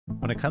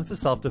When it comes to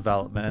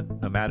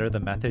self-development, no matter the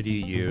method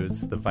you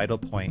use, the vital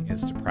point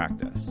is to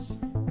practice.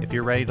 If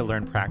you're ready to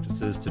learn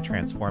practices to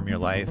transform your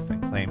life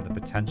and claim the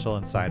potential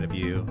inside of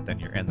you, then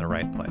you're in the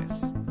right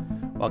place.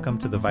 Welcome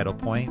to The Vital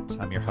Point.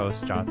 I'm your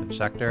host, Jonathan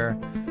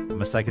Schechter.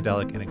 I'm a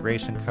psychedelic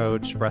integration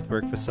coach,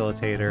 breathwork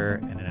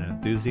facilitator, and an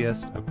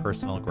enthusiast of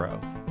personal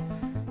growth.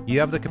 You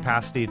have the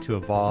capacity to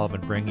evolve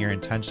and bring your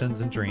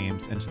intentions and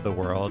dreams into the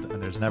world,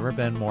 and there's never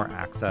been more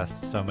access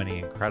to so many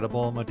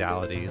incredible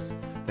modalities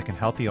that can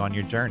help you on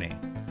your journey.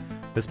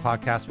 This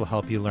podcast will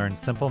help you learn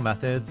simple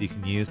methods you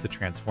can use to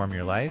transform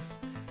your life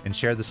and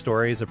share the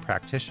stories of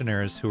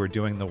practitioners who are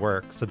doing the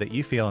work so that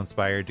you feel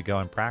inspired to go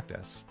and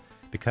practice,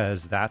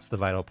 because that's the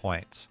vital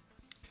point.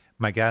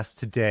 My guest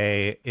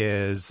today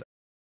is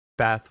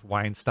Beth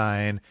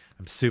Weinstein.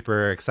 I'm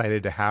super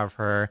excited to have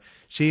her.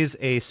 She's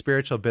a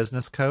spiritual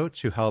business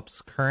coach who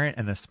helps current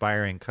and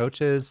aspiring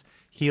coaches,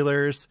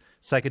 healers,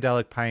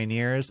 psychedelic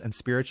pioneers, and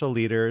spiritual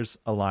leaders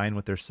align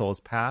with their soul's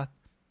path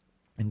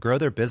and grow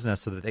their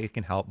business so that they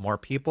can help more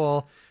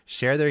people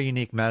share their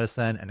unique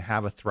medicine and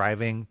have a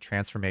thriving,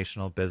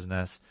 transformational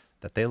business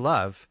that they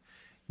love.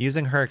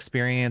 Using her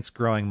experience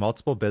growing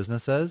multiple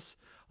businesses,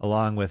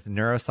 along with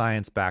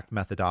neuroscience-backed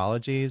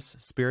methodologies,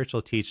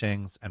 spiritual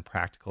teachings, and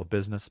practical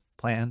business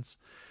plans,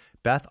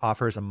 Beth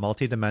offers a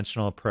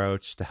multidimensional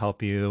approach to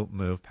help you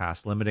move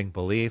past limiting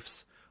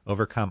beliefs,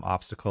 overcome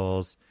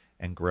obstacles,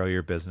 and grow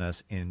your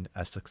business in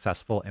a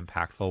successful,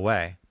 impactful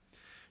way.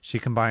 She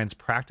combines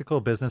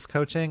practical business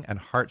coaching and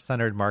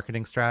heart-centered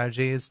marketing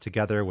strategies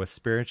together with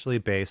spiritually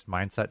based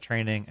mindset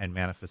training and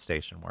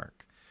manifestation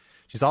work.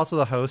 She's also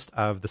the host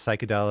of the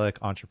Psychedelic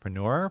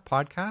Entrepreneur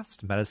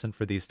podcast, Medicine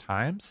for These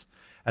Times,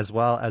 as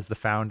well as the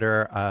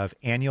founder of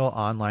annual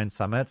online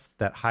summits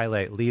that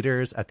highlight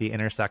leaders at the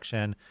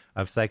intersection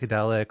of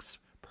psychedelics,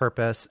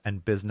 purpose,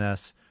 and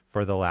business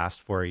for the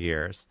last 4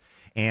 years.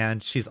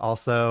 And she's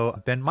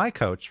also been my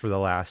coach for the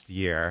last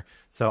year.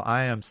 So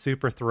I am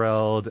super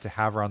thrilled to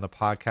have her on the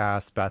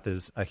podcast. Beth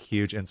is a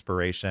huge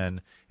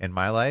inspiration in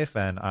my life,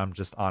 and I'm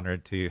just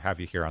honored to have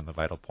you here on The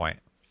Vital Point.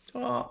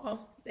 Oh,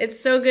 it's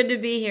so good to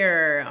be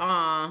here.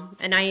 Aw.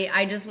 And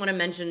I just want to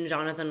mention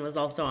Jonathan was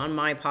also on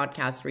my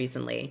podcast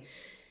recently,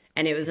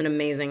 and it was an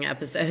amazing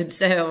episode.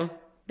 So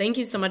thank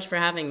you so much for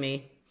having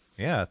me.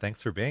 Yeah,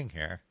 thanks for being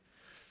here.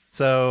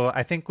 So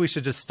I think we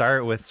should just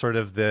start with sort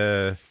of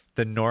the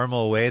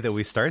normal way that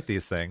we start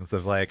these things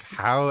of like,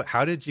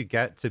 how did you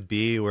get to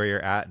be where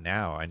you're at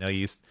now? I know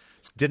you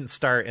didn't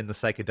start in the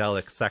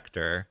psychedelic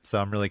sector, so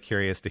I'm really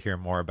curious to hear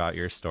more about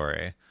your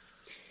story.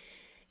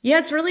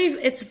 Yeah,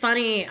 it's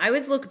funny. I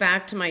always look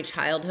back to my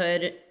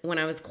childhood when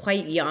I was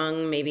quite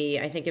young, maybe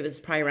I think it was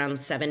probably around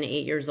 7,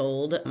 8 years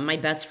old. My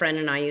best friend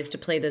and I used to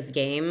play this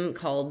game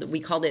we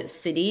called it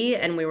City,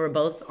 and we were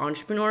both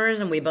entrepreneurs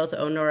and we both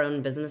owned our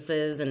own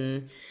businesses,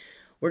 and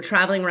we're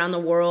traveling around the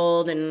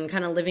world and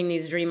kind of living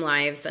these dream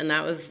lives. And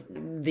that was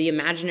the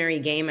imaginary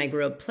game I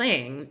grew up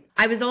playing.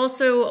 I was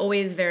also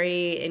always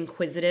very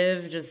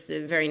inquisitive, just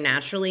very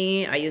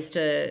naturally. I used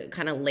to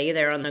kind of lay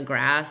there on the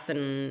grass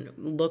and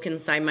look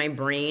inside my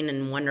brain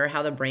and wonder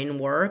how the brain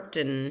worked.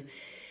 And,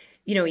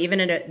 you know, even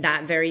at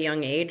that very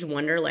young age,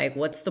 wonder like,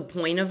 what's the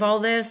point of all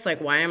this? Like,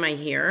 why am I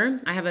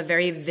here? I have a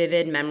very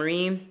vivid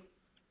memory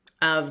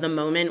of the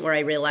moment where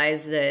I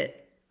realized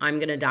that I'm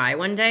going to die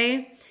one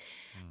day.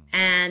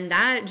 And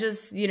that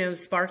just, you know,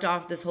 sparked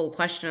off this whole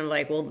question of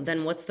like, well,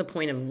 then what's the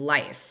point of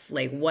life?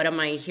 Like, what am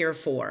I here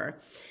for?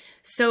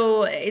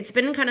 So it's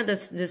been kind of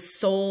this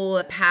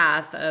soul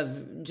path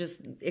of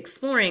just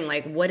exploring,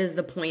 like, what is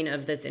the point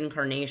of this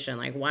incarnation?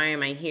 Like, why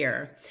am I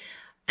here?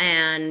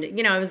 And,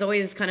 you know, I was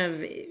always kind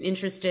of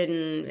interested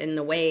in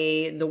the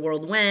way the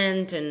world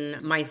went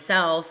and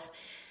myself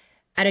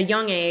at a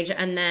young age.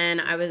 And then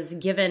I was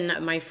given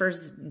my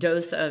first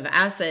dose of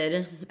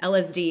acid,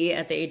 LSD,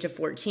 at the age of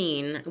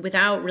 14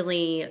 without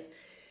really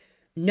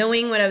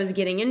knowing what I was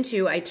getting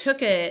into. I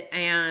took it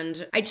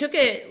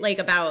like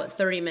about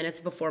 30 minutes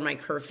before my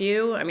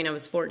curfew. I mean, I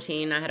was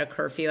 14. I had a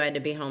curfew. I had to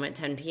be home at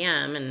 10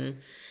 p.m. And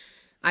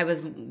I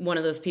was one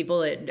of those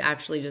people that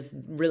actually just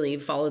really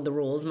followed the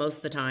rules most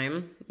of the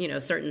time, you know,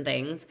 certain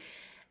things.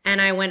 And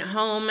I went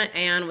home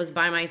and was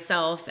by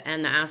myself,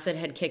 and the acid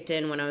had kicked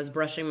in when I was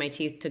brushing my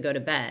teeth to go to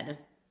bed.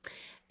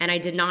 And I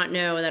did not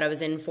know that I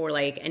was in for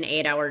like an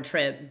 8-hour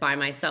trip by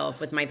myself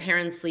with my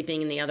parents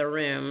sleeping in the other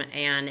room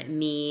and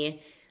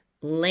me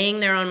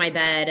laying there on my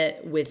bed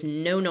with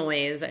no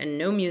noise and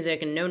no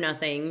music and no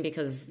nothing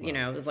because, you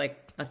know, it was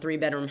like a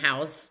 3-bedroom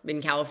house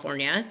in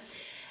California.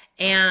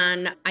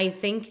 And I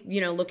think,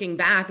 you know, looking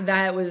back,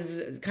 that was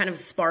kind of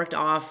sparked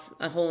off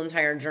a whole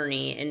entire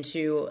journey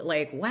into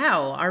like,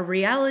 wow, our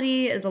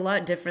reality is a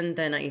lot different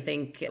than I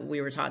think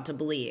we were taught to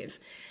believe.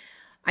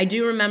 I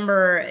do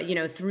remember, you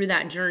know, through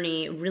that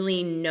journey,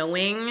 really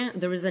knowing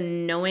there was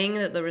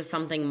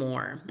something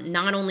more,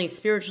 not only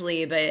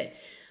spiritually, but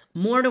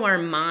more to our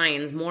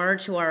minds, more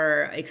to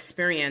our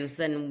experience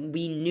than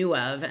we knew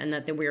of and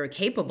that we were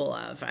capable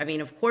of. I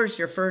mean, of course,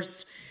 your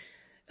first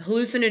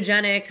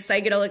hallucinogenic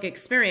psychedelic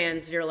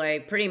experience, you're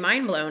like pretty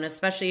mind blown,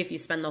 especially if you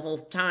spend the whole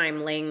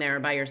time laying there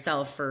by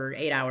yourself for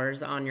 8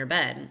 hours on your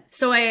bed.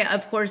 So I,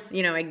 of course,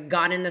 I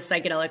got into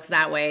psychedelics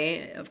that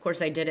way. Of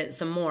course, I did it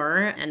some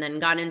more and then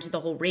got into the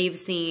whole rave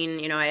scene.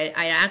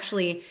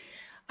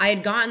 I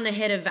had gotten the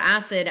hit of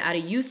acid at a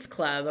youth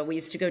club. We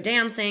used to go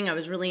dancing. I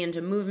was really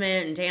into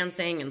movement and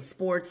dancing and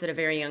sports at a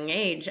very young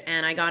age.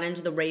 And I got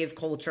into the rave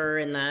culture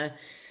in the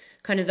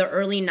kind of the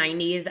early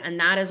 90s. And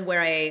that is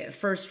where I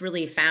first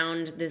really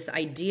found this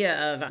idea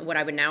of what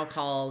I would now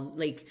call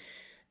like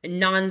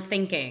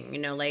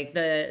non-thinking, like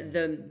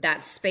that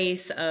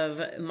space of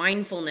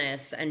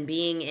mindfulness and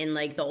being in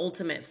like the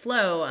ultimate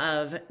flow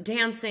of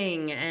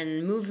dancing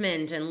and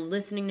movement and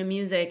listening to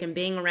music and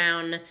being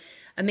around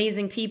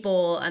amazing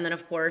people. And then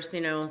of course,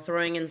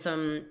 throwing in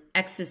some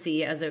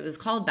ecstasy, as it was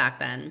called back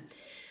then.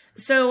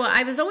 So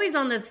I was always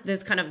on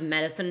this kind of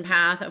medicine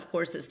path. Of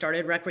course, it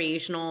started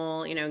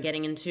recreational,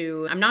 getting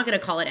into, I'm not going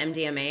to call it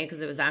MDMA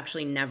because it was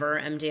actually never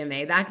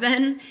MDMA back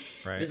then.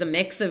 Right. It was a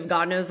mix of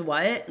God knows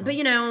what. But,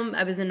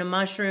 I was into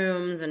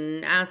mushrooms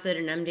and acid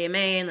and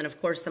MDMA and then,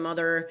 of course, some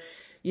other,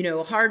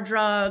 hard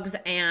drugs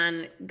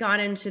and got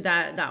into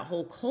that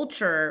whole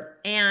culture.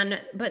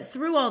 But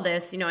through all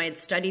this, I had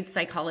studied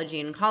psychology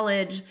in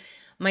college.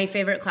 My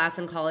favorite class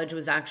in college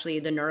was actually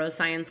the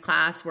neuroscience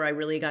class where I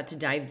really got to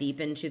dive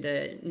deep into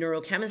the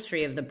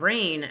neurochemistry of the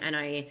brain.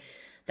 And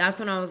that's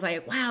when I was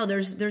like, wow,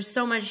 there's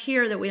so much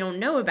here that we don't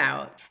know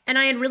about. And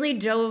I had really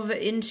dove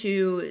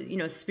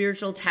into,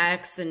 spiritual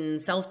texts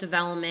and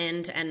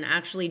self-development and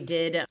actually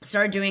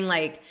started doing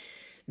like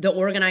the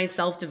organized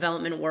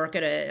self-development work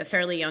at a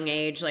fairly young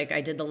age. Like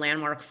I did the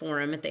Landmark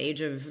Forum at the age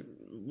of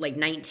like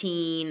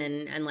 19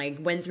 and like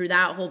went through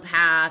that whole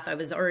path. I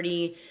was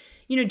already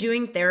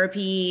doing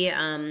therapy,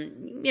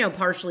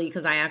 partially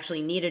because I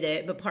actually needed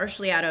it, but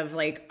partially out of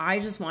like, I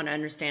just want to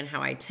understand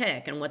how I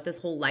tick and what this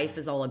whole life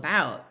is all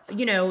about.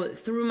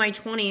 Through my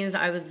 20s,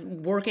 I was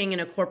working in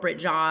a corporate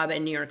job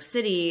in New York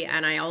City.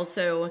 And I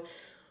also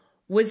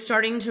was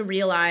starting to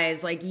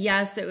realize like,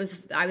 yes,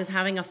 I was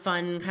having a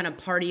fun kind of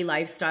party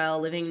lifestyle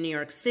living in New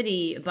York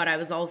City, but I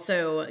was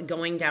also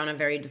going down a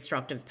very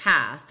destructive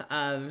path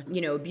of,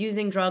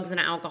 abusing drugs and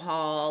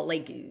alcohol.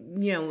 Like,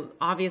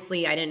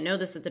 obviously I didn't know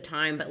this at the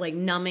time, but like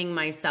numbing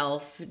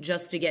myself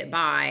just to get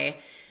by,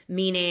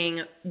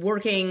 meaning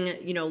working,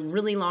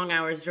 really long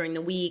hours during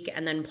the week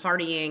and then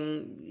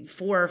partying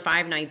 4 or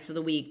 5 nights of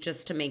the week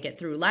just to make it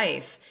through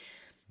life.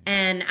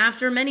 And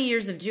after many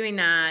years of doing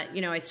that,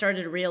 I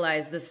started to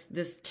realize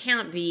this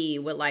can't be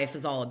what life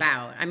is all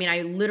about. I mean,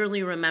 I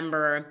literally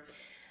remember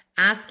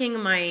asking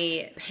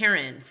my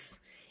parents,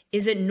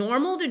 is it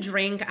normal to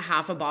drink a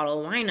half a bottle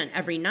of wine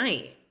every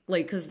night?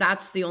 Like, because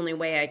that's the only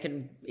way I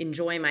could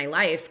enjoy my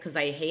life because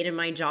I hated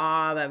my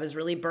job. I was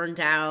really burnt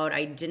out.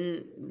 I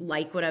didn't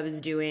like what I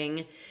was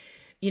doing.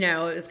 It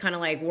was kind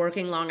of like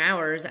working long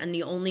hours. And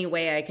the only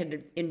way I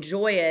could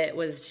enjoy it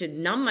was to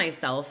numb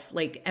myself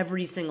like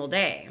every single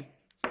day.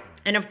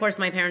 And of course,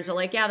 my parents are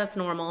like, yeah, that's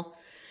normal.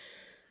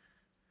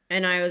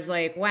 And I was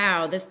like,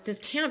 wow, this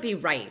can't be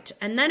right.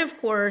 And then, of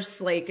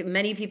course, like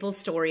many people's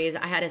stories,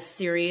 I had a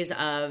series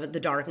of the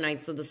Dark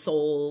Nights of the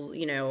Soul,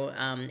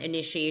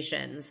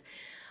 initiations.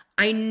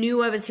 I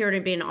knew I was here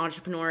to be an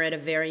entrepreneur at a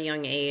very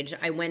young age.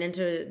 I went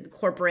into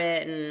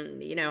corporate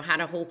and,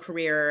 had a whole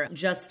career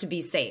just to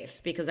be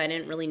safe because I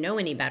didn't really know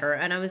any better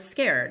and I was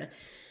scared.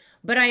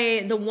 But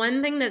the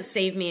one thing that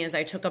saved me is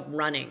I took up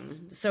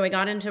running. So I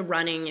got into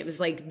running. It was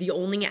like the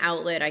only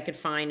outlet I could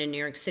find in New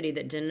York City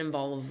that didn't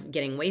involve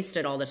getting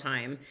wasted all the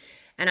time.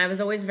 And I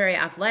was always very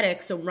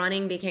athletic. So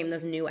running became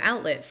this new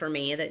outlet for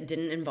me that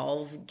didn't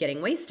involve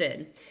getting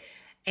wasted.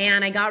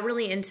 And I got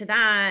really into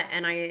that.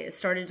 And I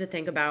started to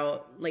think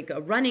about like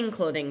a running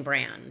clothing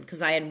brand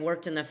because I had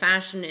worked in the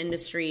fashion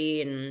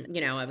industry. And,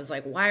 I was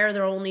like, why are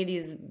there only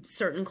these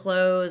certain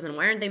clothes? And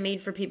why aren't they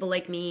made for people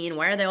like me? And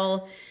why are they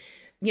all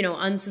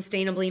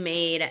unsustainably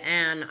made?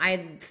 And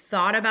I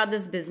thought about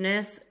this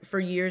business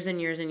for years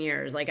and years and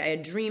years. Like I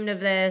had dreamed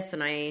of this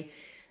and I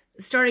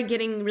started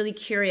getting really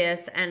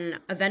curious. And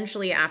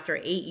eventually after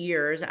 8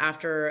 years,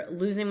 after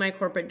losing my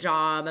corporate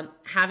job,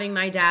 having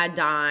my dad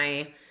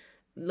die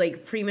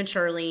like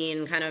prematurely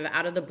and kind of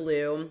out of the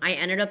blue, I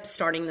ended up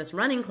starting this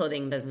running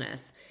clothing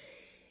business.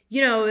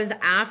 It was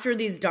after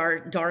these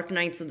dark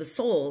nights of the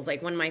souls.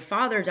 Like when my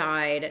father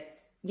died,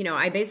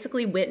 I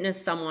basically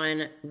witnessed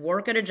someone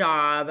work at a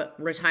job,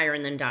 retire,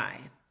 and then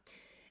die.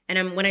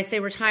 And when I say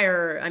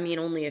retire, I mean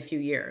only a few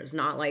years,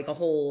 not like a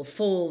whole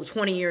full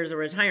 20 years of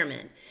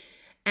retirement.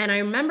 And I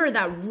remember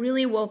that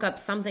really woke up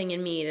something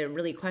in me to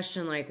really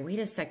question like, wait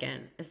a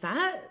second, is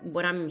that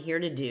what I'm here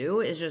to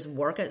do? Is just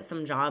work at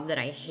some job that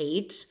I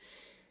hate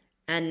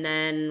and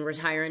then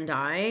retire and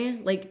die?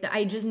 Like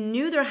I just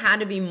knew there had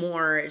to be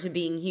more to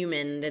being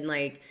human than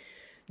like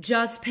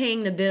just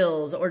paying the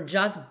bills or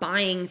just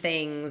buying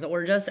things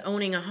or just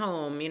owning a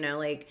home,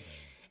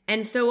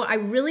 and so I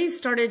really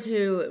started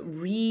to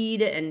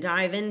read and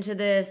dive into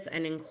this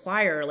and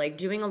inquire, like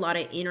doing a lot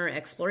of inner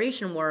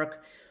exploration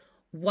work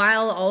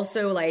while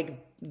also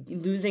like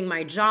losing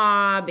my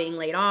job, being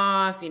laid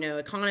off,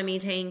 economy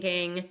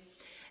tanking.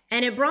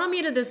 And it brought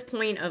me to this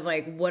point of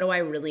like, what do I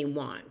really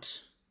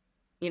want?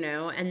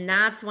 And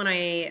that's when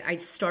I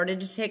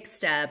started to take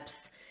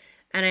steps,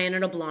 and I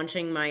ended up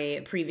launching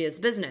my previous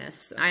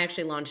business. I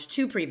actually launched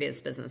 2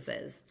 previous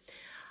businesses.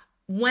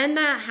 When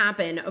that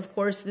happened, of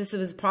course, this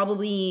was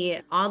probably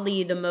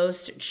oddly the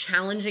most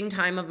challenging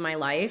time of my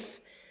life,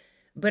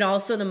 but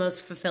also the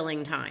most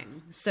fulfilling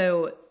time.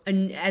 So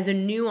as a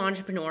new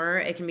entrepreneur,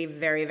 it can be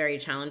very, very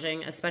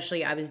challenging,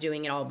 especially I was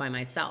doing it all by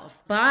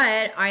myself.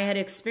 But I had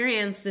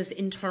experienced this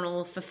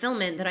internal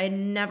fulfillment that I had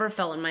never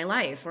felt in my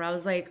life, where I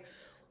was like,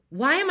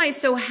 why am I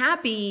so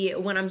happy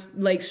when I'm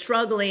like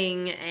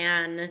struggling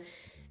and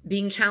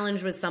being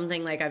challenged with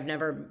something like I've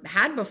never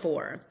had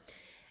before?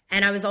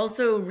 And I was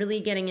also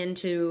really getting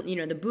into,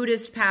 the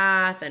Buddhist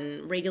path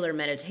and regular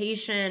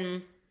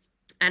meditation.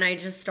 And I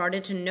just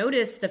started to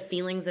notice the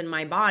feelings in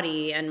my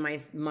body and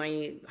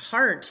my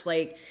heart,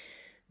 like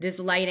this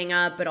lighting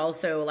up, but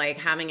also like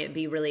having it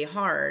be really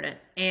hard.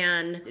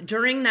 And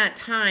during that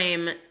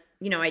time,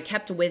 I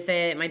kept with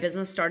it. My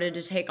business started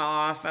to take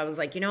off. I was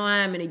like, you know what,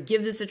 I'm going to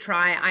give this a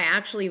try. I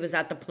actually was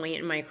at the point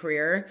in my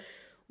career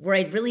where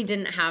I really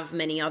didn't have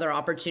many other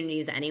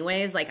opportunities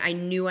anyways. Like I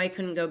knew I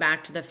couldn't go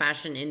back to the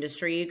fashion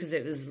industry because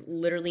it was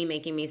literally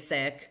making me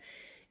sick.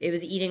 It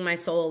was eating my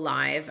soul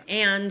alive.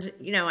 And,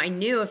 I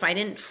knew if I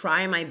didn't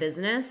try my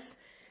business,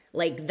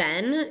 like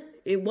then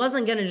it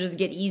wasn't going to just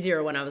get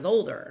easier when I was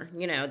older.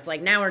 It's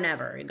like now or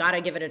never. You got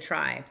to give it a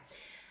try.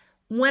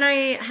 When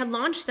I had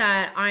launched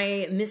that,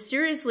 I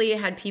mysteriously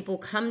had people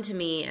come to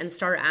me and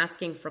start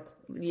asking for,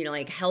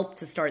 help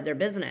to start their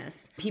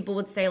business. People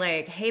would say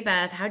like, hey,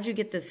 Beth, how'd you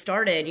get this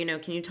started?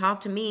 Can you talk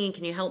to me?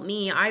 Can you help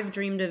me? I've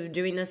dreamed of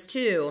doing this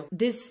too.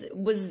 This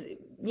was,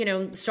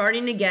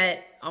 starting to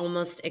get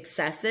almost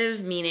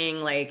excessive, meaning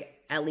like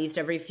at least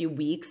every few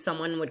weeks,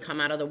 someone would come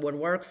out of the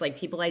woodworks, like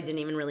people I didn't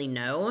even really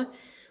know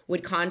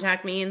would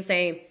contact me and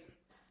say,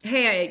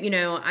 hey,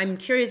 I'm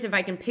curious if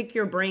I can pick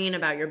your brain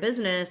about your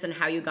business and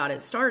how you got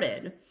it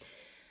started.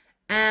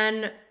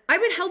 And I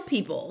would help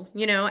people,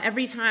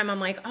 every time I'm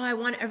like, oh, I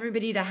want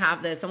everybody to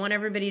have this. I want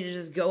everybody to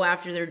just go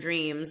after their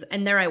dreams.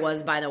 And there I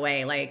was, by the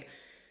way, like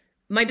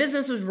my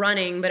business was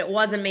running, but it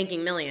wasn't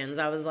making millions.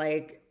 I was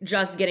like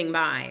just getting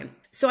by.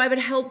 So I would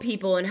help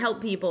people and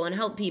help people and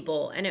help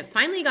people. And it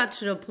finally got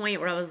to a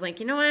point where I was like,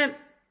 you know what?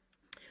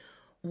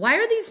 Why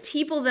are these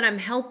people that I'm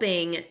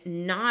helping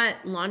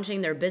not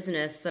launching their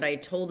business that I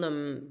told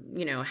them,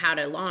 how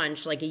to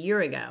launch like a year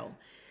ago?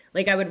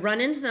 Like I would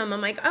run into them.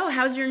 I'm like, oh,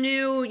 how's your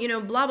new,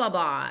 blah, blah,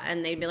 blah.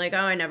 And they'd be like, oh,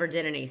 I never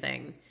did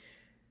anything.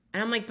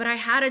 And I'm like, but I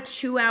had a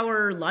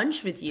 2-hour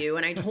lunch with you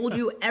and I told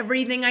you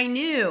everything I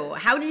knew.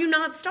 How did you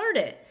not start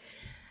it?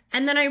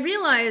 And then I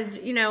realized,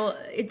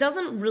 it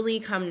doesn't really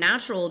come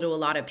natural to a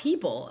lot of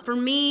people. For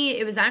me,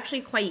 it was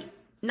actually quite,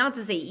 not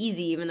to say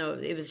easy, even though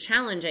it was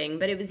challenging,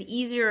 but it was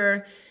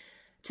easier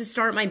to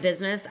start my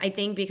business, I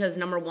think, because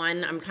number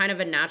one, I'm kind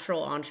of a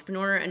natural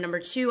entrepreneur. And number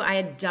two, I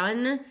had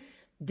done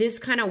this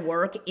kind of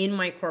work in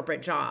my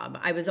corporate job.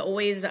 I was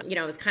always,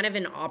 I was kind of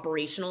in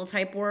operational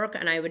type work,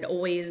 and I would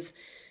always,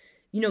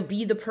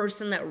 be the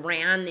person that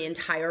ran the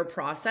entire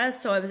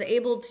process. So I was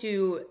able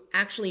to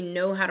actually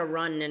know how to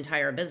run an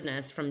entire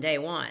business from day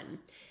one.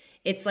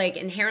 It's like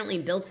inherently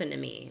built into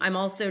me. I'm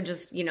also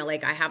just,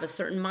 I have a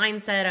certain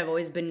mindset. I've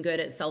always been good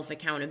at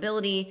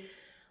self-accountability.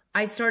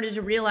 I started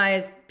to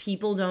realize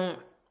people don't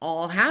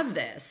all have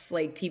this.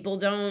 Like people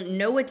don't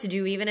know what to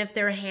do, even if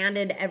they're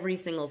handed every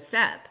single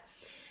step.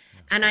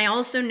 And I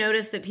also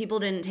noticed that people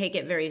didn't take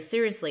it very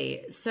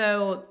seriously.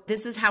 So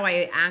this is how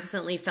I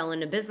accidentally fell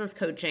into business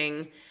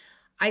coaching.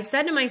 I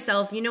said to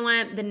myself, you know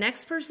what? The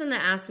next person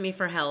that asks me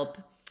for help,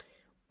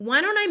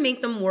 why don't I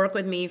make them work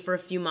with me for a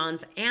few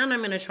months and I'm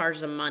going to charge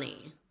them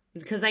money?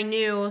 Because I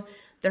knew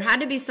there had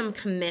to be some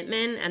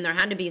commitment and there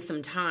had to be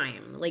some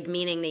time, like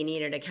meaning they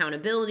needed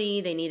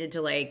accountability. They needed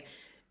to like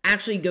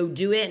actually go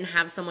do it and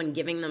have someone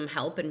giving them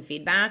help and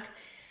feedback.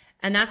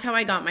 And that's how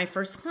I got my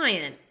first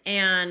client.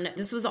 And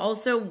this was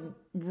also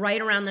right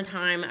around the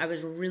time I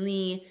was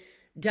really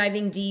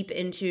diving deep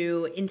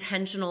into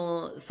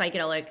intentional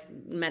psychedelic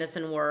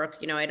medicine work.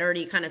 I'd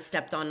already kind of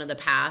stepped onto the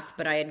path,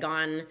 but I had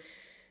gone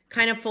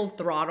kind of full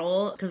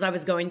throttle because I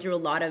was going through a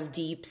lot of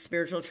deep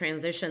spiritual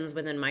transitions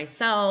within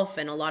myself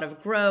and a lot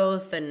of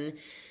growth and,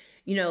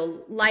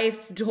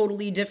 life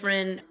totally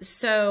different.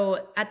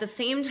 So at the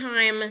same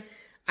time,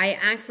 I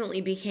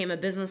accidentally became a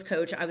business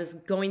coach. I was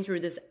going through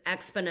this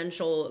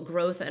exponential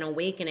growth and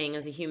awakening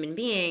as a human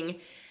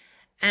being.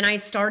 And I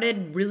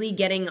started really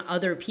getting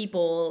other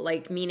people,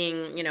 like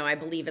meaning, I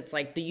believe it's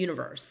like the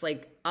universe,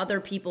 like other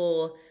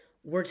people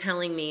were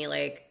telling me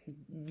like,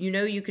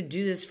 you could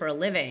do this for a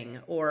living,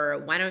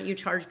 or why don't you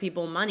charge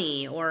people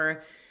money?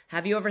 Or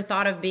have you ever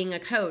thought of being a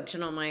coach?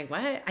 And I'm like, what?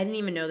 I didn't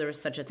even know there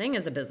was such a thing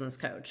as a business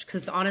coach.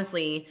 Because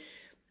honestly,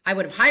 I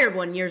would have hired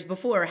one years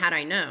before had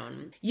I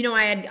known.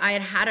 I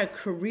had a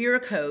career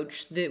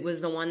coach that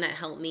was the one that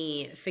helped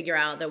me figure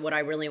out that what I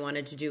really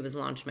wanted to do was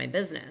launch my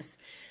business.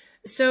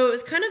 So it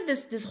was kind of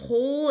this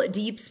whole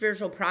deep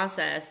spiritual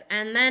process.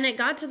 And then it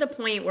got to the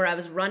point where I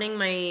was running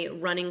my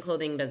running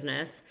clothing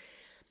business.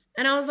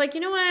 And I was like,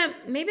 you know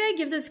what? Maybe I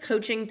give this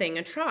coaching thing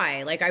a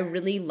try. Like I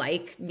really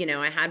like,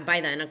 I had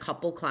by then a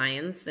couple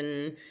clients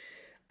and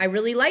I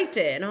really liked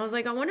it. And I was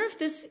like, I wonder if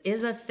this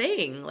is a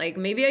thing. Like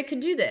maybe I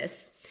could do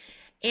this.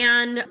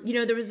 And,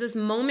 there was this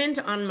moment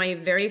on my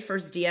very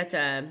first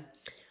dieta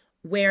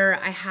where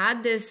I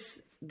had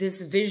this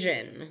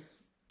vision,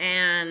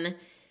 and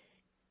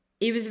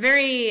it was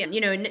very,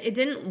 it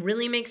didn't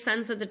really make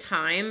sense at the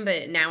time,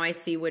 but now I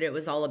see what it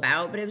was all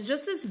about. But it was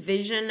just this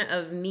vision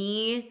of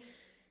me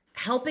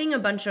helping a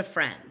bunch of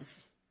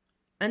friends.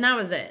 And that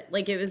was it.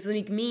 Like, it was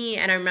like me.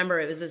 And I remember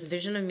it was this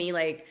vision of me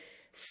like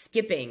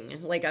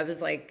skipping, like I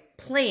was like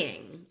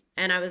playing,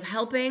 and I was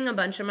helping a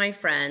bunch of my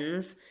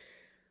friends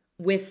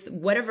with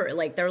whatever,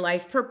 like their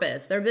life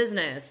purpose, their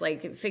business,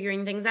 like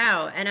figuring things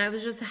out. And I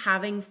was just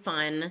having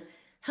fun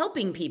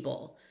helping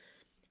people.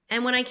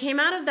 And when I came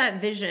out of that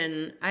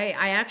vision, I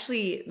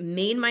actually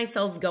made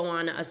myself go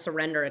on a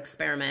surrender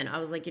experiment. I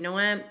was like, you know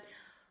what?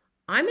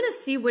 I'm going to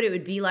see what it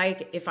would be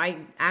like if I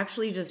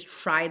actually just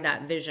tried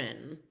that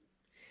vision.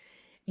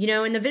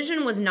 And the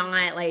vision was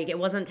not like, it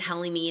wasn't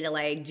telling me to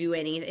like do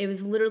anything. It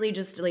was literally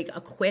just like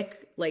a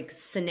quick like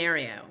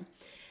scenario.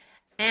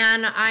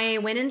 And I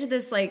went into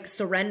this like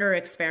surrender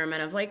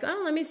experiment of like,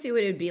 oh, let me see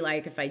what it would be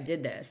like if I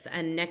did this.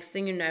 And next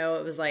thing you know,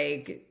 it was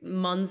like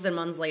months and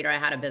months later, I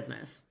had a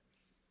business.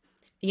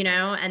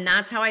 And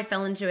that's how I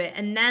fell into it.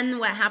 And then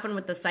what happened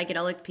with the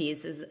psychedelic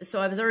piece is,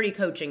 so I was already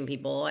coaching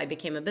people. I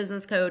became a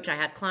business coach. I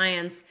had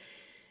clients.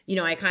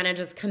 I kind of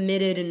just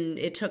committed and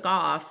it took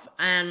off.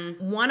 And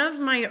one of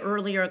my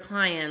earlier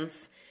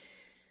clients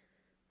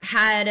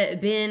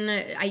had been,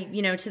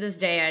 to this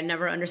day, I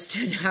never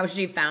understood how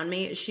she found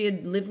me. She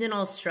had lived in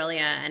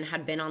Australia and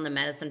had been on the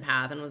medicine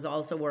path and was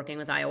also working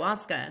with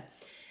ayahuasca.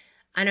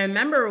 And I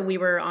remember we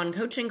were on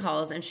coaching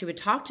calls and she would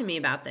talk to me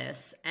about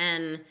this.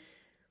 And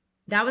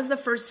that was the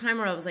first time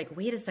where I was like,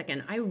 wait a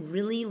second, I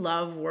really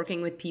love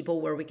working with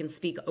people where we can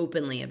speak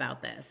openly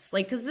about this.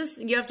 Like, because this,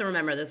 you have to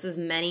remember, this is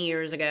many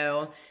years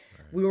ago.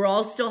 Right. We were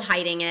all still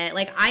hiding it.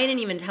 Like, I didn't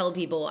even tell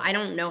people. I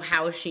don't know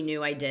how she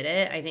knew I did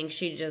it. I think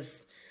she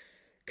just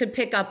could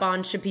pick up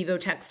on Shipibo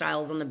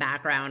textiles in the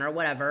background or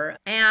whatever.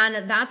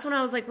 And that's when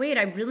I was like, wait,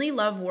 I really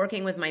love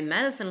working with my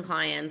medicine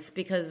clients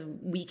because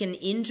we can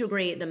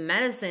integrate the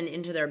medicine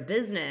into their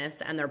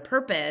business and their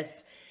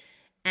purpose.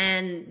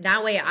 And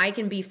that way I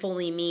can be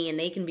fully me and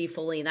they can be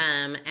fully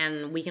them,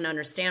 and we can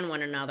understand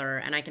one another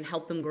and I can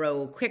help them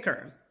grow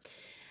quicker.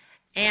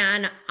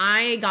 And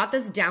I got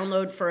this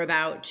download for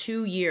about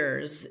 2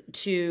 years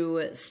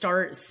to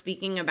start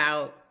speaking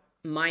about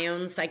my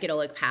own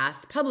psychedelic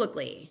path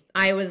publicly.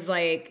 I was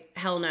like,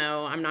 hell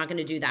no, I'm not going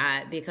to do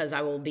that because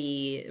I will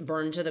be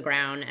burned to the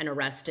ground and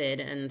arrested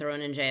and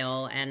thrown in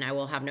jail and I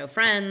will have no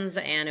friends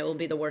and it will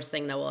be the worst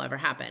thing that will ever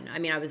happen. I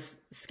mean, I was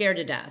scared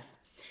to death.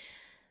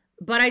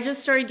 But I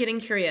just started getting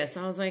curious.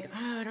 I was like,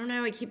 oh, I don't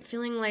know. I keep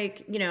feeling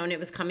like, and it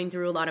was coming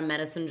through a lot of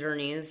medicine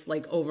journeys,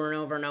 like over and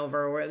over and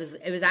over, where it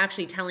was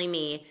actually telling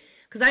me,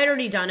 because I had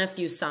already done a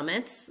few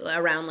summits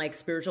around like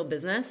spiritual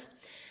business.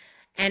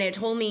 And it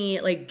told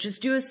me like,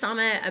 just do a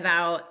summit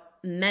about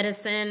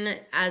medicine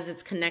as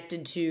it's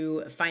connected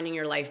to finding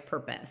your life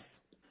purpose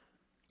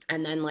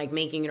and then like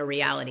making it a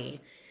reality.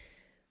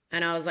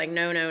 And I was like,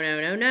 no.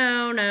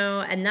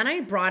 And then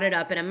I brought it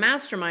up in a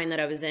mastermind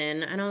that I was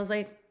in. And I was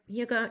like,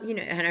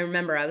 and I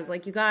remember I was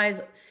like, you guys,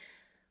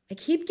 I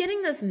keep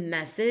getting this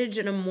message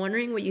and I'm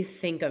wondering what you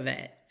think of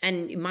it.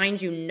 And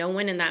mind you, no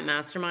one in that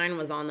mastermind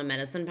was on the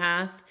medicine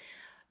path.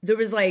 There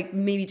was like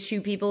maybe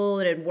 2 people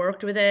that had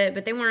worked with it,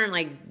 but they weren't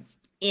like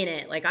in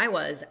it like I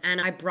was.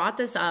 And I brought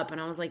this up and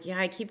I was like, yeah,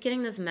 I keep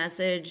getting this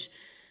message.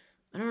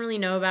 I don't really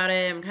know about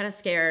it. I'm kind of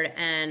scared.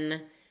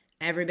 And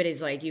everybody's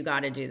like, you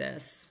got to do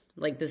this.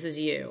 Like, this is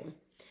you.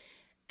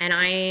 And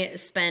I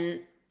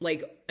spent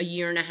like a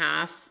year and a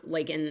half,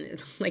 like in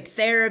like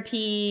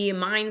therapy,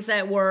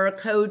 mindset work,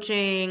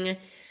 coaching,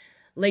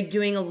 like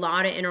doing a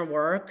lot of inner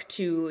work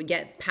to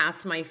get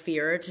past my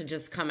fear to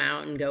just come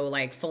out and go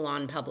like full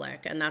on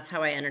public. And that's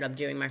how I ended up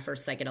doing my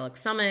first psychedelic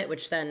summit,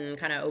 which then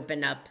kind of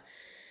opened up,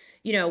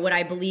 what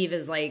I believe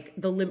is like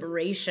the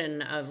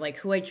liberation of like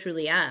who I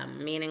truly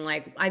am. Meaning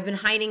like I've been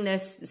hiding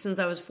this since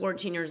I was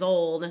 14 years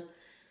old.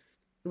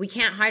 We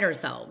can't hide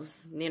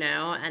ourselves,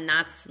 and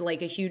that's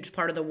like a huge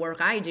part of the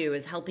work I do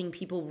is helping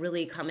people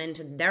really come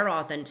into their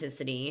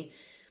authenticity,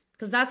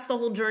 because that's the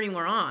whole journey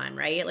we're on,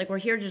 right? Like we're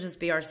here to just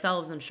be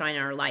ourselves and shine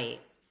our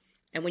light.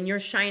 And when you're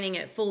shining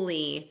it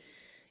fully,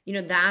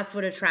 that's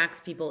what attracts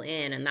people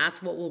in, and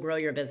that's what will grow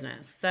your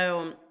business.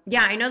 So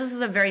yeah, I know this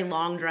is a very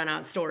long drawn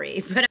out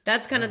story, but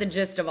that's kind of the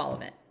gist of all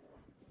of it.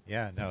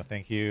 Yeah, no,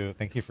 thank you.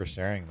 Thank you for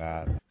sharing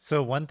that.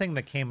 So one thing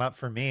that came up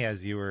for me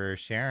as you were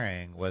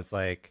sharing was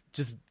like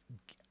just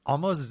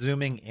almost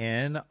zooming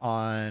in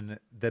on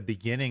the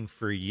beginning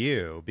for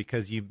you,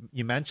 because you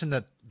mentioned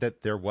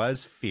that there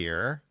was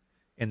fear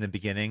in the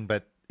beginning,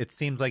 but it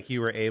seems like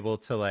you were able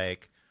to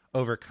like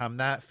overcome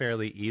that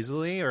fairly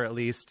easily, or at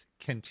least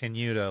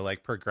continue to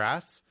like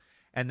progress.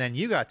 And then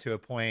you got to a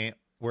point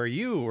where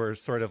you were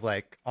sort of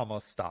like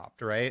almost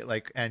stopped, right?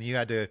 Like, and you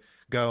had to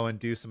go and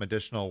do some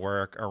additional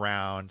work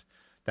around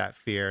that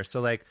fear. So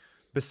like,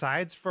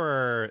 besides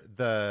for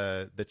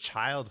the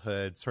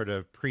childhood sort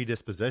of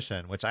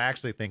predisposition, which I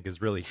actually think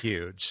is really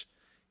huge,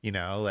 you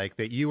know, like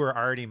that you were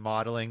already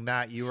modeling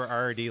that, you were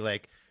already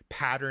like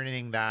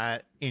patterning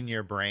that in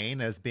your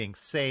brain as being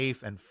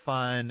safe and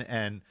fun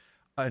and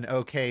an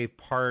okay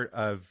part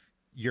of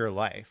your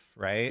life,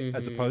 right?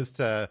 As opposed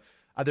to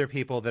other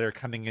people that are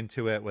coming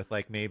into it with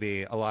like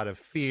maybe a lot of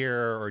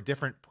fear or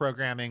different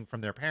programming from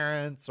their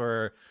parents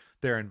or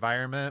their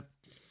environment.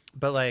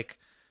 But like,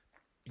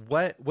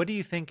 what do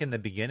you think in the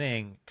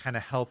beginning kind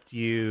of helped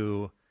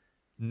you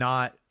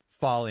not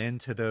fall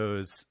into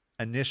those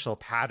initial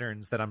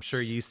patterns that I'm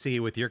sure you see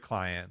with your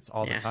clients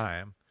all the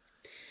time?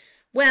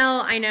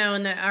 Well, I know,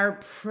 and our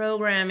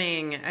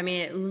programming, I mean,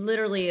 it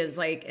literally is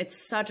like, it's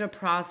such a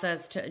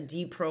process to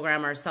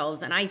deprogram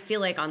ourselves. And I feel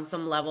like on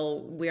some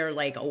level, we're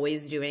like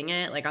always doing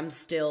it. Like I'm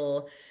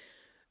still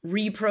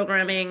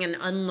reprogramming and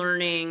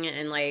unlearning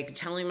and like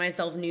telling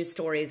myself new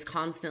stories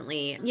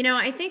constantly. You know,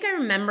 I think I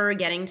remember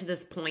getting to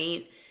this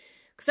point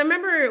because I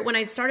remember when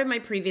I started my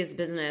previous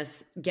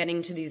business,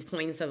 getting to these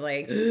points of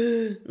like,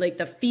 like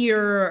the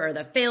fear or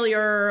the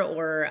failure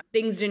or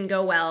things didn't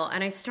go well.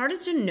 And I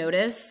started to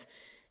notice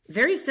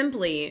very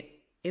simply,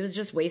 it was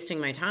just wasting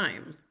my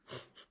time.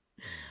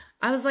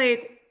 I was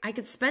like, I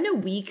could spend a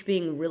week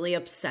being really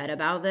upset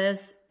about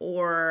this,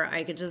 or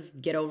I could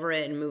just get over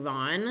it and move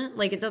on.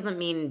 Like, it doesn't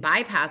mean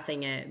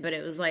bypassing it, but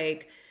it was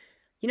like,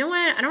 you know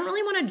what? I don't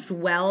really want to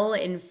dwell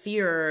in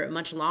fear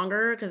much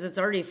longer because it's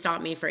already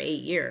stopped me for 8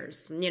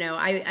 years. You know,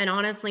 and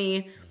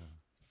honestly,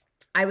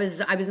 I was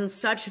in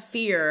such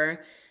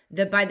fear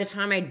that by the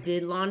time I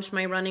did launch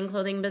my running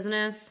clothing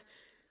business,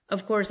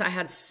 of course, I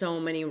had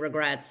so many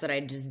regrets that I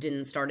just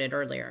didn't start it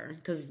earlier.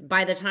 Because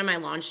by the time I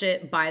launched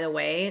it, by the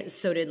way,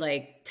 so did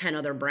like 10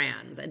 other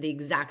brands at the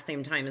exact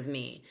same time as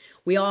me.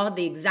 We all had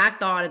the exact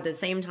thought at the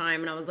same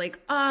time. And I was like,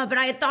 but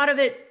I had thought of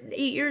it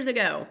 8 years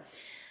ago.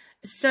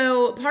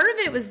 So part of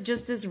it was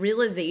just this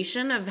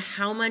realization of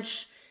how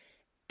much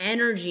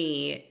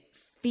energy,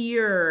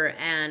 fear,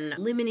 and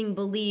limiting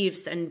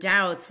beliefs and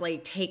doubts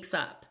like takes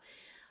up.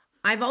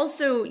 I've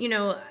also, you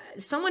know,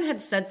 someone had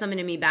said something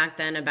to me back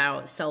then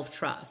about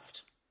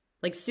self-trust,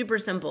 like super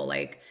simple,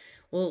 like,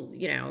 well,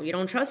 you know, you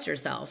don't trust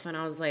yourself. And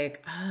I was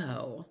like,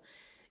 oh,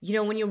 you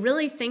know, when you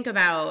really think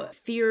about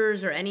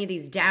fears or any of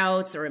these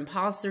doubts or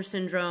imposter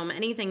syndrome,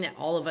 anything that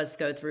all of us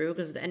go through,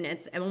 and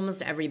it's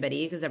almost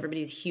everybody, because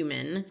everybody's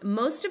human,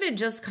 most of it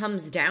just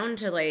comes down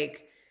to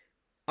like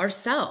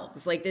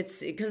ourselves. Like it's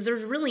because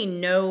there's really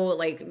no,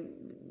 like,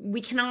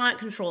 we cannot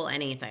control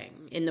anything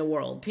in the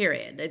world,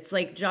 period. It's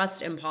like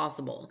just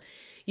impossible.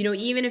 You know,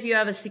 even if you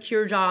have a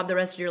secure job the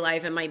rest of your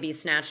life, it might be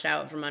snatched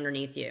out from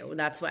underneath you.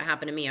 That's what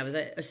happened to me. I was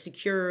at a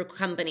secure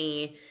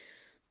company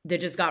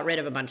that just got rid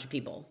of a bunch of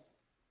people,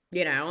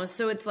 you know?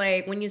 So it's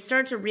like when you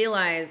start to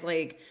realize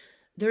like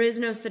there is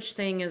no such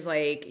thing as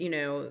like, you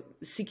know,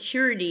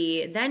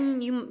 security,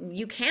 then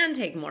you can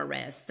take more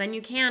risks. Then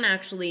you can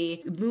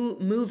actually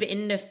move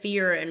into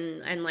fear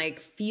and like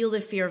feel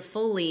the fear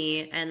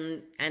fully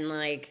and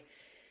like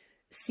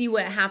see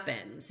what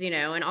happens, you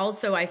know? And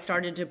also I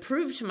started to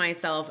prove to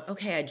myself,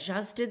 okay, I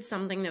just did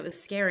something that was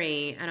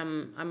scary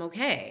and I'm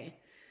okay.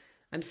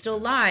 I'm still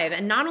alive.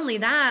 And not only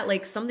that,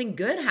 like something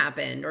good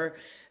happened or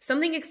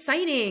something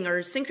exciting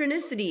or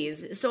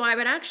synchronicities. So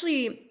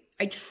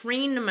I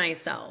trained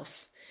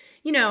myself.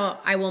 You know,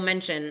 I will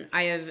mention,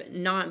 I have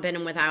not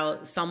been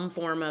without some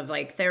form of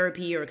like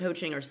therapy or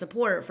coaching or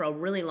support for a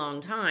really long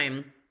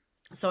time.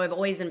 So I've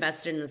always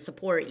invested in the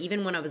support,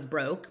 even when I was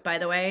broke, by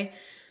the way.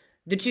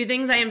 The two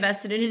things I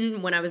invested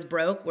in when I was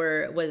broke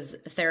was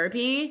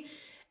therapy,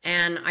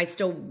 and I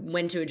still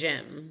went to a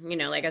gym. You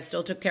know, like I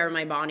still took care of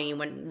my body,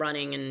 went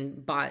running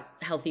and bought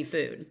healthy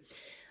food.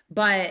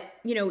 But,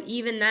 you know,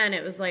 even then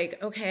it was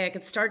like, okay, I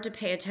could start to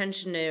pay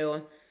attention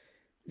to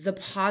the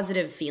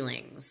positive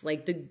feelings.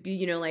 Like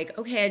you know, like,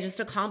 okay, I just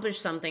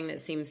accomplished something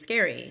that seemed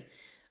scary.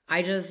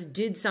 I just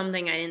did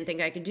something I didn't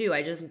think I could do.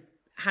 I just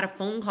had a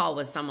phone call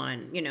with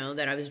someone, you know,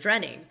 that I was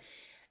dreading.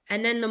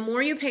 And then the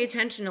more you pay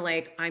attention to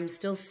like, I'm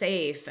still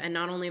safe. And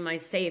not only am I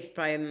safe,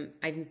 but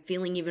I'm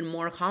feeling even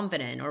more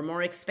confident or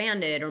more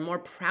expanded or more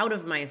proud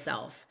of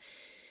myself.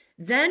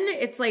 Then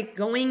it's like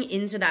going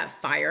into that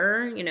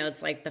fire, you know,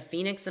 it's like the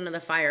phoenix into the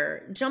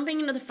fire.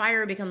 Jumping into the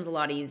fire becomes a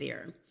lot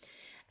easier.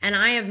 And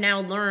I have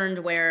now learned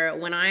where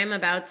when I'm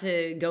about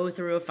to go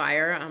through a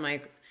fire, I'm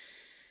like,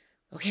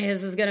 okay,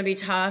 this is going to be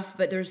tough,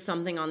 but there's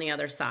something on the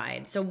other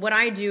side. So what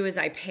I do is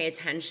I pay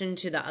attention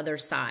to the other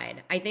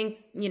side. I think,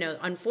 you know,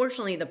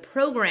 unfortunately the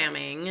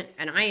programming,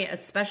 and I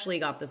especially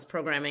got this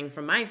programming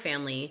from my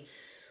family,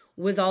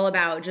 was all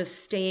about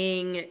just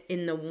staying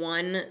in the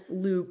one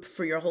loop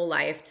for your whole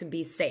life to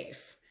be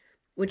safe,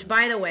 which,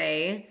 by the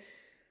way,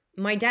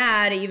 my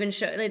dad even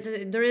showed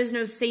there is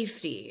no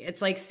safety.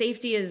 It's like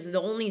safety is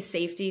the only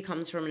safety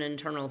comes from an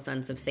internal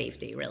sense of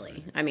safety,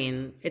 really. I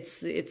mean,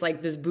 it's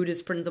like this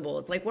Buddhist principle.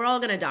 It's like we're all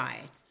going to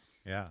die.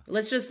 Yeah.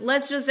 Let's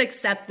just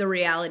accept the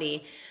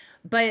reality.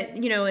 But,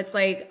 it's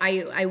like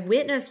I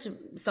witnessed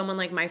someone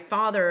like my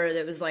father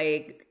that was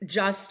like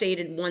just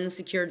stated one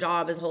secure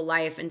job his whole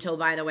life until,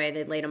 by the way,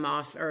 they laid him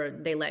off or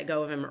they let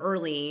go of him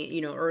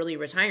early, early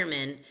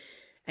retirement.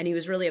 And he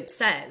was really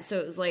upset. So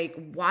it was like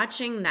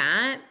watching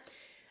that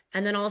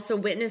and then also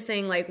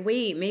witnessing like,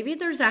 wait, maybe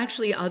there's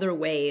actually other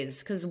ways.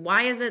 Because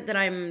why is it that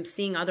I'm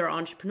seeing other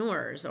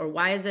entrepreneurs? Or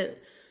why is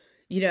it,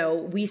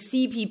 we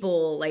see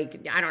people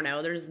like, I don't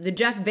know, there's the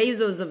Jeff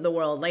Bezos of the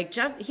world. Like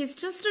Jeff, he's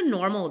just a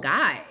normal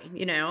guy,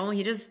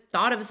 he just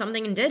thought of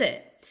something and did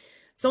it.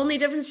 It's the only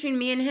difference between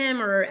me and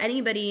him or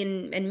anybody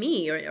and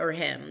me or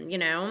him,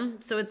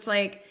 So it's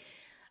like,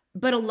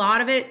 but a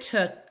lot of it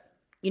took,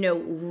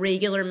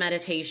 regular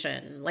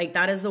meditation. Like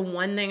that is the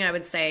one thing I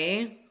would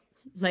say.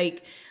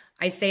 Like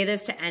I say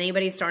this to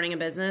anybody starting a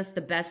business,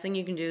 the best thing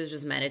you can do is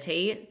just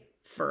meditate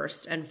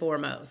first and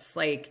foremost.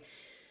 Like,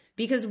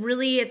 because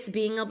really it's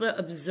being able to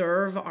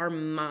observe our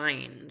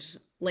mind.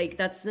 Like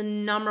that's the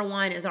number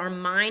one is our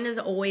mind is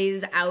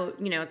always out.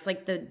 It's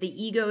like the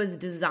ego is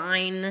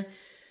designed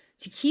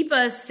to keep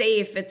us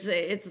safe.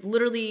 It's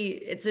literally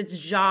its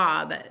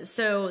job.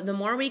 So the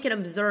more we can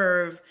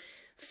observe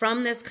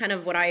from this kind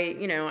of what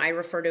I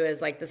refer to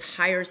as like this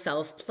higher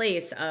self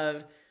place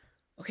of,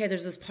 okay,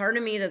 there's this part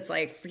of me that's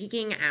like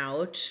freaking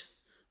out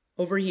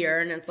over here.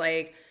 And it's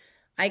like,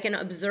 I can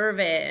observe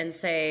it and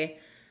say,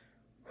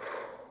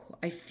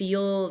 I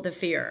feel the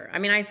fear. I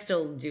mean, I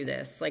still do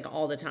this like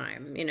all the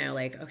time,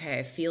 like, okay,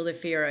 I feel the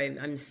fear.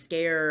 I'm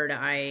scared.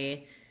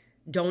 I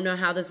don't know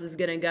how this is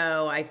going to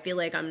go. I feel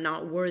like I'm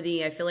not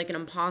worthy. I feel like an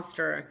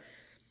imposter.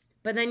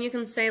 But then you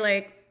can say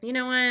like, you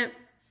know what?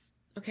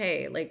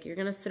 Okay, like you're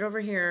going to sit over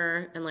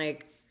here and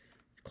like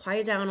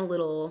quiet down a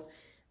little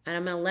and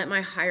I'm going to let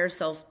my higher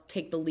self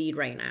take the lead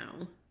right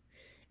now.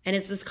 And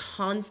it's this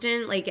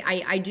constant, like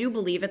I do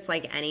believe it's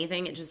like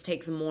anything. It just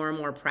takes more and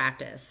more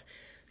practice.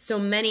 So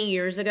many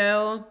years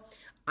ago,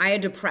 I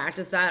had to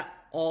practice that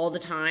all the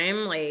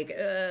time,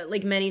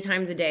 like many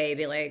times a day,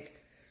 be like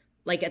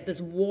at this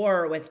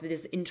war with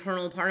this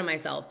internal part of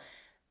myself.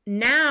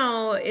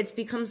 Now it's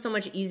become so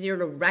much easier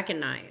to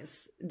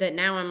recognize that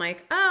now I'm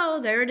like, oh,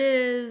 there it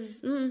is.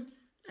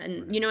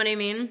 And you know what I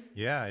mean?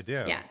 Yeah, I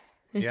do. Yeah.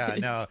 Yeah,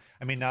 no,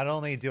 I mean, not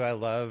only do I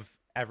love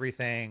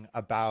everything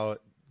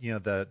about,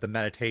 the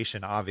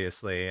meditation,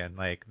 obviously, and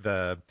like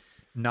the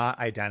not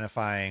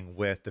identifying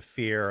with the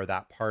fear or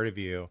that part of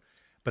you.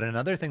 But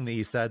another thing that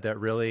you said that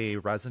really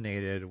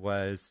resonated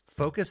was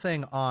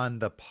focusing on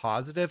the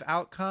positive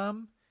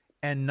outcome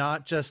and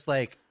not just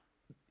like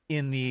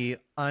in the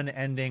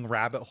unending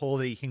rabbit hole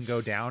that you can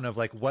go down of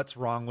like, what's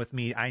wrong with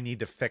me? I need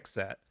to fix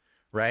it.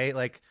 Right.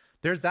 Like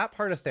there's that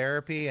part of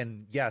therapy.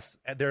 And yes,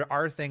 there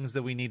are things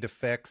that we need to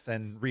fix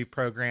and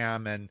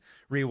reprogram and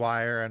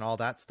rewire and all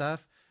that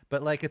stuff.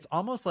 But like, it's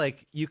almost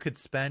like you could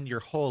spend your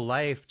whole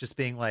life just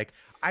being like,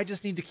 I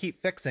just need to keep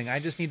fixing. I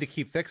just need to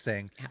keep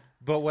fixing. Yeah.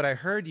 But what I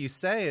heard you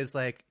say is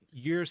like,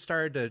 you're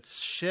starting to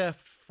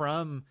shift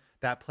from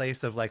that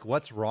place of like,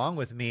 what's wrong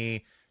with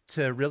me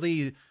to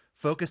really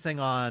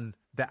focusing on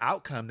the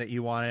outcome that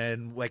you wanted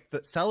and like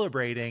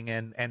celebrating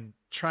and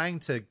trying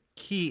to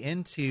key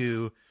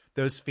into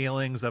those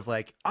feelings of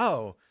like,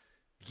 oh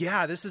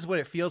yeah, this is what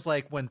it feels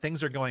like when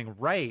things are going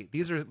right.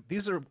 This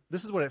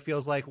is what it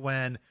feels like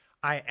when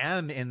I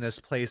am in this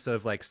place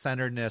of like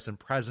centeredness and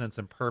presence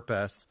and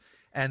purpose.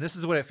 And this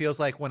is what it feels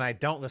like when I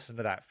don't listen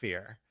to that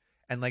fear,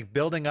 and like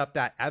building up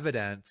that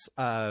evidence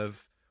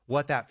of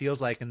what that feels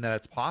like and that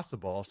it's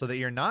possible so that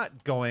you're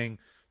not going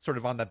sort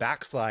of on the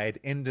backslide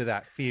into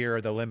that fear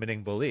or the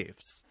limiting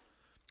beliefs.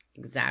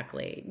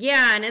 Exactly.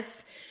 Yeah. And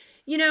it's,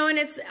 and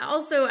it's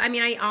also, I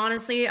mean, I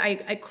honestly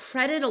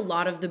credit a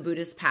lot of the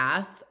Buddhist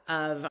path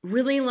of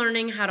really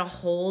learning how to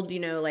hold,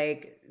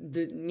 like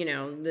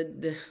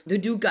the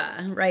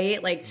dukkha,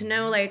 right? Like to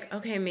know like,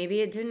 okay,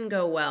 maybe it didn't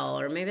go well,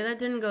 or maybe that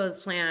didn't go as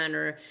planned,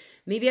 or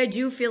maybe I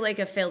do feel like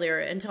a failure.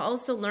 And to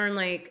also learn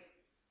like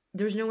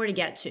there's nowhere to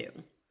get to,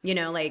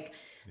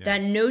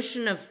 that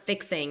notion of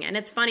fixing. And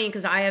it's funny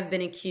because I have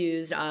been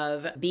accused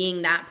of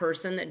being that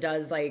person that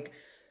does like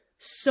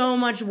so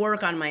much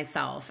work on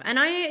myself. And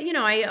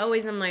I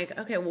always am like,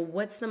 okay, well,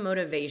 what's the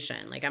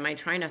motivation? Like, am I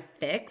trying to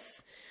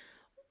fix?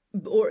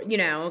 Or,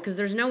 because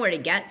there's nowhere to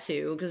get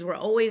to, because we're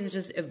always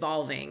just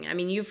evolving. I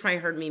mean, you've probably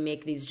heard me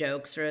make these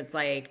jokes where it's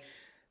like,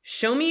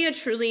 show me a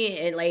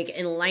truly like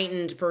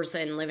enlightened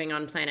person living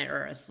on planet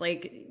Earth.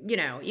 Like,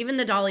 even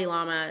the Dalai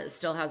Lama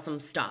still has some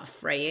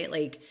stuff, right?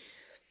 Like,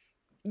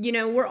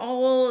 we're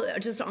all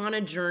just on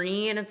a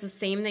journey, and it's the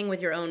same thing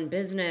with your own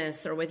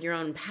business or with your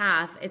own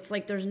path. It's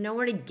like there's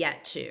nowhere to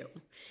get to.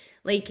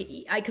 Like,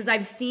 because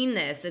I've seen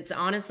this. It's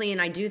honestly,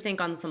 and I do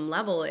think on some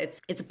level,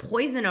 it's a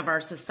poison of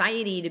our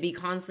society to be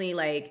constantly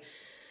like,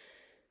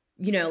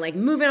 like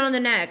moving on to the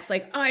next.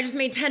 Like, oh, I just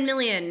made 10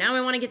 million. Now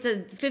I want to get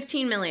to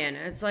 15 million.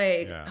 It's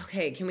like,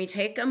 okay, can we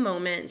take a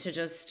moment to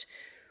just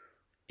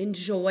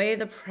enjoy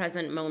the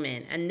present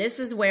moment? And this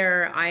is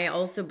where I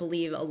also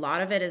believe a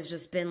lot of it has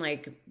just been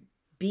like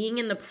being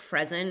in the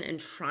present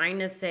and trying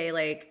to say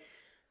like,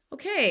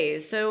 okay,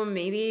 so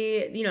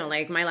maybe,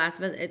 like my last,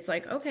 it's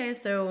like, okay,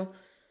 so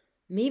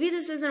maybe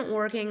this isn't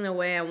working the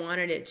way I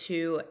wanted it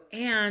to,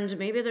 and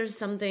maybe there's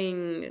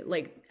something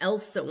like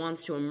else that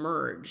wants to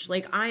emerge.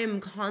 Like I am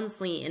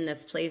constantly in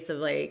this place of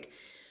like,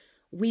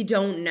 we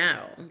don't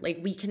know. Like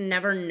we can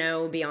never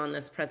know beyond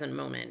this present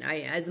moment.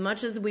 As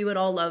much as we would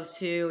all love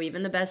to,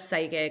 even the best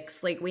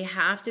psychics, like we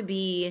have to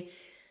be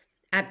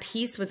at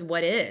peace with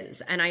what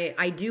is. And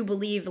I do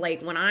believe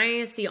like when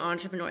I see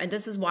entrepreneur, and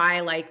this is why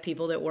I like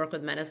people that work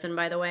with medicine,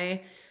 by the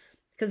way,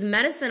 because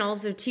medicine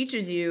also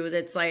teaches you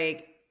that's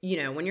like,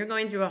 when you're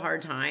going through a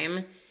hard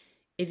time,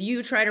 if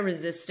you try to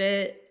resist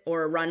it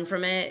or run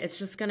from it, it's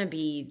just going to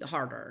be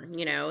harder,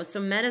 So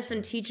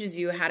medicine teaches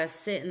you how to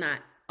sit in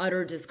that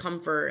utter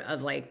discomfort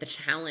of like the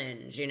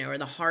challenge, or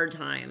the hard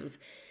times.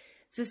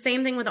 It's the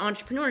same thing with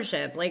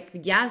entrepreneurship. Like,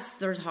 yes,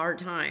 there's hard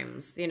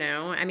times,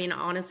 I mean,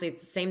 honestly,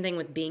 it's the same thing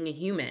with being a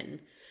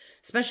human,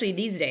 especially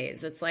these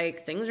days. It's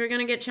like things are going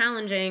to get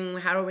challenging.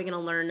 How are we going to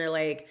learn to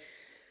like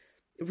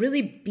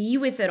really be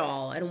with it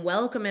all and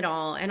welcome it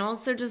all? And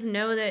also just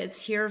know that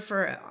it's here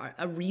for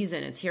a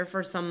reason. It's here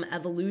for some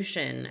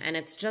evolution, and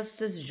it's just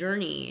this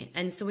journey.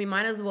 And so we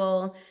might as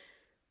well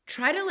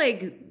try to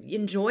like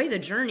enjoy the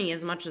journey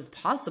as much as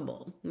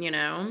possible,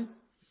 Absolutely.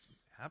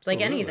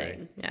 Like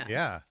anything.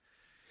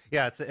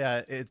 Yeah,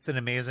 it's an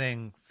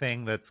amazing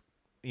thing that's,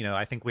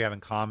 I think we have in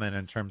common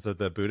in terms of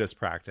the Buddhist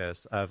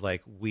practice of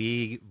like,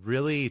 we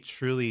really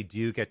truly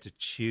do get to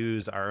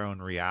choose our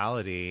own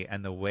reality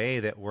and the way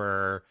that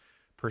we're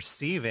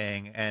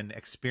perceiving and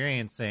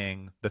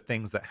experiencing the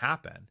things that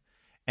happen.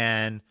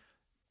 And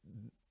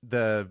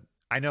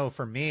I know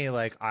for me,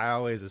 like I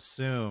always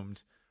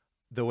assumed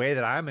the way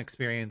that I'm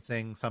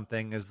experiencing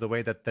something is the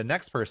way that the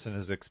next person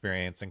is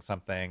experiencing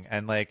something.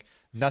 And like,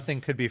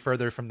 nothing could be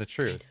further from the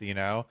truth,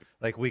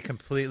 like we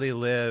completely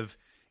live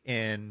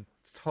in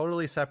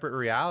totally separate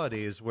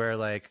realities where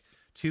like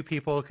two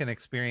people can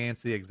experience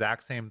the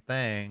exact same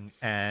thing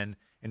and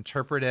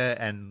interpret it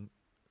and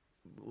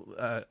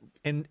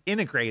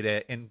integrate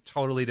it in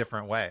totally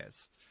different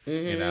ways,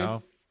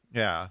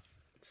 Yeah.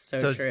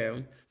 So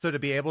true. So to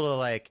be able to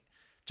like,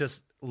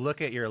 just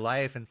look at your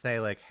life and say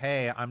like,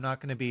 hey, I'm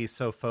not going to be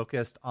so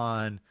focused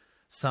on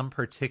some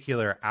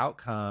particular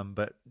outcome,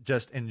 but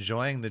just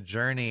enjoying the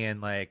journey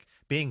and like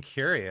being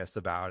curious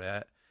about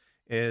it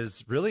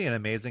is really an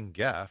amazing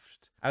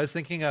gift. I was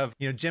thinking of,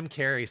 Jim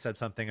Carrey said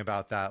something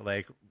about that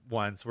like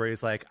once where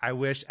he's like, I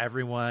wish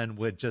everyone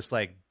would just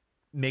like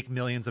make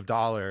millions of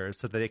dollars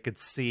so that they could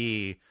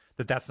see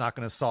that that's not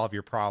going to solve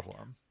your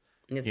problem.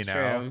 It's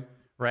true.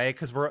 Right?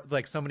 Because we're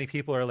like, so many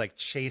people are like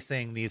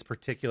chasing these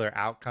particular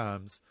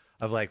outcomes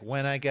of like,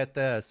 when I get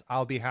this,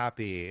 I'll be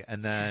happy.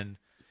 And then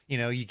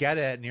you get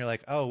it and you're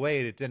like, oh,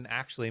 wait, it didn't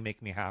actually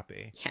make me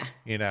happy. Yeah,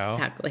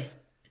 exactly.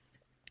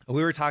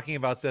 We were talking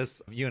about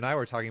this, you and I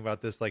were talking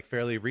about this like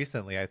fairly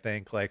recently, I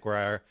think, like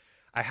where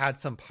I had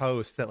some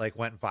post that like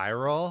went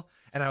viral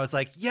and I was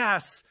like,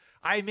 yes,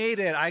 I made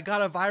it. I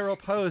got a viral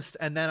post.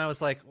 And then I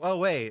was like, oh,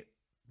 wait,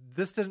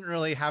 this didn't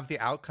really have the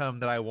outcome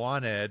that I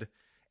wanted.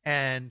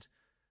 And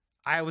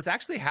I was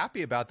actually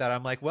happy about that.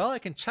 I'm like, well, I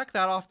can check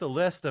that off the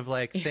list of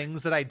like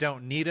things that I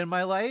don't need in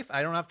my life.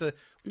 I don't have to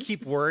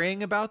keep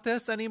worrying about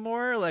this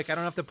anymore. Like, I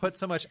don't have to put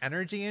so much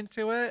energy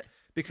into it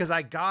because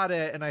I got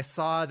it and I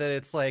saw that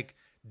it's like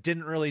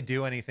didn't really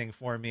do anything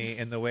for me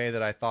in the way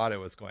that I thought it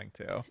was going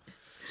to.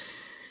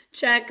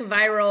 Check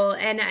viral.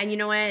 And you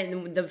know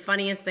what? The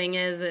funniest thing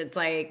is it's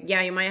like,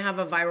 yeah, you might have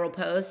a viral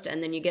post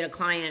and then you get a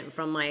client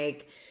from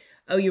like,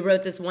 oh, you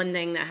wrote this one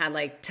thing that had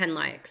like 10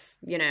 likes,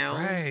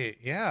 Right.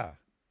 Yeah.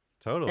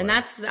 Totally. And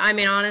that's, I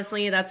mean,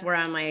 honestly, that's where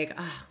I'm like,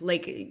 ugh,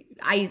 like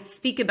I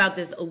speak about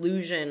this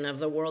illusion of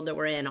the world that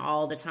we're in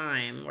all the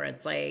time, where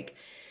it's like,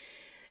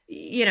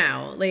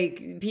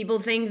 like people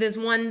think this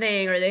one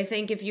thing, or they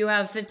think if you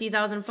have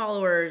 50,000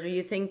 followers, or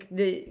you think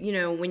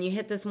that, when you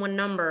hit this one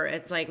number,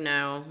 it's like,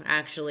 no,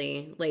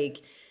 actually,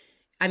 like,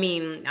 I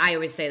mean, I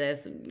always say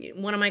this.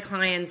 One of my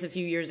clients a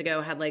few years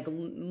ago had like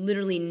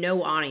literally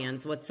no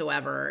audience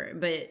whatsoever,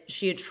 but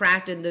she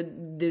attracted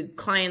the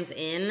clients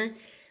in.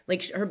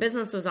 Like her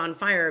business was on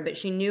fire, but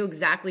she knew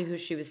exactly who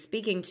she was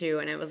speaking to.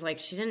 And it was like,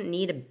 she didn't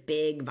need a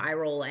big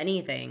viral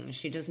anything.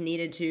 She just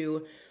needed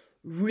to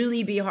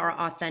really be her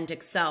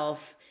authentic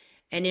self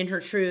and in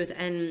her truth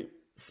and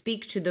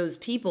speak to those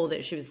people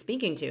that she was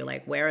speaking to.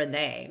 Like, where are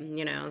they?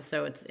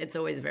 So it's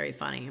always very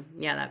funny.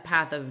 Yeah. That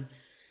path of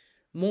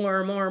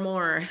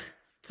more.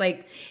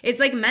 It's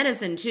like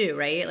medicine too,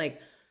 right?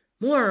 Like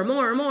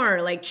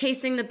more, like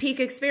chasing the peak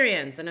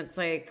experience. And it's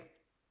like,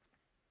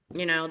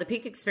 the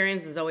peak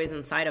experience is always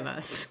inside of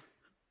us.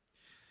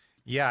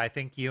 Yeah, I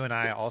think you and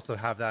I also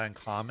have that in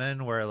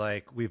common where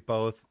like we've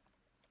both,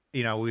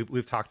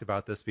 we've talked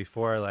about this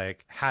before,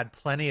 like had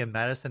plenty of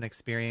medicine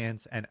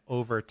experience, and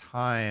over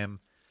time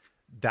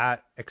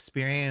that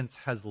experience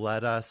has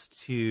led us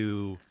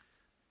to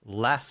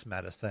less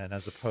medicine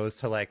as opposed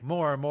to like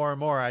more.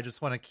 I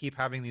just want to keep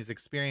having these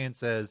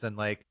experiences. And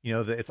like,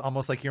 it's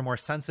almost like you're more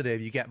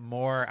sensitive. You get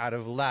more out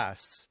of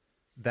less.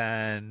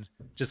 than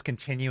just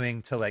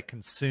continuing to like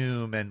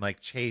consume and like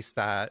chase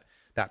that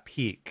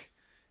peak.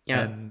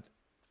 Yeah.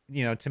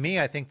 And to me,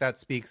 I think that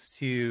speaks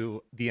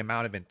to the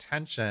amount of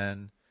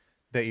intention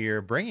that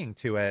you're bringing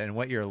to it and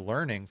what you're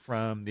learning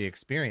from the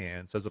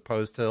experience, as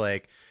opposed to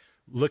like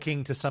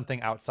looking to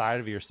something outside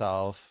of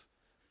yourself,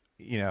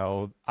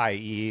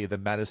 i.e. the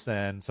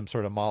medicine, some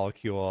sort of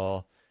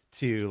molecule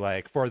to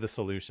like for the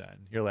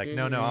solution. You're like,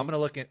 no, I'm going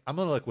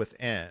to look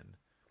within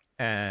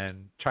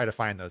and try to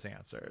find those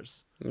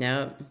answers.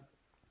 No.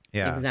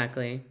 Yeah.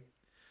 Exactly.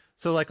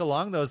 So like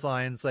along those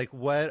lines, like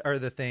what are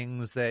the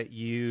things that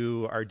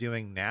you are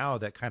doing now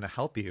that kind of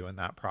help you in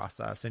that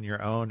process, in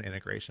your own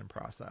integration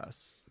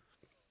process?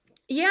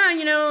 Yeah,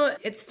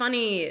 it's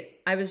funny.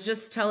 I was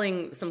just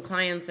telling some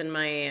clients in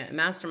my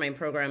mastermind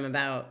program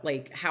about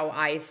like how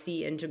I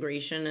see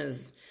integration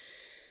as,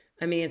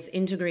 it's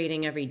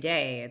integrating every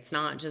day. It's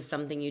not just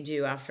something you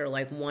do after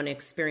like one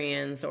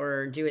experience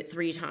or do it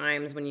 3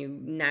 times when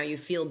you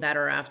feel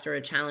better after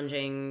a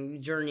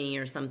challenging journey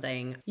or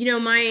something.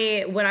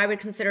 What I would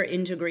consider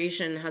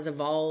integration has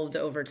evolved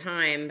over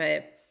time,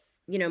 but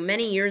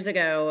many years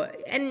ago,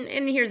 and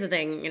here's the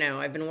thing,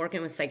 I've been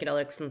working with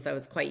psychedelics since I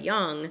was quite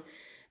young.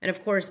 And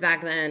of course,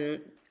 back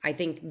then, I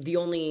think the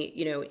only,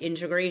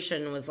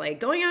 integration was like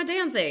going out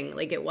dancing.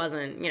 Like it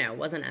wasn't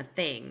a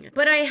thing.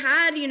 But I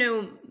had,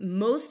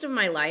 most of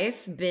my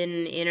life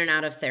been in and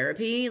out of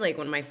therapy. Like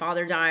when my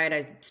father died,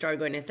 I started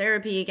going to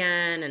therapy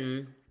again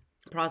and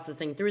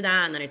processing through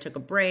that. And then I took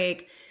a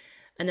break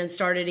and then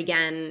started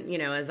again.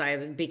 As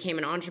I became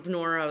an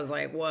entrepreneur, I was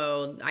like,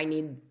 whoa, I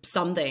need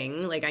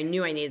something. Like I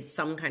knew I needed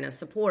some kind of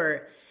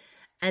support.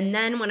 And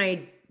then when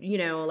I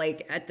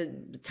like at the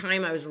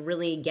time I was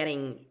really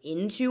getting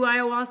into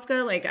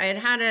ayahuasca, like I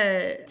had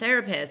a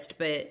therapist,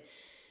 but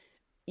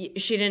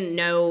she didn't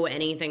know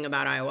anything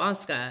about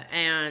ayahuasca.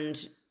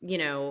 And,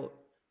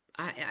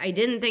 I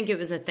didn't think it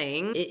was a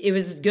thing. It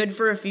was good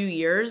for a few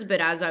years, but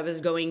as I was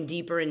going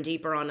deeper and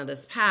deeper onto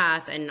this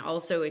path and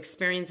also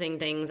experiencing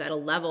things at a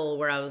level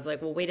where I was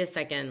like, well, wait a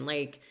second,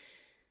 like,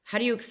 how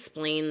do you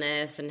explain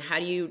this? And how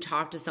do you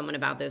talk to someone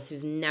about this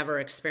who's never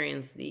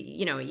experienced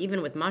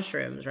even with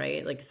mushrooms,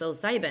 right? Like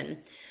psilocybin.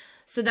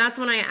 So that's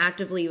when I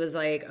actively was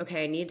like,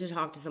 okay, I need to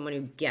talk to someone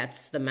who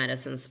gets the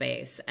medicine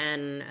space.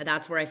 And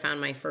that's where I found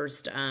my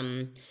first,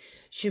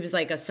 she was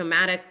like a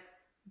somatic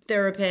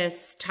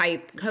therapist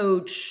type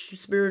coach,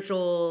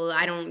 spiritual.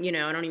 I don't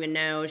even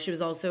know. She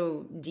was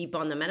also deep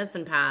on the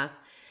medicine path.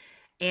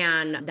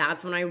 And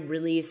that's when I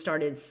really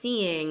started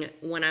seeing,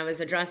 when I was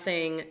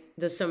addressing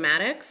the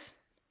somatics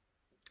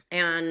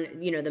and,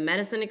 the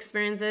medicine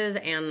experiences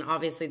and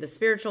obviously the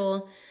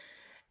spiritual,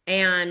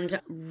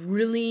 and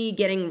really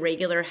getting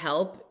regular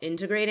help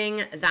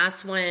integrating,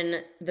 that's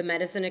when the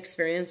medicine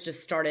experience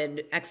just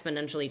started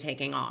exponentially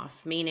taking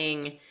off.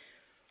 Meaning,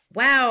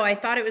 wow, I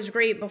thought it was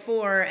great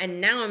before, and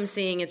now I'm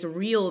seeing its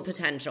real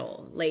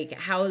potential, like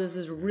how this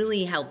is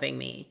really helping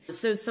me.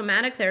 So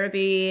somatic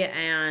therapy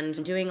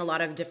and doing a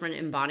lot of different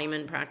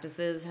embodiment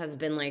practices has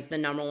been like the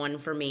number one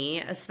for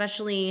me,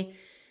 especially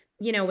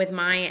with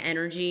my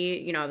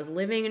energy. I was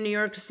living in New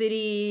York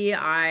City.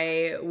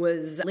 I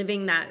was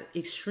living that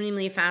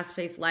extremely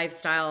fast-paced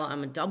lifestyle.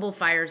 I'm a double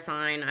fire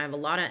sign. I have a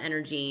lot of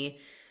energy.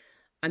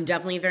 I'm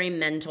definitely very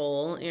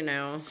mental,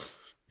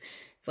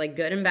 It's like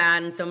good and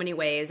bad in so many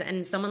ways.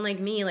 And someone like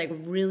me like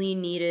really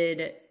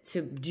needed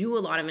to do a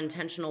lot of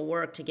intentional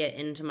work to get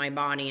into my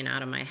body and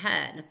out of my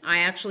head. I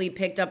actually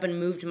picked up and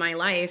moved my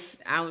life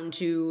out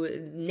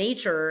into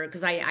nature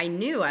because I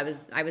knew I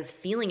was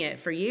feeling it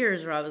for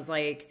years, where I was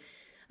like,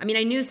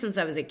 I knew since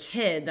I was a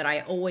kid that I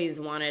always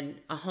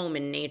wanted a home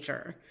in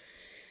nature.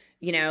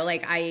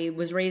 Like I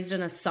was raised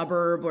in a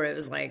suburb where it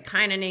was like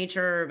kind of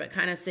nature, but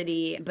kind of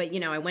city. But,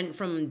 I went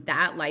from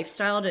that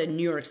lifestyle to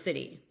New York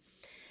City.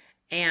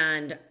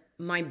 And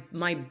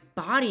my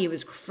body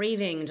was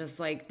craving just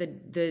like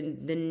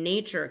the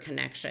nature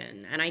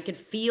connection. And I could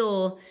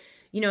feel,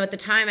 at the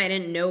time I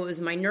didn't know it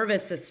was my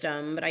nervous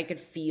system, but I could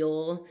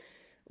feel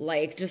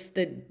like just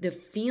the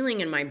feeling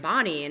in my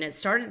body. And it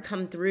started to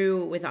come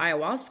through with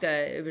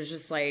ayahuasca. It was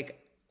just like,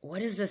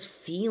 what is this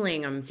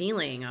feeling I'm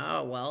feeling?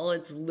 Oh, well,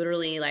 it's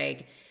literally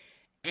like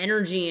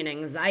energy and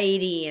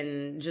anxiety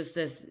and just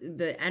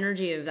the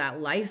energy of that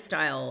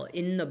lifestyle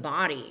in the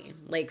body,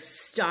 like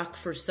stuck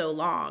for so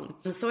long.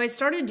 So I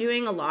started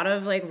doing a lot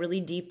of like really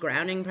deep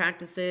grounding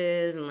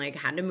practices and like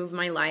had to move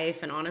my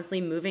life. And honestly,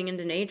 moving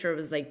into nature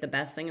was like the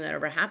best thing that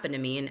ever happened to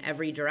me in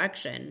every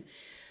direction.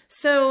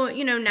 So,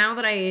 now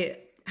that I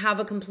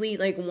have a complete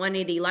like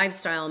 180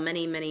 lifestyle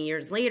many, many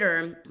years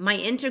later, my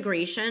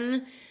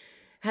integration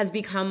has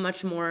become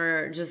much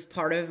more just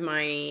part of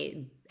my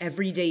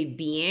everyday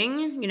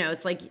being.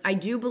 It's like, I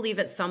do believe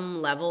at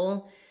some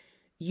level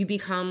you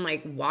become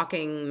like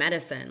walking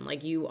medicine.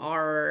 Like you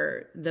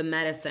are the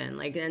medicine.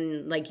 Like,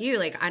 and like you,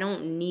 like, I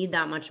don't need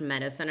that much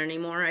medicine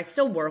anymore. I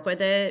still work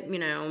with it,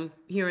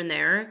 here and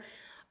there.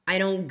 I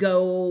don't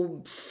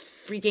go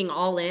freaking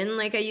all in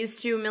like I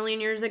used to a million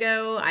years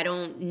ago. I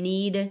don't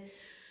need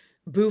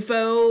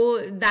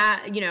Bufo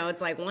that,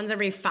 it's like once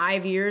every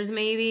 5 years,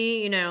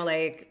 maybe,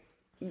 like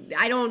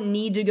I don't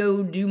need to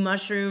go do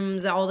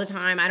mushrooms all the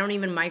time. I don't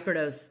even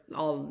microdose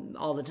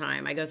all the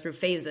time. I go through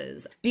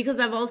phases because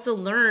I've also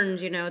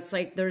learned, it's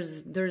like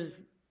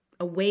there's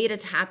a way to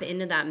tap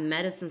into that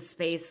medicine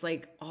space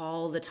like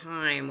all the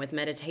time with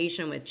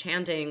meditation, with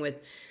chanting,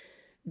 with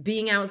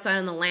being outside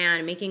on the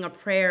land, making a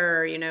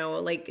prayer,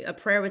 like a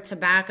prayer with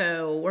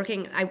tobacco,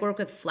 I work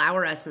with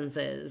flower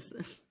essences.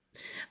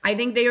 I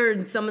think they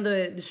are some of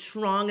the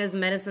strongest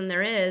medicine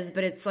there is,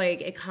 but it's like,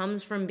 it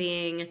comes from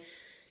being,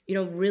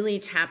 really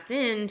tapped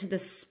into the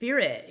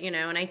spirit,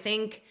 and I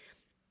think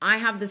I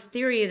have this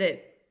theory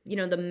that,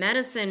 the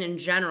medicine in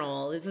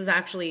general, this is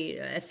actually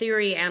a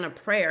theory and a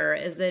prayer,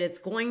 is that it's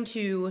going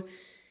to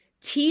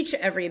teach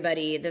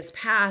everybody this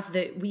path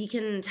that we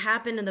can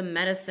tap into the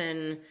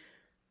medicine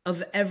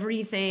of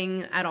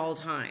everything at all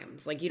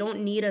times. Like, you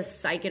don't need a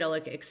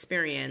psychedelic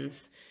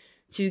experience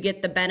to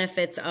get the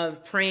benefits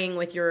of praying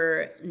with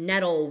your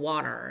nettle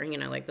water,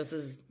 like this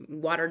is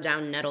watered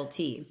down nettle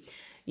tea.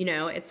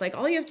 It's like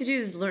all you have to do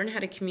is learn how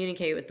to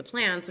communicate with the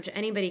plants, which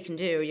anybody can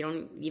do. You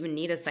don't even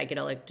need a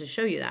psychedelic to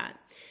show you that.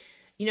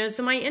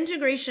 So my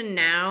integration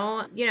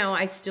now,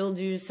 I still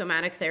do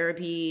somatic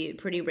therapy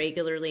pretty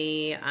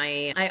regularly.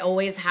 I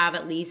always have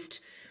at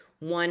least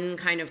one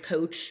kind of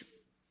coach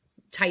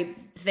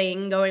type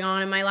thing going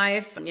on in my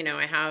life.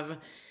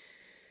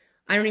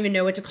 I don't even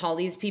know what to call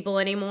these people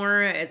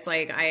anymore. It's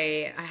like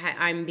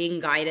I'm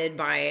being guided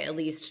by at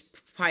least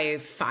probably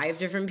 5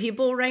 different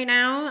people right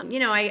now.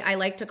 I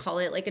like to call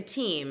it like a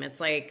team. It's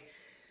like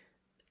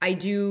I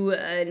do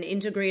an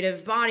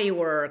integrative body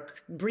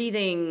work,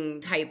 breathing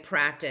type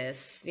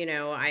practice.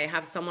 I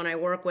have someone I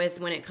work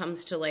with when it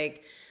comes to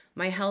like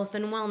my health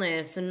and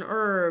wellness and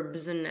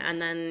herbs and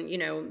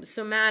then,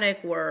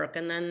 somatic work.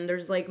 And then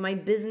there's like my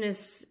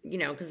business,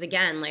 because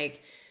again,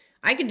 like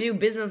I could do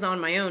business on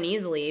my own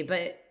easily,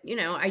 but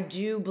I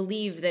do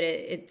believe that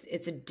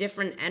it's a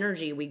different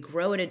energy. We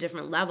grow at a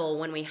different level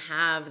when we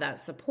have that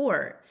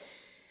support.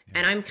 Yeah.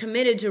 And I'm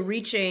committed to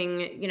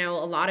reaching, a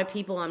lot of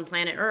people on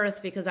planet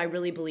Earth because I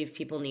really believe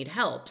people need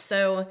help.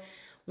 So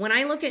when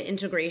I look at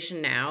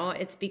integration now,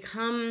 it's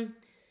become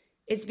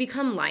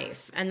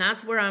life. And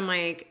that's where I'm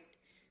like,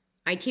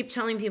 I keep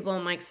telling people,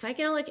 I'm like,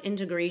 psychedelic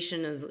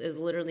integration is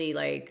literally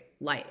like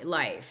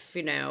life,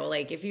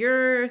 like if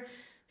you're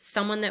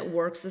someone that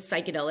works with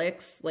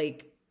psychedelics,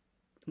 like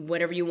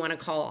whatever you want to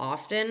call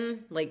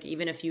often, like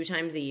even a few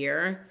times a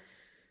year,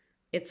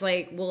 it's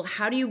like, well,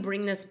 how do you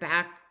bring this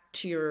back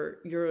to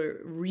your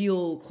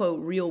real, quote,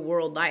 real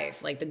world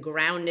life? Like the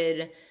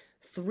grounded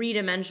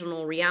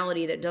 3-dimensional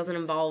reality that doesn't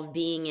involve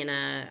being in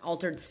a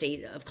altered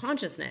state of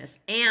consciousness.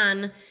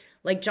 And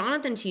like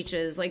Jonathan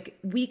teaches, like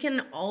we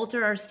can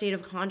alter our state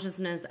of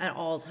consciousness at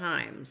all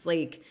times.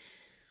 Like,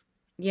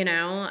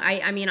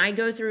 I mean, I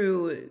go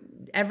through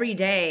every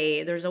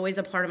day, there's always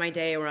a part of my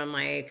day where I'm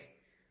like,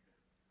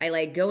 I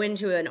like go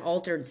into an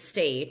altered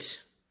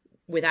state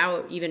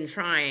without even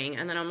trying.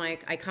 And then I'm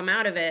like, I come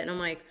out of it and I'm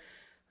like,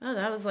 oh,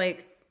 that was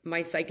like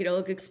my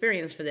psychedelic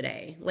experience for the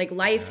day. Like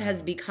life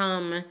has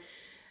become,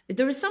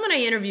 there was someone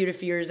I interviewed a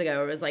few years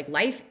ago. It was like,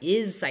 life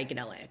is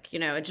psychedelic.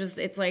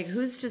 It's like,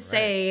 who's to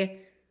say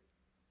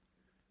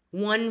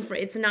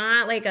it's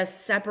not like a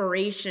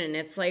separation.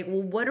 It's like,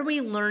 well, what are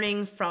we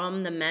learning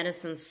from the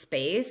medicine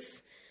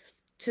space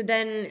to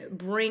then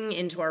bring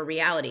into our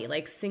reality,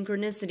 like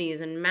synchronicities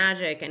and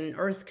magic and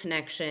earth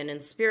connection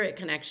and spirit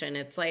connection?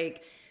 It's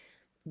like,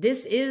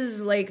 this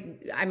is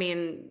like, I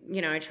mean,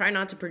 I try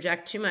not to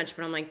project too much,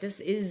 but I'm like, this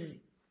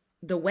is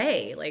the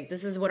way. Like,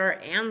 this is what our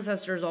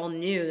ancestors all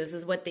knew. This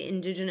is what the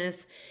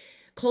indigenous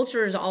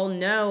cultures all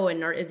know,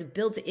 and it's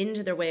built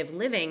into their way of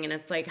living. And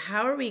it's like,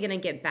 how are we going to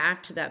get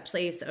back to that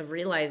place of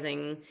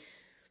realizing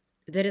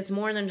that it's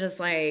more than just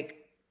like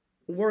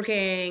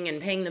working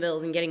and paying the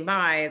bills and getting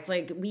by? It's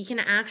like we can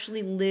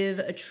actually live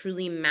a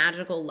truly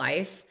magical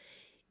life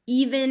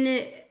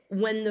even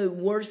when the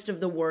worst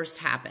of the worst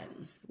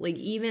happens. Like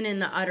even in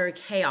the utter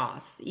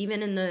chaos,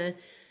 even in the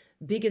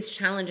biggest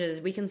challenges,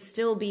 we can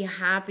still be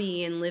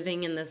happy and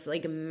living in this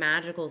like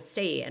magical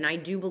state. And I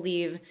do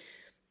believe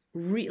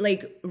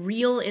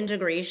real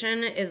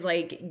integration is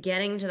like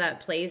getting to that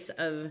place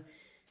of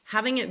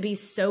having it be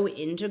so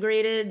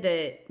integrated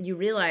that you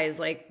realize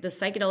like the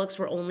psychedelics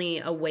were only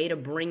a way to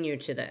bring you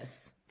to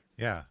this.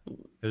 Yeah.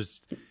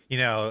 There's,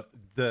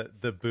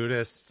 the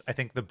Buddhist, I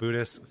think the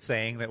Buddhist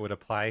saying that would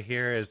apply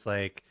here is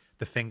like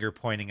the finger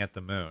pointing at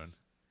the moon.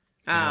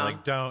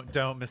 Like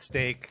don't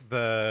mistake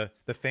the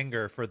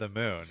finger for the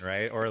moon,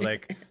 right? Or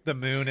like the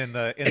moon in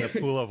the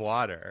pool of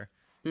water,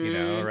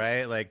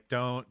 right? Like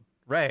don't.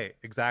 Right,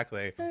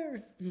 exactly.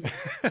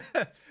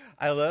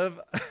 I love,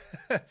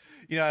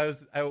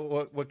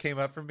 what came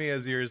up for me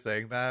as you were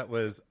saying that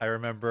was I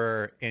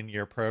remember in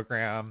your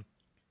program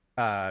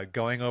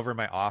going over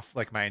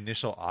my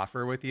initial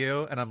offer with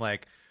you, and I'm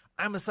like,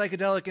 I'm a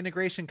psychedelic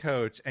integration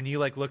coach, and you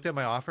like looked at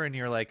my offer and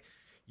you're like,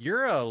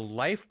 you're a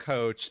life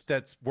coach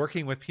that's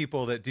working with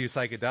people that do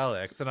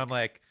psychedelics, and I'm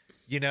like,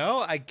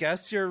 I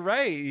guess you're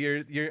right.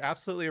 You're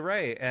absolutely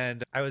right.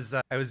 And I was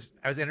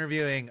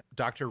interviewing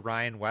Dr.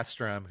 Ryan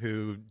Westrom,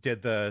 who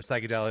did the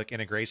psychedelic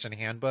integration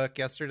handbook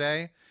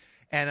yesterday.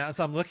 And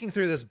so I'm looking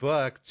through this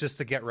book just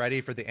to get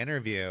ready for the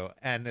interview,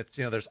 and it's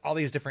there's all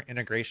these different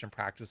integration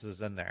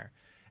practices in there.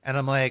 And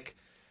I'm like,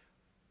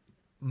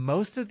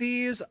 most of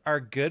these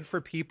are good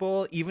for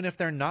people even if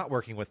they're not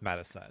working with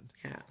medicine.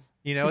 Yeah.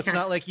 It's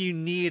not like you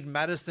need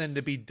medicine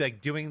to be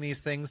like doing these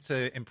things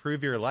to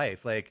improve your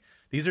life. Like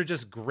these are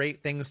just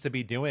great things to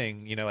be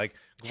doing, like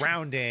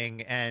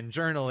grounding and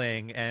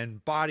journaling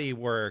and body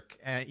work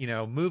and,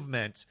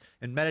 movement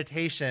and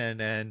meditation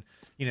and,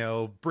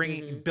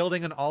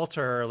 building an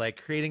altar,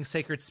 like creating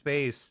sacred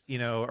space,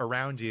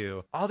 around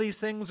you. All these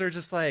things are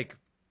just like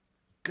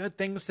good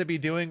things to be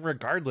doing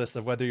regardless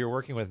of whether you're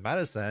working with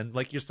medicine.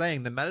 Like you're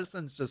saying, the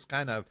medicine's just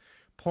kind of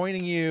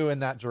pointing you in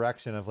that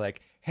direction of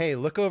like, hey,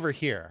 look over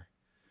here.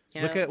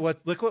 Yeah. Look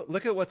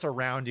at what's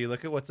around you.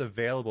 Look at what's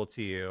available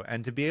to you.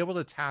 And to be able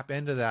to tap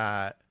into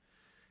that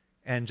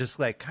and just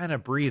like kind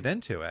of breathe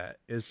into it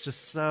is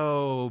just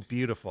so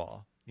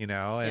beautiful,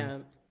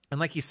 and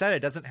like you said,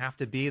 it doesn't have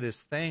to be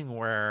this thing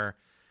where,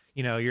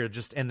 you're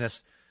just in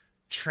this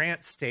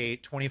trance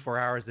state 24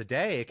 hours a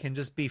day. It can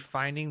just be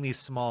finding these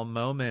small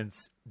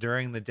moments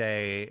during the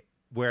day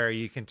where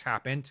you can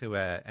tap into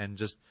it and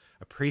just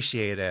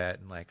appreciate it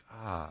and like,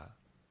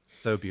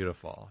 so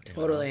beautiful.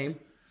 Totally.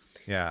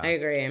 Yeah. I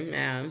agree.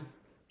 Yeah.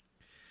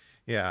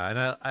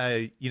 Yeah.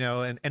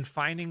 And and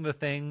finding the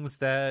things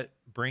that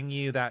bring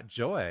you that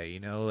joy,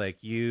 like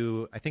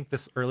I think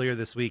earlier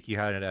this week, you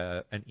had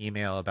an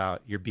email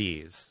about your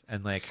bees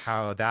and like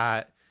how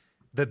that,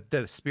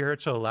 the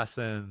spiritual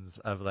lessons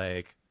of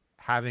like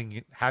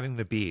having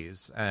the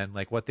bees and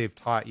like what they've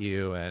taught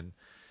you and,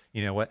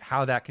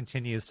 how that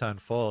continues to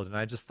unfold. And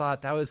I just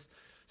thought that was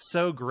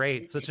so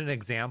great. Such an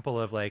example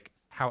of like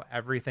how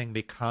everything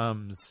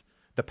becomes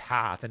the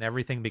path and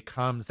everything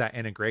becomes that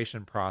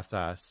integration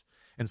process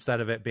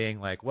instead of it being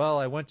like, well,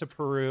 I went to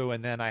Peru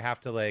and then I have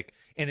to like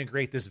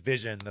integrate this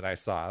vision that I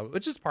saw,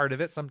 which is part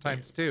of it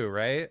sometimes too.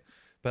 Right.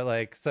 But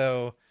like,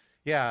 so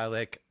yeah,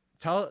 like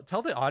tell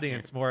the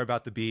audience more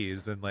about the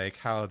bees and like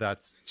how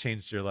that's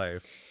changed your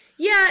life.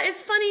 Yeah,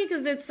 it's funny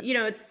because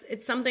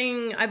it's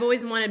something I've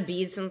always wanted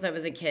bees since I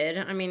was a kid.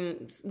 I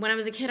mean, when I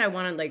was a kid, I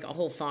wanted like a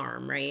whole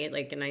farm, right?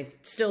 Like, and I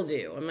still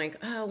do. I'm like,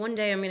 oh, one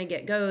day I'm going to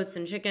get goats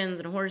and chickens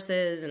and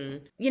horses.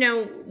 And,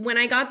 when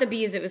I got the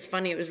bees, it was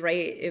funny.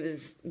 It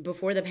was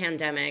before the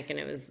pandemic. And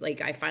it was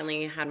like, I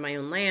finally had my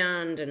own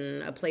land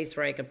and a place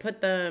where I could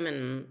put them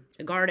and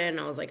a garden.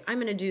 I was like, I'm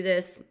going to do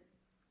this.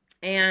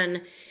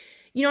 And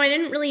I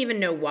didn't really even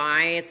know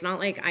why. It's not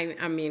like,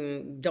 I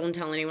mean, don't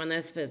tell anyone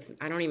this, but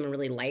I don't even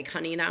really like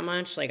honey that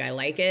much. Like, I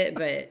like it,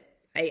 but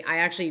I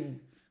actually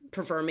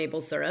prefer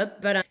maple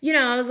syrup. But,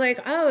 I was like,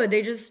 oh,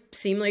 they just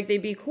seem like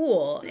they'd be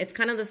cool. It's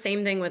kind of the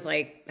same thing with,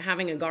 like,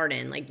 having a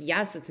garden. Like,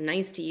 yes, it's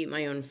nice to eat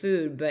my own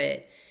food,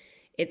 but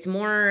it's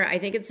more, I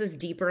think it's this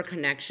deeper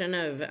connection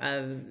of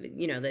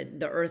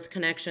the earth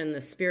connection,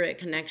 the spirit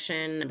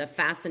connection, the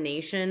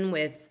fascination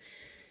with,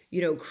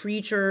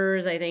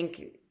 creatures. I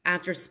think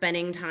after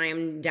spending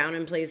time down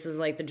in places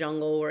like the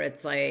jungle where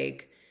it's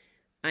like,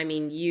 I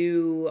mean,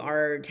 you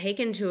are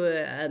taken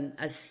to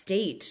a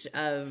state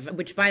of,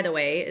 which by the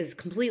way, is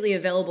completely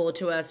available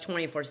to us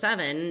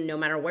 24/7, no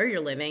matter where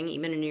you're living,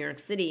 even in New York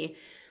City.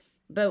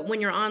 But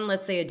when you're on,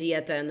 let's say, a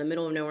dieta in the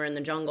middle of nowhere in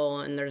the jungle,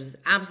 and there's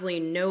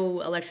absolutely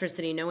no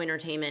electricity, no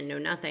entertainment, no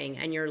nothing,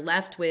 and you're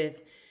left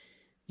with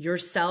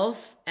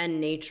yourself and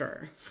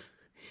nature,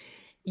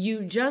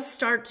 you just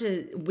start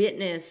to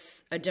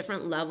witness a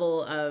different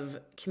level of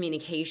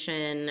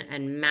communication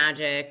and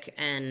magic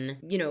and,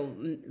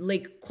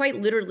 like quite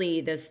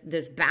literally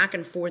this back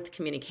and forth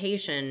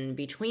communication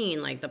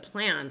between like the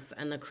plants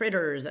and the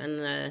critters and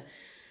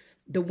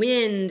the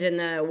wind and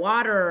the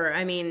water.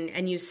 I mean,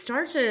 and you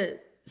start to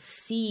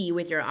see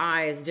with your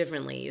eyes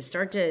differently. You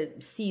start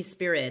to see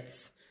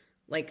spirits.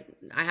 Like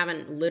I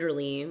haven't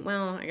literally,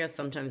 well, I guess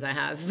sometimes I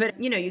have, but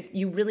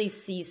you really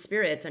see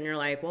spirits and you're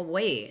like, well,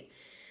 wait.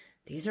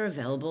 These are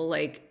available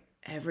like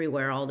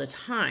everywhere all the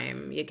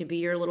time. It could be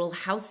your little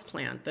house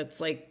plant that's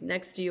like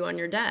next to you on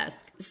your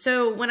desk.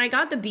 So when I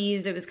got the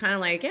bees, it was kind of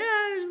like, yeah,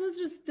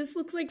 this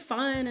looks like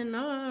fun and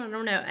I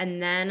don't know.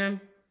 And then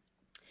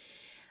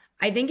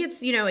I think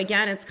it's,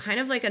 again, it's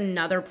kind of like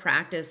another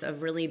practice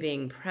of really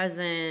being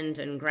present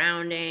and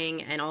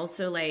grounding and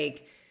also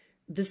like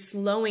the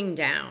slowing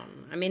down.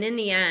 I mean, in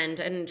the end,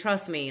 and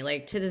trust me,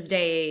 like to this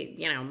day,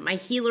 my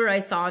healer I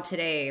saw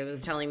today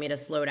was telling me to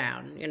slow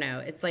down.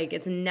 It's like,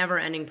 it's a never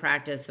ending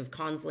practice of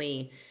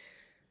constantly,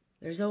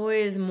 there's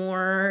always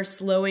more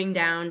slowing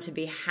down to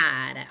be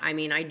had. I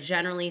mean, I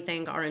generally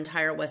think our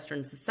entire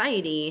Western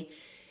society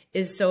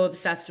is so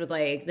obsessed with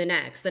like the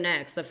next,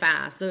 the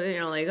fast,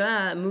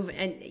 move.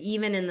 And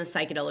even in the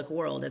psychedelic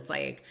world, it's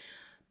like,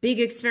 big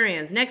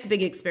experience, next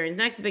big experience,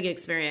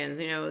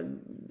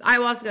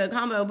 ayahuasca,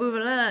 combo, blah,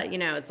 blah, blah,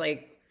 it's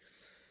like,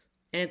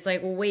 and it's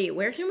like, well, wait,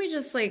 where can we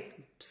just like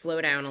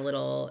slow down a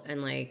little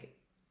and like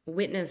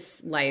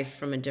witness life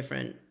from a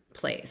different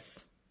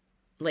place?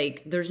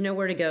 Like there's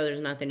nowhere to go. There's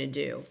nothing to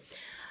do.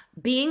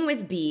 Being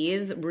with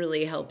bees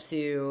really helps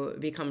you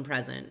become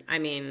present. I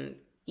mean,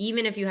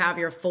 even if you have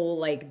your full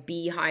like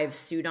beehive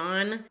suit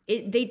on,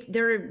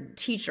 they're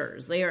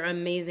teachers. They are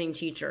amazing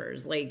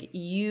teachers. Like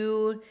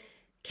you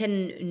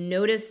can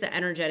notice the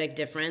energetic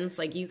difference.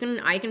 Like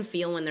I can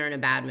feel when they're in a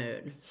bad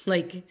mood.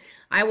 Like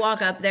I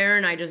walk up there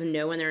and I just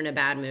know when they're in a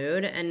bad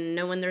mood and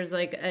know when there's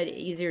like an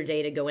easier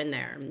day to go in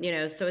there, you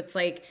know? So it's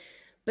like,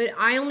 but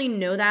I only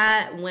know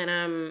that when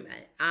I'm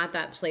at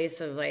that place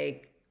of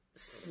like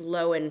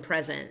slow and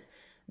present.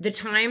 The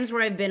times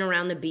where I've been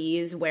around the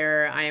bees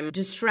where I'm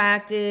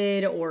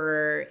distracted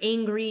or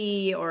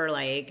angry or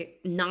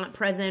like not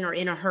present or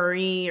in a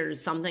hurry or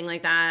something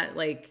like that,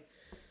 like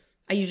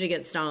I usually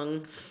get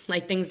stung,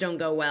 like things don't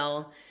go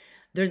well.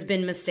 There's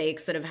been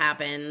mistakes that have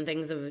happened,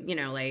 things of, you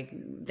know, like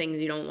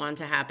things you don't want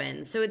to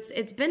happen. So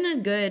it's been a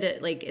good,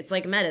 like, it's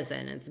like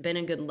medicine. It's been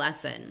a good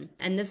lesson.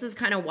 And this is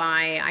kind of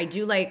why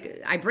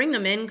I bring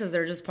them in because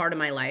they're just part of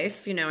my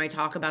life. You know, I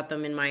talk about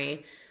them in my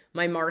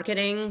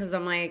marketing because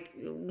I'm like,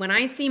 when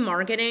I see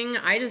marketing,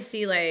 I just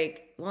see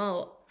like,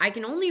 well, I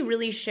can only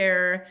really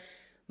share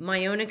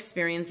my own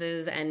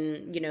experiences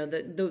and, you know,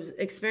 those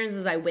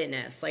experiences I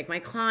witness, like my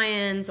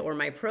clients or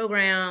my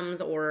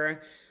programs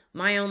or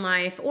my own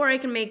life, or I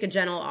can make a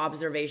general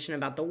observation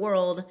about the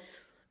world.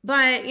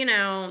 But, you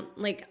know,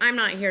 like I'm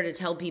not here to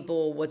tell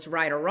people what's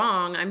right or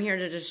wrong. I'm here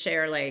to just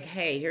share like,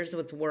 hey, here's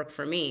what's worked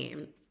for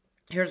me.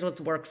 Here's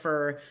what's worked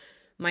for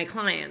my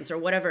clients or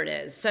whatever it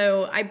is.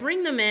 So I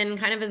bring them in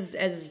kind of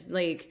as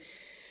like,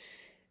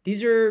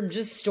 these are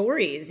just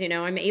stories, you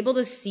know, I'm able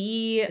to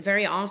see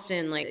very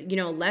often like, you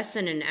know, a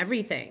lesson in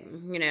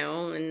everything, you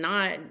know, and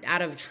not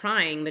out of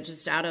trying, but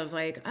just out of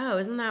like, oh,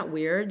 isn't that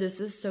weird? This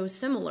is so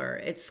similar.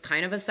 It's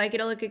kind of a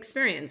psychedelic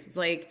experience. It's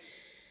like,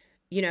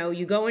 you know,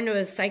 you go into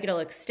a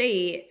psychedelic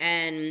state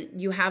and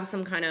you have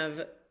some kind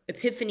of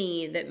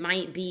epiphany that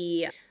might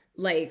be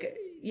like,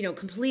 you know,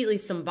 completely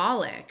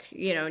symbolic,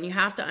 you know, and you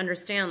have to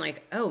understand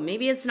like, oh,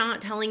 maybe it's not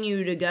telling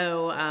you to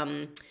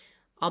go,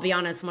 I'll be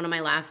honest, one of my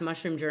last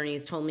mushroom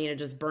journeys told me to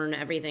just burn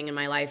everything in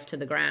my life to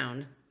the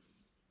ground.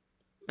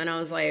 And I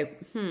was like,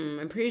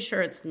 I'm pretty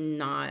sure it's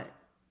not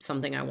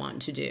something I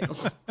want to do.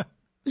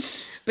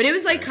 But it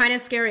was like kind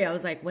of scary. I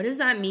was like, what does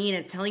that mean?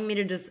 It's telling me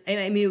to just,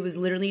 I mean, it was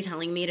literally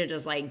telling me to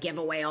just like give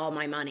away all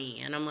my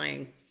money. And I'm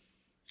like,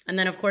 and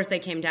then of course they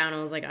came down and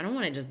I was like, I don't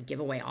want to just give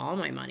away all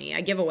my money.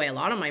 I give away a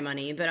lot of my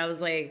money, but I was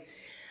like,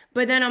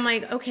 but then I'm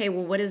like, okay,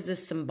 well, what is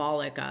this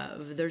symbolic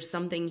of? There's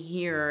something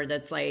here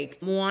that's like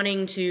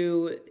wanting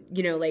to,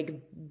 you know, like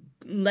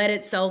let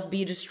itself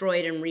be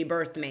destroyed and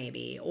rebirthed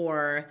maybe.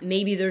 Or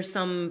maybe there's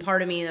some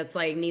part of me that's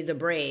like needs a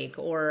break.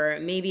 Or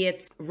maybe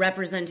it's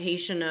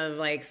representation of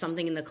like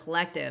something in the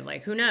collective,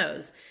 like who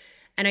knows?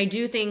 And I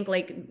do think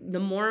like the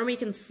more we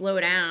can slow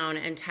down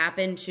and tap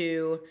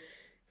into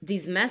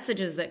these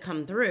messages that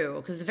come through,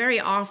 because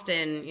very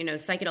often, you know,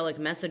 psychedelic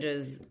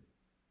messages,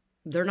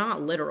 they're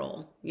not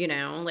literal, you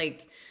know,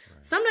 like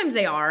sometimes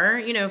they are,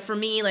 you know, for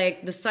me,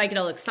 like the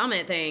psychedelic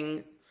summit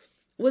thing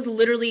was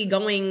literally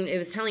going, it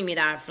was telling me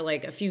that for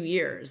like a few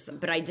years,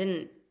 but I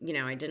didn't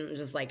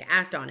just like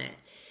act on it.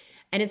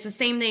 And it's the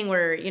same thing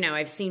where, you know,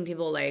 I've seen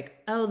people like,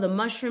 oh, the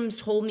mushrooms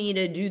told me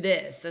to do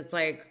this. It's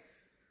like,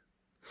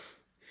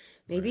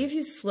 maybe if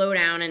you slow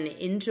down and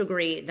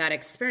integrate that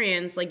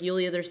experience, like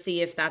you'll either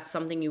see if that's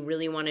something you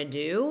really want to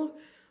do,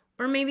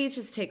 or maybe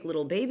just take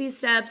little baby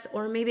steps,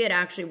 or maybe it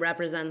actually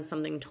represents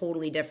something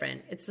totally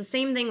different. It's the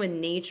same thing with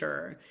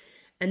nature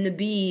and the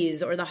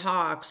bees or the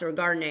hawks or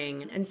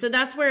gardening. And so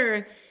that's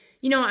where,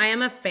 you know, I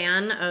am a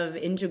fan of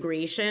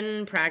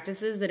integration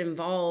practices that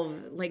involve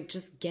like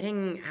just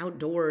getting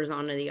outdoors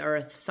onto the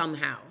earth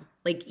somehow.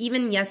 Like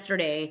even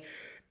yesterday,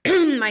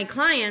 my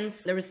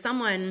clients, there was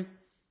someone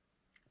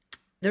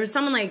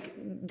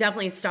like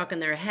definitely stuck in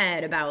their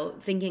head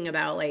about thinking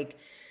about like,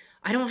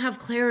 I don't have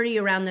clarity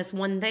around this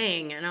one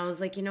thing. And I was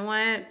like, you know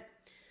what?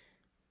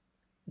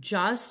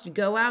 Just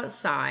go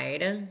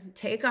outside,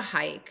 take a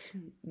hike.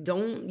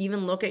 Don't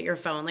even look at your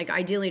phone. Like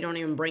ideally, don't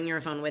even bring your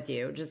phone with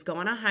you. Just go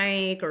on a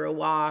hike or a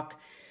walk.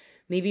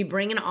 Maybe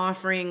bring an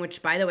offering,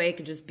 which by the way,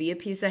 could just be a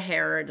piece of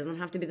hair. It doesn't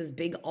have to be this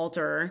big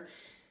altar.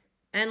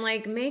 And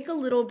like make a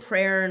little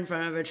prayer in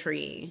front of a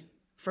tree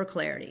for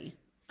clarity.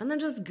 And then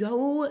just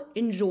go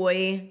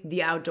enjoy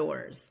the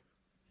outdoors.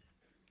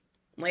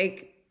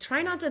 Like,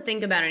 try not to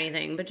think about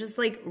anything, but just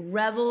like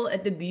revel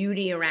at the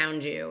beauty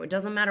around you. It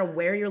doesn't matter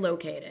where you're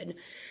located.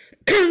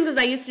 Because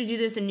I used to do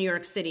this in New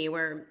York City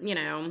where, you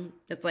know,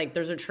 it's like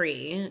there's a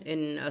tree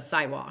in a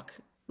sidewalk.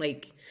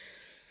 Like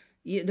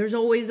there's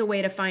always a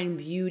way to find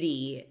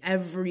beauty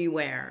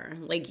everywhere.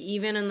 Like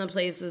even in the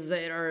places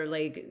that are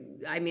like,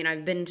 I mean,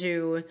 I've been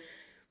to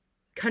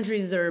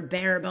countries that are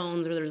bare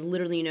bones where there's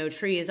literally no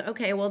trees.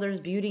 Okay, well,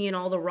 there's beauty in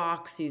all the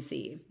rocks you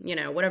see, you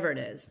know, whatever it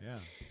is. Yeah.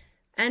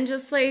 And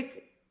just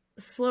like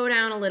slow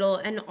down a little,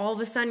 and all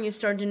of a sudden you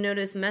start to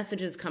notice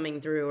messages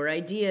coming through or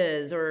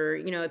ideas or,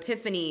 you know,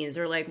 epiphanies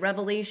or like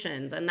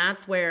revelations. And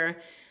that's where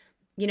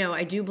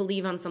I do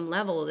believe on some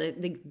level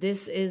that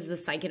this is the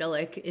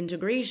psychedelic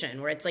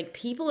integration, where it's like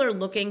people are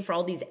looking for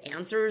all these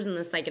answers in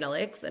the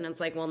psychedelics, and it's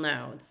like, well,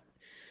 no,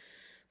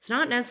 it's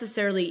not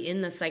necessarily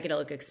in the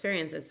psychedelic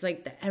experience. It's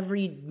like the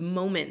every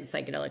moment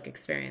psychedelic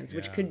experience,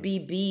 which could be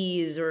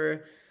bees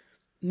or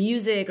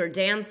music or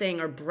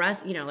dancing or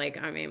breath,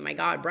 like, I mean, my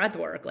God, breath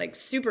work, like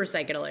super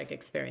psychedelic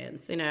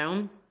experience,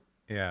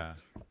 Yeah.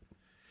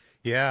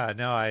 Yeah,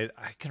 no, I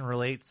can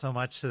relate so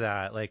much to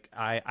that. Like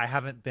I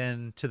haven't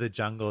been to the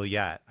jungle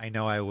yet. I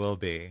know I will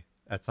be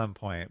at some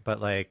point,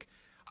 but like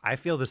I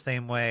feel the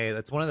same way.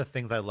 That's one of the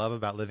things I love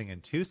about living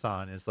in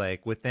Tucson is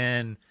like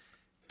within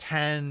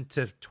 10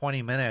 to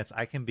 20 minutes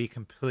I can be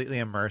completely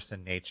immersed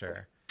in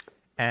nature.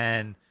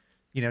 And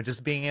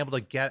just being able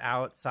to get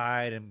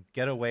outside and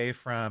get away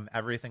from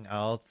everything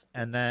else,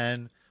 and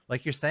then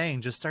like you're saying,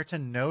 just start to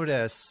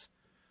notice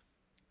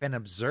and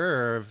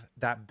observe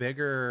that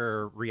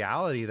bigger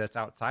reality that's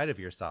outside of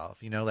yourself,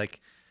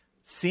 like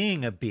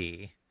seeing a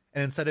bee.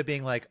 And instead of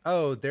being like,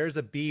 oh, there's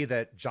a bee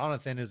that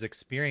Jonathan is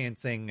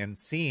experiencing and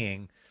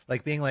seeing,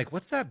 like being like,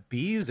 what's that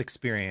bee's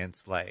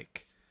experience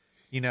like?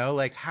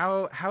 Like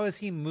how is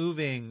he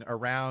moving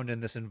around in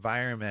this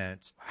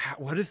environment?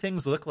 What do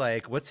things look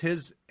like? What's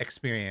his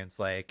experience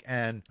like?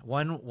 And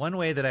one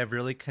way that I've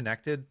really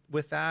connected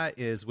with that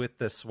is with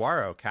the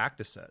saguaro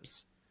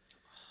cactuses.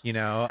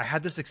 I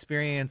had this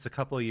experience a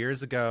couple of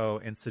years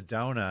ago in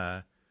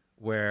Sedona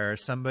where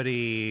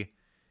somebody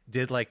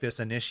did like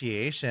this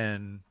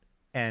initiation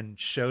and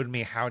showed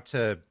me how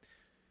to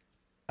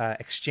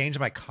exchange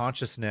my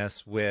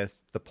consciousness with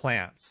the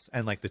plants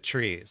and like the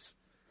trees.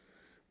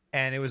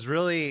 And it was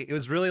really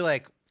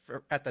like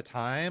at the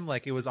time,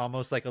 like it was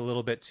almost like a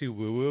little bit too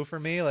woo woo for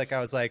me. Like I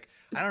was like,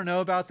 I don't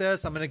know about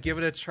this. I'm going to give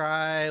it a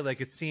try.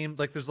 Like it seemed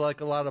like there's like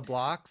a lot of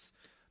blocks.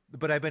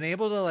 But I've been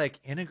able to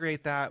like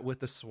integrate that with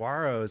the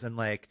saguaros and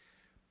like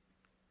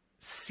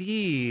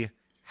see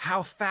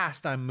how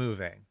fast I'm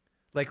moving,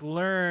 like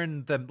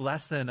learn the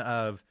lesson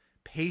of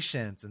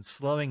patience and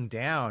slowing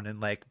down and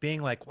like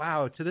being like,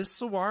 wow, to this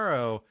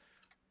saguaro,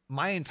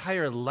 my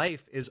entire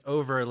life is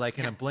over like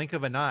in a blink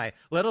of an eye,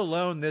 let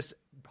alone this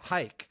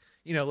hike,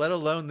 let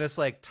alone this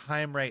like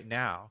time right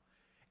now.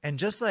 And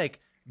just like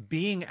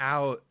being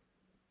out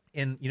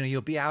in,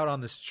 you'll be out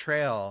on this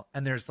trail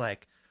and there's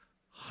like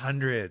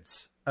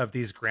hundreds of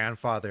these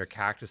grandfather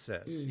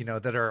cactuses,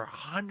 that are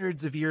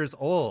hundreds of years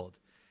old,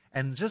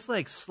 and just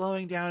like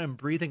slowing down and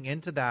breathing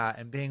into that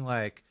and being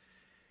like,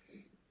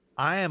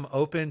 I am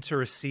open to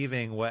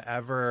receiving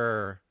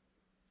whatever,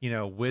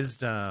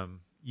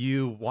 wisdom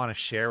you want to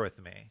share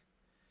with me.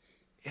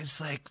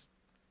 It's like,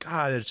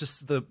 God, it's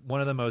just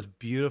one of the most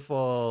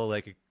beautiful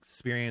like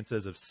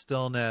experiences of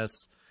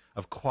stillness,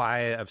 of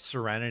quiet, of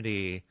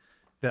serenity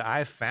that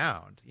I've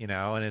found,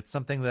 and it's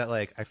something that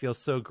like, I feel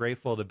so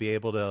grateful to be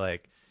able to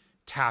like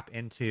tap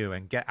into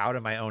and get out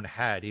of my own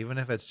head, even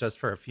if it's just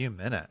for a few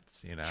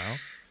minutes, Yeah,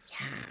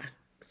 exactly.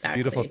 It's a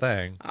beautiful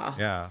thing. Oh,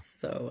 yeah.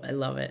 So I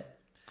love it.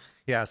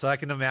 Yeah. So I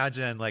can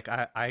imagine like,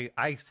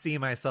 I see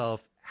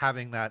myself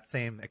having that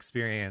same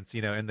experience,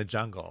 in the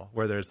jungle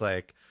where there's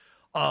like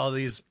all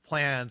these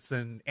plants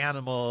and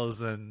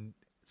animals and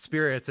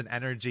spirits and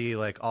energy,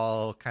 like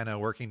all kind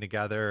of working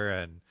together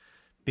and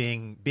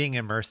being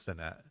immersed in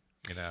it.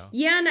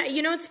 Yeah,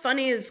 and what's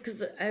funny is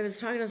because I was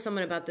talking to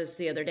someone about this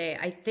the other day.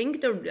 I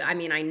think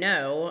I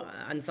know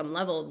on some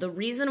level, the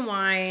reason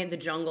why the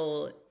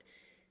jungle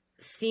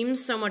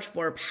seems so much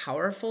more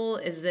powerful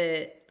is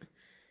that,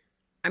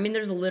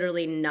 there's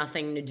literally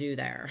nothing to do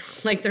there.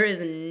 Like there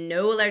is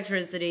no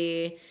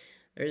electricity,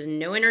 there's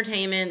no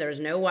entertainment, there's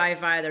no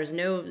Wi-Fi, there's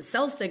no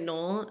cell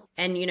signal.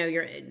 And,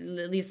 you're, at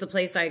least the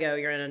place I go,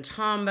 you're in a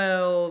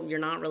Tambo, you're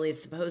not really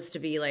supposed to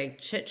be like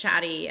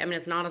chit-chatty.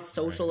 It's not a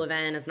social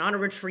event, it's not a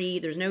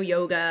retreat, there's no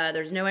yoga,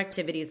 there's no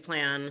activities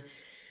plan.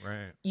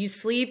 Right. You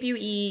sleep, you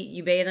eat,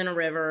 you bathe in a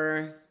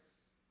river.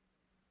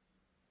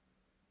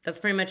 That's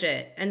pretty much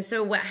it. And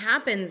so what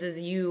happens is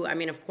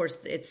of course,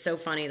 it's so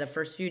funny. The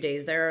first few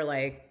days there are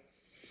like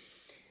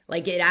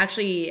it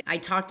actually, I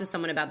talked to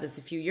someone about this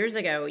a few years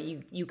ago.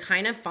 You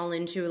kind of fall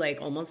into like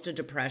almost a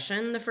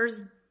depression the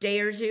first day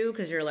or two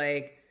because you're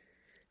like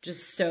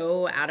just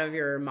so out of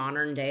your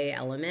modern day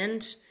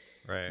element.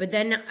 Right. But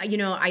then,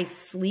 I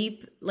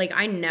sleep, like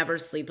I never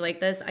sleep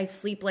like this. I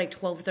sleep like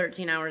 12,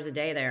 13 hours a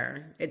day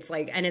there. It's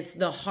like, and it's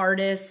the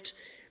hardest,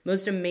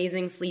 most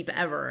amazing sleep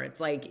ever. It's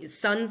like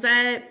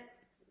sunset.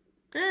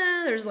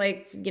 There's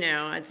like,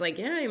 it's like,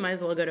 yeah, you might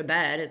as well go to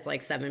bed. It's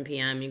like 7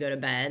 p.m. You go to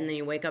bed and then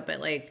you wake up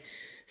at like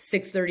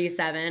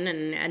 6:37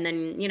 and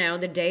then,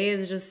 the day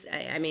is just,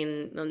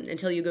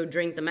 until you go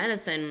drink the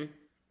medicine.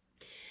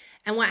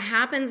 And what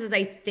happens is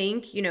I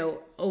think,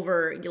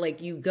 over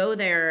like you go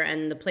there,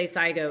 and the place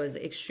I go is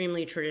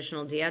extremely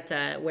traditional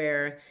dieta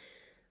where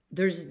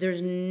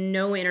there's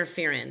no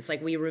interference.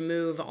 Like we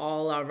remove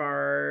all of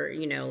our,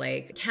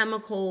 like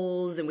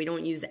chemicals, and we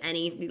don't use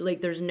any,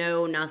 like there's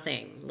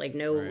nothing, like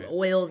no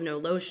oils, no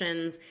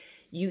lotions.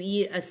 You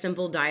eat a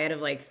simple diet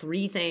of like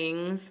 3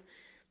 things.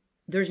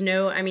 there's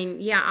no, I mean,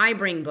 yeah, I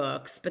bring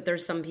books, but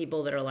there's some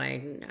people that are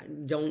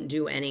like, don't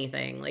do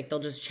anything. Like they'll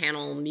just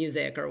channel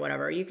music or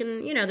whatever. You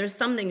can, there's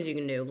some things you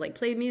can do, like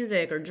play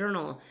music or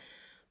journal.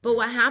 But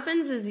what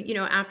happens is,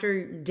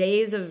 after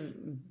days of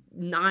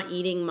not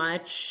eating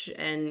much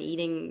and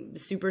eating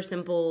super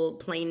simple,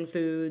 plain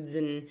foods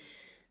and,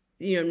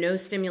 no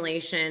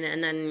stimulation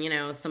and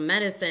then, some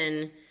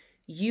medicine,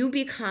 you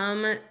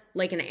become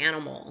like an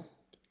animal.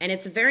 And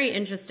it's very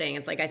interesting.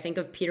 It's like, I think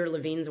of Peter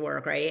Levine's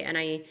work, right? And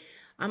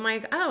I'm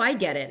like, oh, I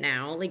get it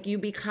now. Like you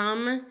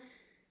become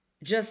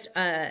just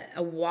a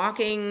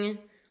walking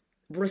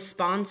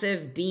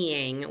responsive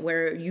being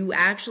where you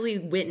actually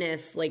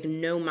witness like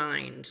no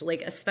mind,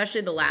 like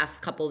especially the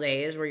last couple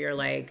days where you're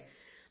like,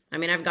 I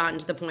mean, I've gotten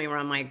to the point where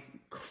I'm like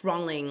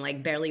crawling,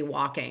 like barely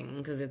walking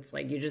because it's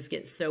like you just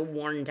get so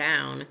worn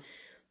down.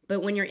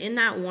 But when you're in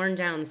that worn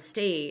down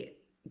state,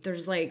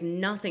 there's like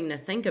nothing to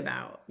think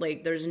about.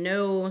 Like there's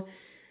no,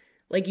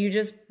 like you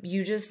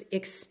just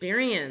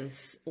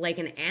experience like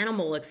an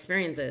animal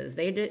experiences.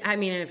 I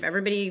mean, if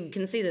everybody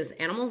can see this,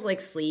 animals like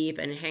sleep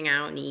and hang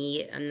out and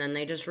eat, and then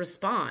they just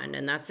respond,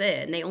 and that's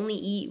it. And they only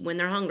eat when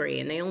they're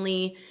hungry, and they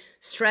only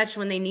stretch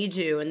when they need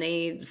to, and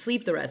they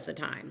sleep the rest of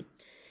the time.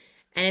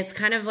 And it's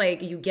kind of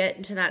like you get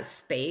into that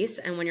space,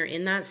 and when you're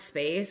in that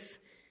space,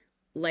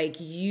 like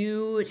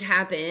you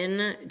tap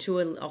in to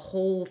a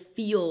whole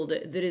field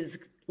that is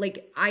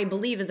like, I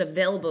believe is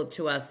available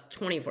to us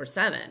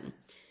 24/7.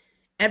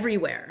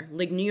 Everywhere,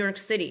 like New York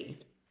City.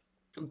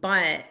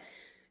 But,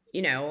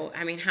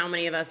 I mean, how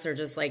many of us are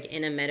just like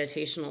in a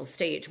meditational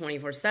state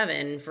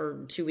 24/7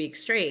 for 2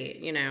 weeks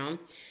straight, Yeah.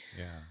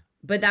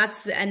 But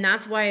that's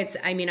why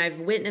I've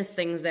witnessed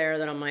things there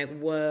that I'm like,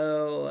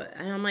 whoa.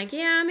 And I'm like,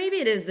 yeah,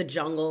 maybe it is the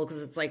jungle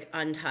because it's like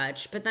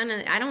untouched. But then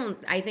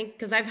I think,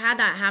 because I've had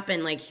that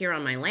happen like here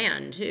on my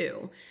land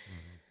too.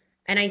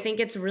 And I think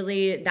it's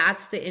really,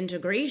 that's the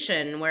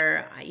integration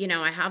where,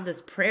 I have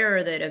this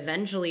prayer that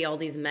eventually all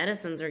these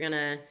medicines are going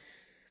to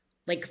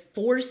like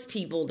force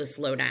people to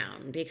slow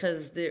down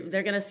because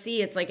they're going to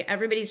see it's like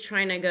everybody's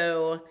trying to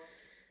go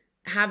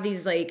have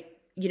these like,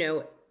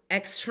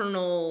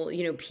 external,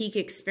 peak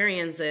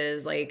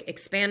experiences, like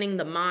expanding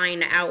the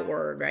mind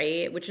outward,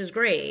 right? Which is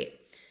great.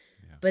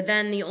 But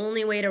then the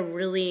only way to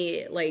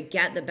really like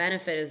get the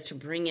benefit is to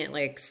bring it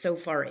like so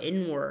far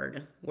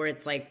inward where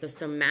it's like the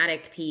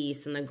somatic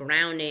piece and the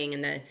grounding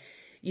and the,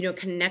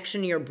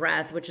 connection to your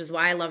breath, which is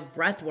why I love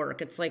breath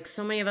work. It's like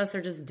so many of us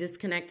are just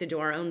disconnected to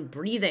our own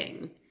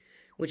breathing,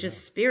 which is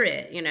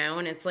spirit,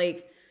 and it's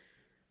like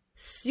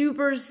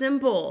super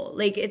simple.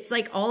 Like it's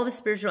like all of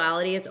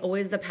spirituality. It's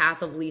always the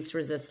path of least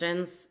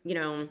resistance,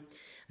 And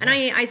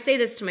I say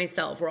this to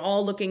myself. We're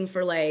all looking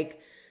for like,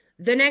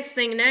 the next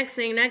thing. And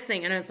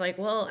it's like,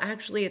 well,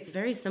 actually, it's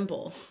very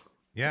simple.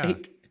 Yeah.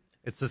 Like,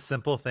 it's the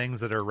simple things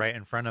that are right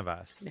in front of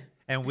us. Yeah.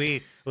 And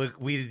we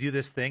do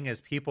this thing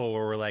as people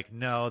where we're like,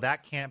 no,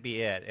 that can't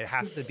be it. It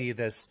has to be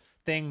this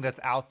thing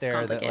that's out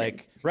there that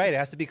like, right. It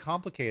has to be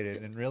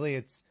complicated. And really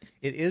it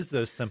is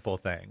those simple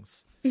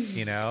things,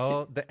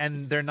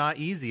 and they're not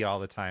easy all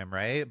the time.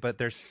 Right. But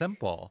they're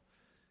simple,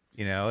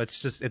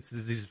 it's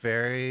these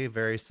very,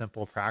 very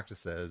simple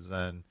practices.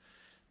 And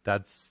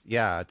that's,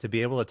 to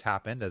be able to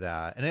tap into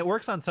that. And it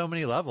works on so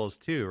many levels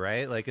too,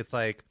 right? Like, it's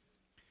like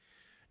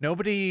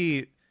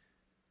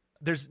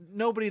there's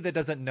nobody that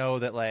doesn't know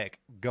that like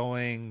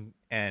going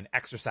and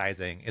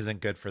exercising isn't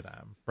good for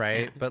them.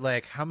 Right. Yeah. But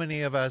like, how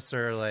many of us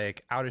are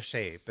like out of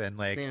shape and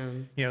like,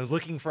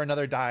 looking for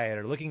another diet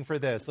or looking for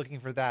this, looking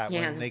for that,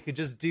 when they could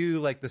just do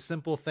like the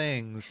simple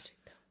things,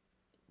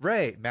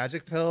 right?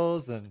 Magic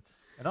pills and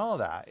all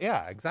that.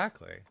 Yeah,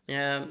 exactly.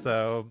 Yeah.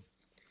 So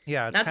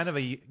yeah, it's kind of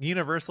a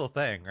universal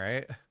thing,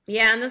 right?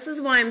 Yeah, and this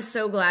is why I'm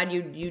so glad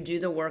you do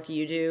the work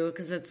you do,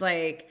 because it's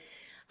like,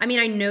 I mean,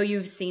 I know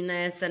you've seen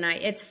this, and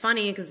it's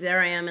funny because there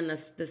I am in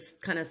this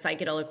kind of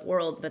psychedelic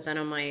world, but then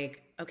I'm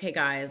like, okay,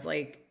 guys,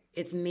 like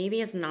it's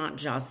not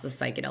just the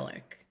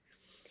psychedelic.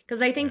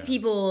 Because I think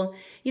people,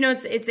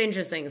 it's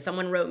interesting.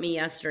 Someone wrote me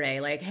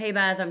yesterday, like, hey,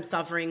 Beth, I'm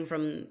suffering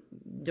from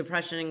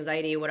depression,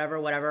 anxiety,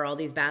 whatever, all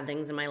these bad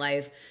things in my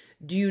life.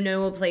 Do you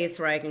know a place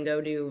where I can go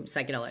do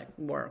psychedelic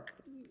work?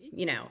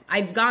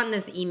 I've gotten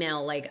this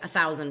email like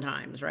 1,000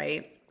 times,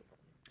 right?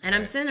 And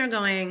I'm sitting there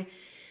going,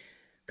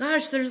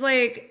 gosh, there's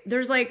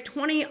like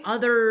 20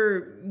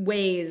 other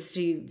ways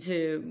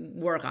to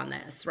work on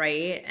this,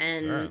 right?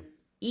 And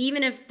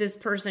even if this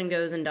person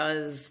goes and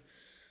does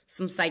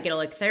some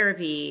psychedelic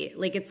therapy,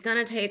 like it's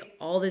going to take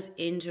all this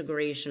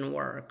integration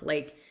work,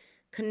 like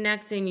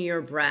connecting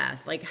your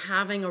breath, like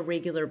having a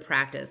regular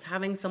practice,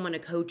 having someone to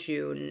coach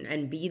you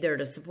and be there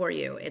to support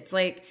you. It's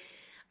like,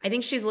 I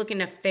think she's looking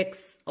to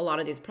fix a lot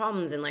of these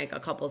problems in like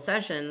a couple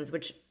sessions,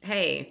 which,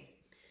 hey,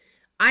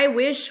 I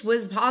wish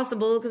was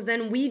possible because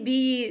then we'd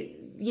be,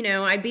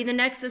 I'd be the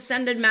next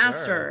ascended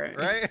master.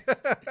 Sure, right?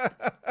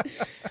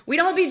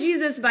 We'd all be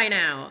Jesus by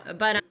now.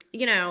 But,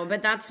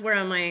 but that's where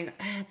I'm like,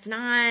 it's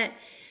not,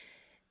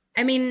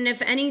 I mean,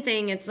 if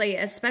anything, it's like,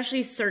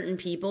 especially certain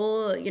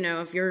people, you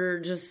know, if you're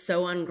just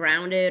so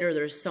ungrounded or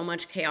there's so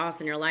much chaos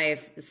in your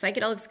life,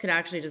 psychedelics could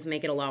actually just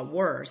make it a lot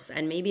worse.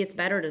 And maybe it's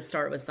better to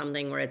start with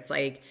something where it's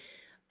like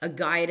a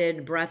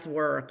guided breath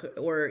work,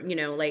 or, you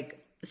know,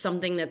 like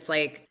something that's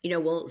like, you know,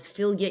 will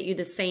still get you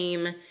the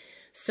same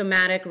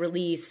somatic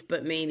release,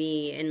 but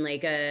maybe in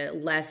like a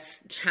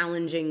less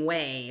challenging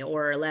way,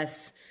 or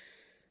less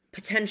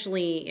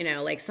potentially, you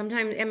know, like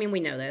sometimes, I mean, we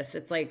know this.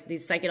 It's like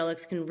these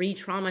psychedelics can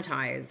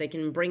re-traumatize. They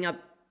can bring up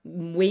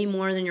way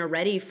more than you're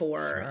ready for.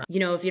 Sure. You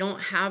know, if you don't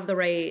have the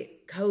right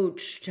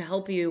coach to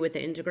help you with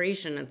the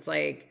integration, it's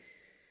like,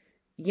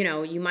 you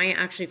know, you might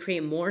actually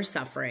create more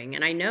suffering.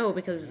 And I know,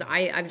 because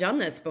I've done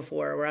this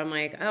before, where I'm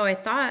like, oh, I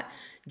thought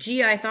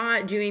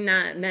doing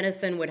that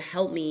medicine would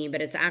help me,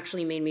 but it's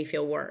actually made me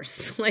feel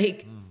worse.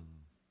 Like,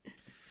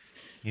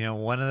 you know,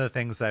 one of the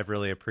things I've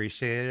really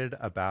appreciated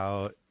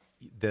about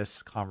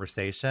this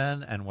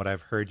conversation and what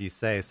I've heard you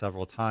say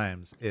several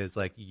times is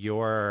like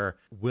your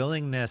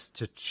willingness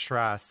to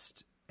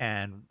trust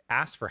and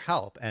ask for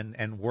help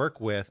and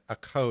work with a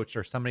coach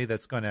or somebody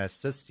that's going to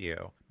assist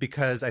you.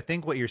 Because I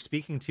think what you're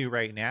speaking to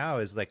right now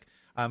is like,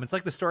 it's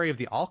like the story of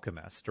the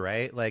alchemist,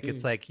 right? Like,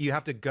 it's like you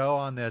have to go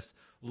on this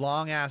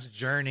long ass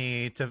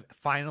journey to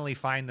finally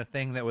find the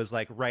thing that was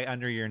like right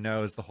under your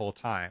nose the whole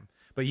time.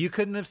 But you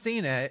couldn't have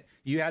seen it.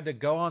 You had to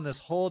go on this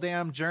whole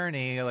damn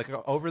journey, like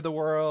over the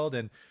world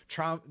and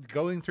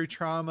going through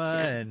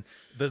trauma and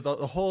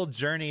the whole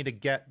journey to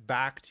get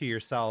back to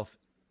yourself,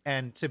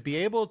 and to be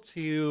able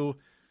to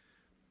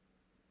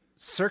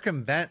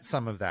circumvent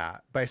some of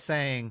that by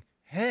saying,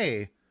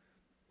 hey,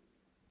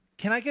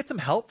 can I get some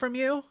help from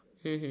you?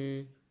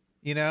 Mm-hmm.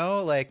 You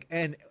know, like,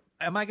 and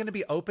am I going to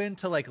be open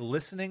to like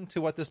listening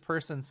to what this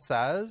person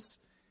says?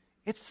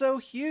 It's so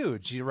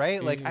huge,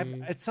 right? Like,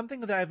 it's something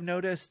that I've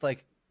noticed,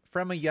 like,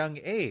 from a young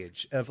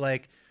age, of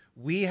like,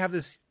 we have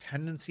this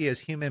tendency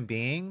as human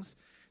beings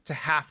to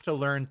have to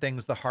learn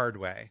things the hard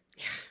way.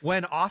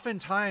 When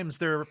oftentimes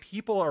there are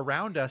people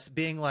around us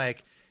being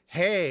like,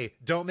 hey,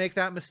 don't make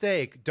that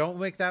mistake. Don't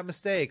make that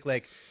mistake.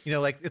 Like, you know,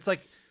 like, it's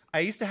like,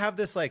 I used to have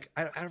this, like,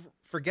 I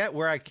forget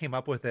where I came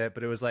up with it,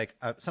 but it was like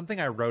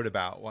something I wrote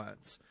about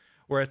once,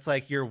 where it's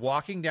like, you're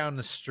walking down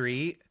the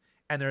street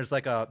and there's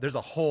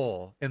a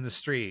hole in the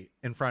street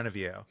in front of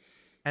you.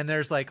 And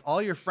there's like,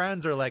 all your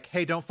friends are like,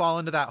 hey, don't fall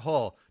into that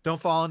hole. Don't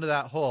fall into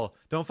that hole.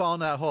 Don't fall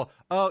into that hole.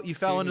 Oh, you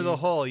fell into the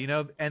hole, you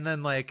know? And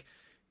then like,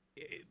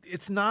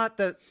 it's not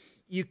that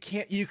you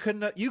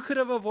could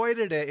have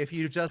avoided it if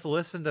you just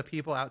listened to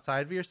people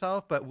outside of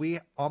yourself, but we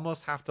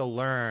almost have to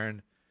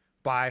learn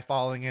by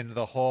falling into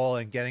the hole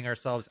and getting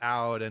ourselves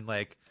out. And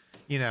like,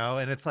 you know,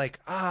 and it's like,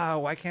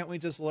 why can't we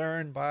just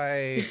learn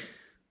by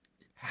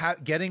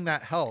getting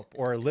that help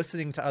or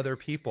listening to other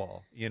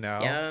people, you know?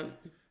 Yeah.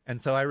 And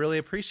so I really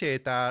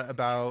appreciate that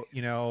about,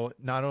 you know,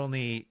 not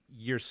only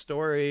your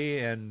story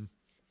and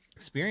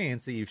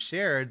experience that you've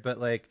shared, but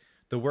like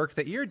the work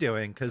that you're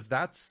doing, because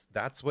that's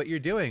what you're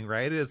doing,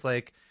 right? Is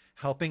like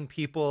helping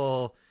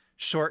people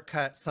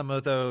shortcut some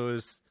of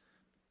those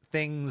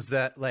things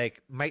that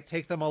like might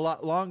take them a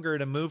lot longer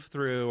to move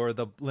through, or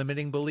the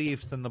limiting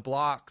beliefs and the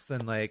blocks,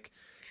 and like,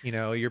 you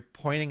know, you're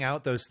pointing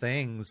out those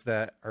things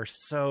that are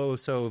so,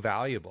 so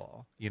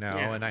valuable, you know?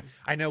 Yeah. And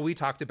I know we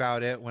talked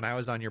about it when I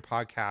was on your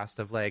podcast,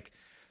 of like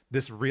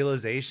this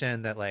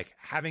realization that like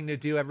having to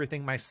do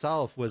everything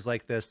myself was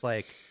like this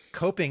like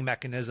coping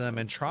mechanism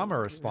and trauma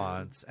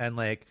response, and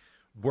like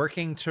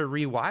working to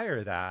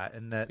rewire that.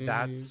 And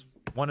that's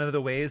one of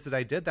the ways that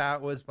I did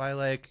that was by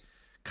like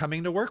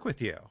coming to work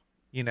with you,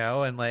 you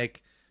know, and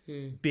like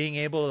being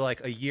able to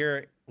like a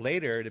year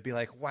later to be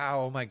like,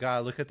 wow, oh my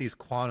God, look at these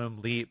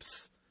quantum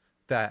leaps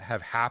that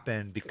have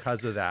happened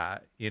because of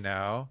that, you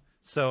know?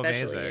 So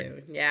especially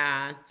amazing. You.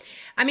 Yeah.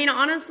 I mean,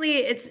 honestly,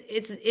 it's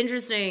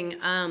interesting.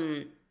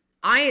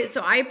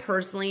 I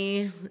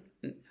personally,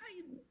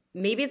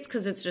 maybe it's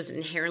because it's just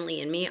inherently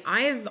in me,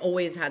 I've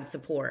always had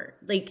support.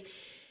 Like,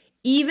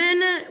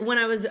 even when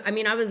I was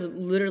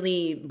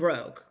literally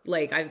broke.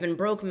 Like, I've been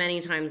broke many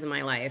times in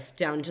my life,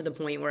 down to the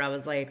point where I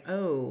was like,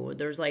 oh,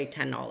 there's like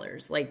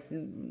 $10, like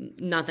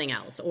nothing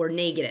else, or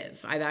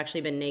negative. I've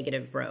actually been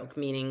negative broke,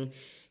 meaning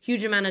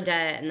huge amount of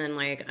debt. And then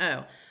like,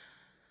 oh,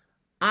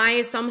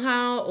 I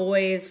somehow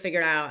always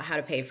figured out how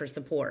to pay for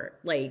support.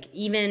 Like,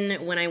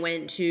 even when I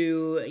went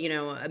to, you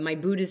know, my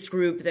Buddhist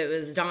group that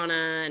was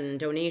Dana and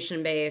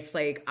donation based,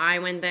 like I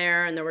went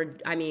there and there were,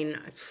 I mean,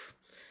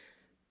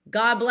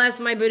 God bless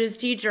my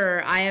Buddhist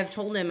teacher. I have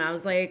told him, I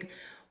was like,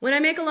 when I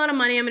make a lot of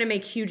money, I'm going to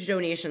make huge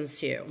donations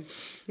to you.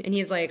 And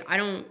he's like, I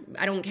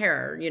don't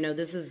care. You know,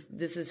 this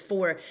is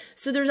for,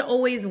 so there's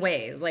always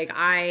ways. Like,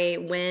 I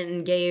went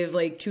and gave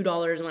like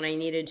 $2 when I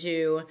needed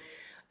to,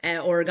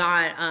 or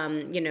got,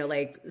 you know,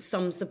 like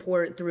some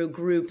support through a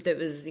group that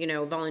was, you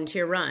know,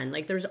 volunteer run.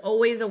 Like, there's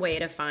always a way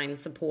to find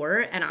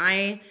support. And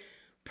I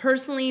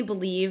personally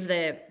believe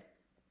that,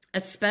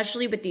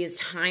 especially with these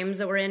times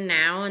that we're in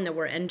now and that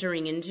we're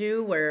entering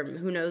into, where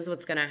who knows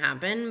what's going to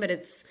happen, but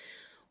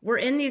we're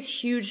in these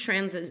huge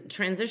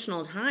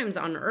transitional times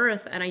on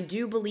Earth. And I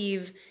do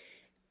believe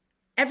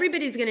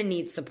everybody's going to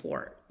need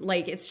support.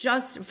 Like, it's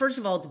just, first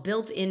of all, it's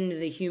built into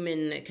the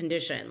human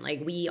condition.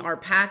 Like, we are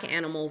pack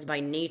animals by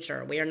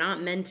nature. We are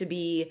not meant to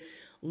be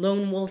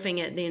lone wolfing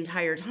it the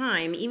entire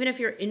time. Even if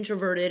you're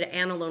introverted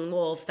and a lone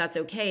wolf, that's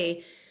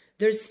okay.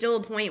 There's still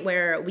a point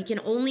where we can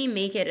only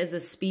make it as a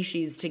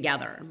species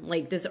together.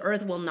 Like, this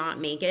earth will not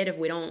make it if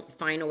we don't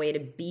find a way to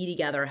be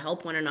together,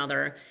 help one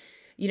another.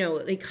 You know,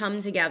 they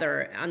come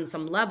together on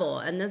some level.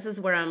 And this is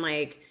where I'm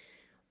like,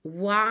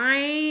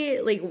 why?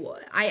 Like,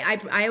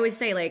 I always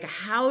say, like,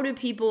 how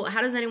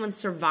does anyone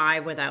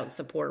survive without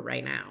support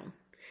right now?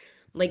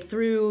 Like,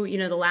 through, you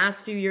know, the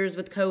last few years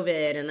with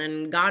COVID, and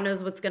then God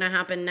knows what's going to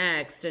happen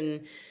next.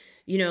 And,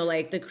 you know,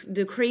 like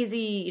the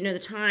crazy, you know, the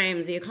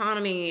times, the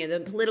economy, the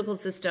political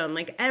system,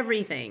 like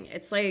everything.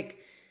 It's like,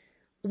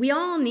 we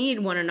all need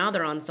one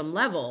another on some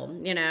level,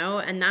 you know?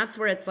 And that's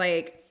where it's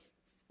like,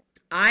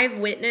 I've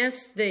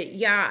witnessed that,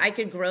 yeah, I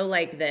could grow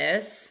like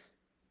this,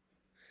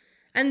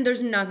 and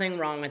there's nothing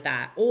wrong with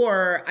that.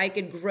 Or I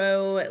could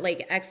grow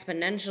like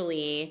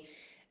exponentially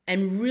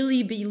and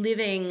really be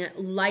living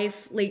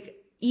life, like,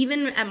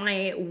 even at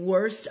my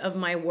worst of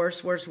my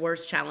worst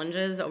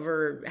challenges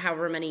over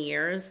however many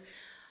years,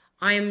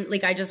 I'm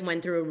like, I just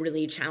went through a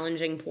really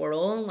challenging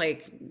portal,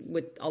 like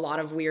with a lot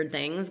of weird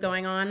things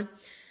going on.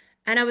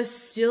 And I was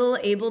still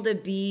able to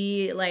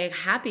be like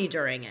happy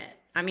during it.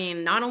 I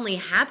mean, not only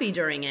happy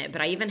during it,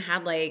 but I even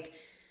had like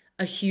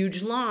a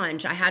huge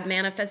launch. I had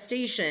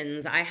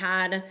manifestations. I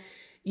had,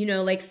 you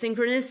know, like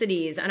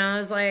synchronicities. And I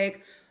was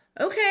like,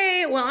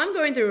 okay, well, I'm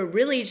going through a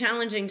really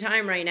challenging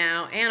time right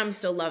now, and I'm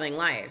still loving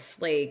life.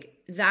 Like,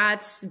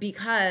 that's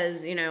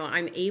because, you know,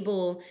 I'm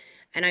able,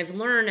 and I've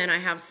learned, and I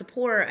have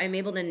support, I'm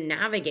able to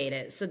navigate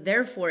it. So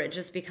therefore, it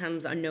just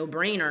becomes a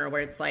no-brainer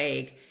where it's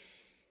like,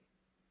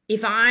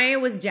 if I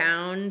was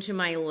down to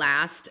my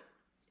last,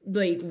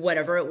 like,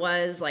 whatever it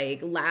was, like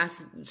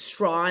last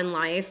straw in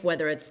life,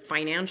 whether it's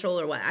financial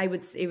or what,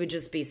 it would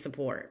just be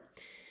support.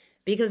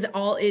 Because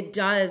all it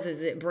does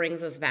is it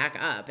brings us back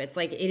up. It's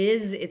like,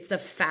 it's the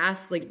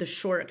fast, like the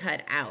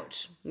shortcut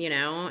out, you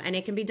know, and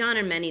it can be done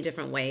in many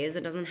different ways.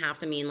 It doesn't have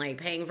to mean like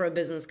paying for a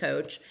business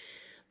coach,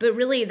 but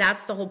really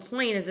that's the whole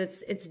point, is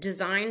it's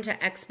designed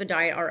to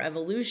expedite our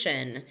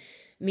evolution.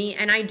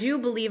 And I do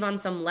believe on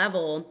some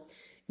level,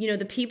 you know,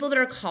 the people that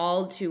are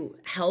called to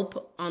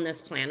help on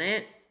this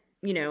planet,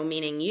 you know,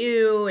 meaning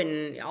you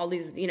and all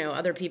these, you know,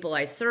 other people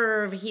I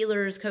serve,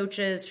 healers,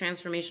 coaches,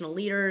 transformational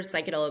leaders,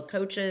 psychedelic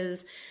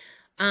coaches,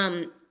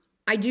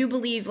 I do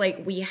believe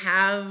like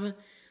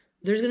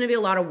there's going to be a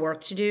lot of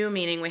work to do,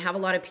 meaning we have a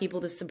lot of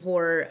people to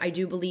support. I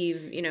do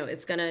believe, you know,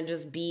 it's going to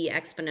just be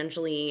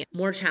exponentially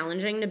more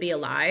challenging to be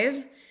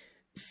alive.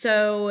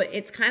 So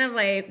it's kind of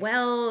like,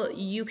 well,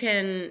 you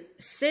can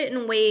sit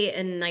and wait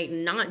and like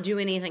not do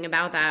anything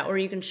about that, or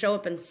you can show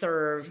up and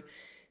serve,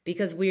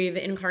 because we've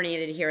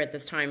incarnated here at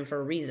this time for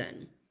a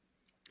reason,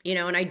 you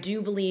know. And I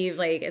do believe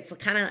like it's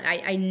kind of,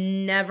 I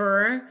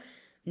never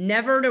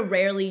to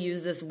rarely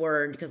use this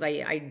word because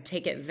I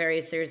take it very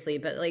seriously,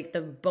 but like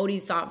the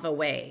bodhisattva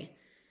way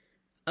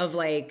of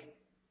like,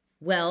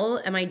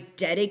 well, am I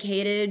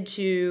dedicated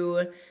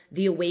to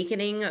the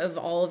awakening of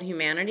all of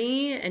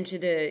humanity and to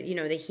the, you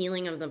know, the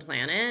healing of the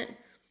planet?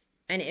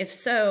 And if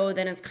so,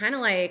 then it's kind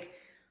of like,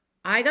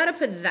 I got to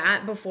put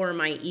that before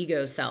my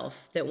ego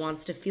self that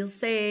wants to feel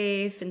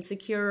safe and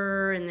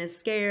secure and is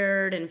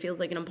scared and feels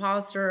like an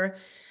imposter.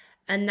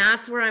 And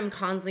that's where I'm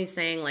constantly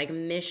saying like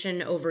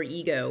mission over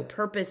ego,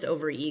 purpose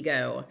over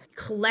ego,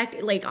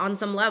 like on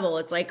some level,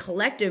 it's like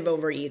collective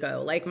over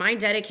ego. Like my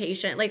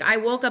dedication, like I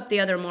woke up the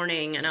other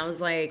morning and I was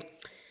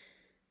like,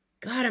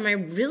 God, am I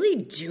really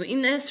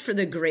doing this for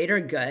the greater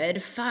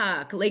good?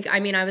 Fuck. Like, I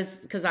mean,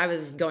 because I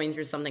was going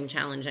through something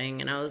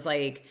challenging, and I was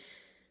like,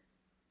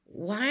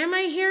 why am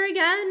I here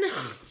again?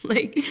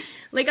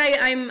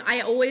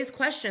 I always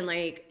question,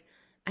 like,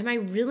 am I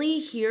really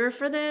here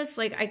for this?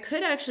 Like, I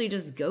could actually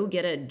just go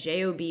get a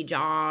job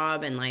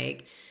job and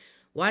like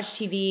watch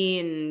TV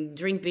and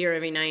drink beer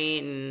every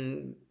night,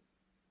 and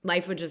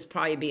life would just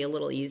probably be a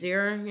little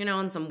easier, you know,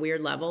 on some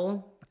weird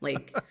level.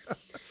 Like,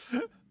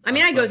 I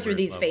mean, I go through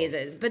these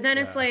phases, but then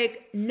it's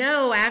like,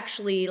 no,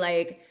 actually,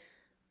 like,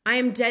 I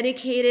am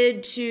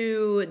dedicated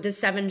to the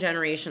 7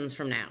 generations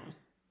from now.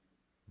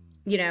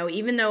 You know,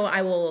 even though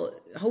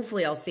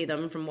hopefully I'll see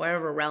them from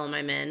wherever realm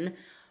I'm in,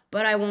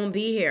 but I won't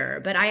be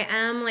here. But I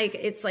am like,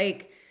 it's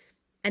like,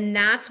 and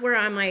that's where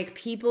I'm like,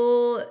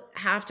 people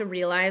have to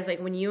realize, like,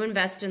 when you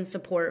invest in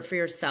support for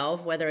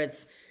yourself, whether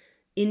it's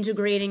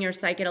integrating your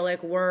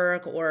psychedelic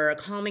work or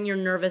calming your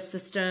nervous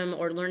system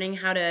or learning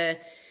how to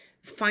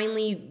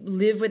finally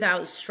live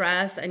without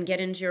stress and get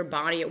into your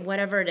body,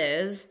 whatever it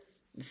is,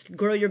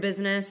 grow your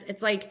business.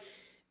 It's like,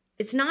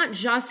 it's not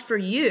just for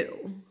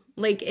you.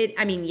 Like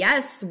I mean,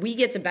 yes, we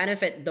get to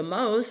benefit the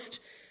most,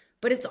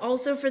 but it's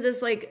also for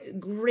this like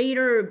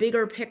greater,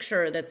 bigger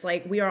picture that's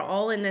like, we are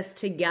all in this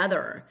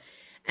together.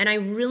 And I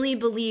really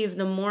believe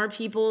the more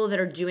people that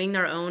are doing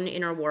their own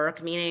inner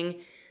work,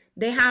 meaning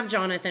they have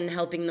Jonathan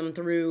helping them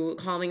through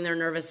calming their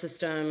nervous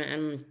system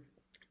and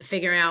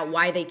figuring out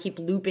why they keep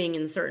looping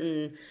in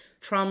certain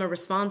trauma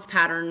response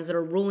patterns that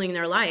are ruling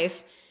their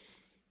life.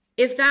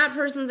 If that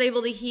person's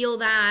able to heal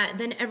that,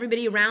 then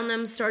everybody around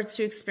them starts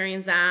to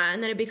experience that.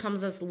 And then it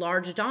becomes this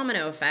large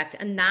domino effect.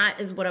 And that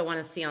is what I want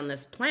to see on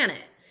this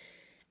planet.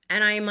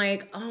 And I'm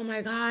like, oh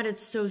my God,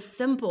 it's so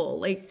simple.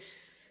 Like,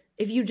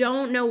 if you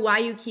don't know why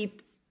you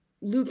keep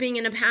looping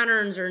into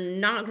patterns or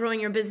not growing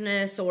your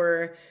business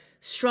or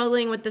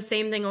struggling with the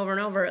same thing over and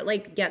over,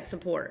 like, get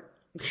support,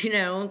 you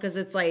know, because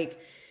it's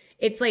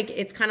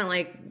kind of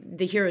like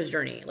the hero's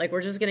journey. Like,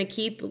 we're just going to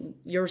keep,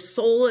 your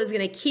soul is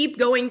going to keep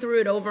going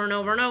through it over and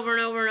over and over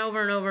and over and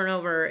over and over and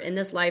over in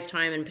this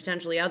lifetime and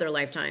potentially other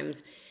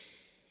lifetimes.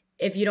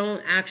 If you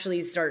don't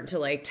actually start to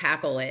like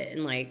tackle it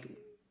and like,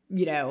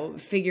 you know,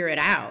 figure it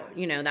out,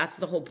 you know, that's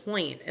the whole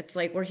point. It's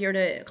like, we're here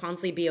to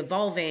constantly be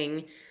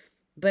evolving.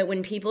 But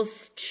when people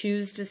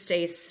choose to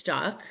stay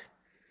stuck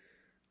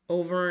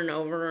over and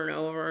over and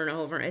over and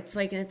over, it's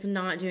like, it's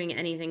not doing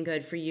anything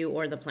good for you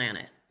or the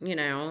planet. You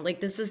know,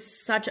 like, this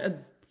is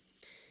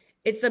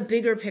it's a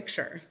bigger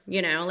picture,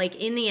 you know, like,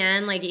 in the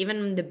end, like,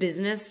 even the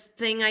business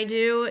thing I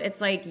do, it's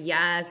like,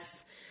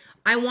 yes,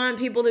 I want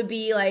people to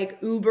be like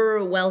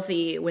uber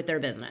wealthy with their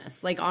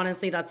business. Like,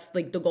 honestly, that's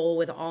like the goal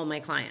with all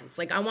my clients.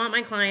 Like, I want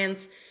my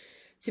clients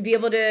to be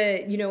able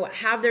to, you know,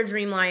 have their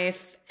dream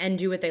life and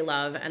do what they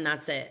love, and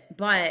that's it.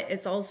 But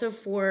it's also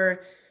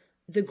for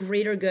the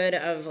greater good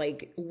of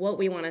like what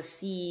we want to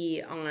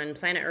see on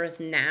planet Earth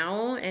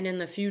now and in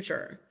the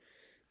future.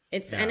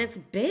 And it's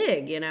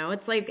big, you know.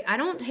 It's like, I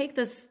don't take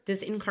this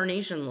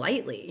incarnation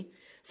lightly.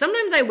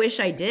 Sometimes I wish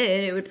I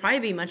did. It would probably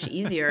be much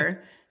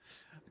easier.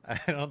 I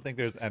don't think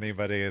there's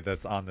anybody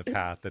that's on the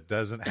path that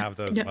doesn't have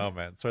those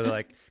moments where they're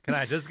like, can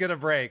I just get a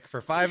break for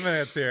 5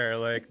 minutes here?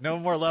 Like, no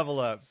more level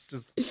ups.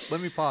 Just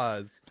let me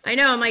pause. I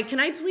know. I'm like, can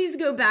I please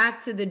go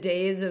back to the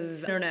days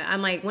of, I don't know.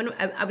 I'm like, when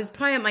I was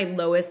probably at my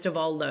lowest of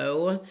all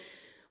low,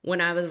 when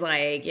I was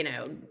like, you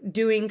know,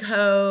 doing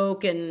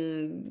coke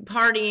and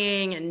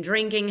partying and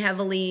drinking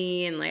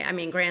heavily. And like, I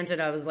mean,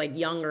 granted, I was like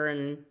younger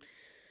and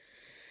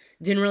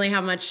didn't really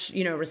have much,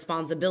 you know,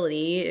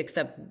 responsibility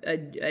except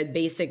a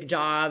basic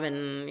job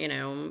and, you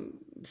know,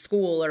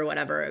 school or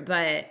whatever.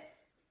 But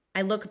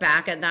I look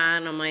back at that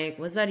and I'm like,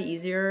 was that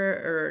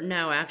easier? Or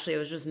no, actually it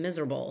was just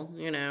miserable,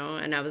 you know?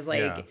 And I was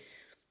like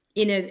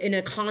in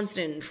a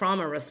constant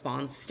trauma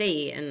response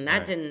state, and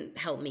that didn't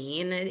help me.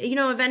 And, you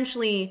know,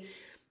 eventually,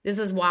 this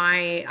is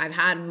why I've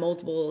had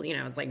multiple, you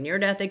know, it's like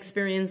near-death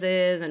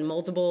experiences and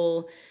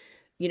multiple,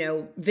 you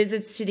know,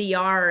 visits to the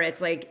ER.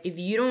 It's like, if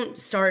you don't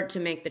start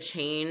to make the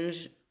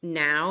change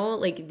now,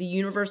 like, the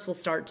universe will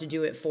start to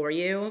do it for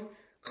you.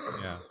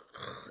 Yeah.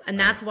 And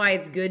that's why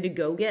it's good to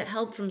go get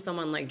help from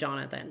someone like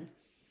Jonathan.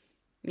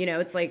 You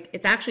know, it's like,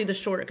 it's actually the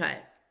shortcut.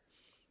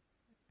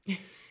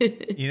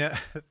 You know,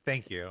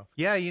 thank you.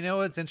 Yeah, you know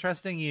what's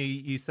interesting?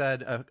 You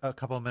said a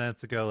couple of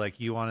minutes ago, like,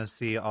 you want to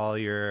see all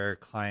your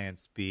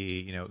clients be,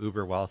 you know,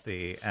 uber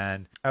wealthy.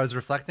 And I was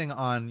reflecting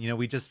on, you know,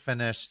 we just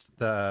finished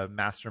the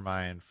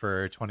mastermind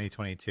for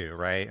 2022,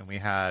 right? And we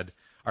had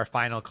our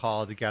final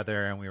call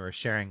together and we were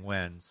sharing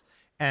wins.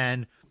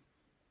 And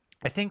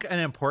I think an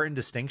important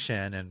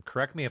distinction, and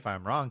correct me if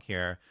I'm wrong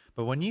here,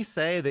 but when you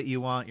say that you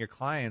want your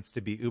clients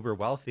to be uber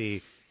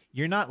wealthy,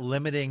 you're not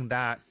limiting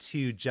that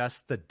to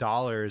just the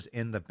dollars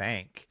in the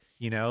bank,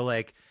 you know,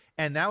 like,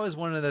 and that was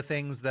one of the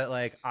things that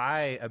like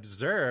I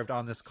observed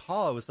on this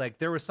call. It was like,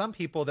 there were some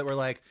people that were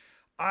like,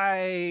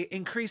 I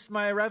increased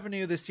my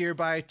revenue this year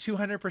by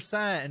 200%.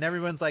 And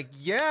everyone's like,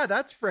 yeah,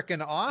 that's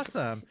freaking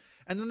awesome.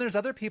 And then there's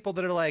other people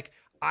that are like,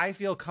 I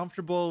feel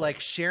comfortable like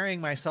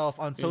sharing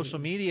myself on social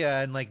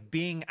media and like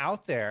being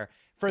out there.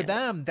 For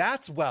them,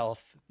 that's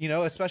wealth, you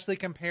know, especially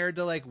compared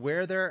to like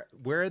where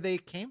they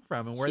came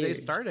from and where they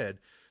started.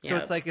 So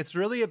it's like, it's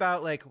really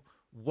about like,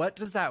 what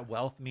does that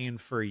wealth mean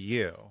for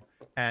you?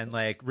 And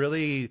like,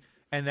 really,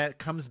 and that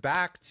comes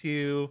back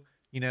to,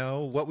 you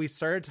know, what we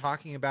started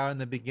talking about in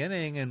the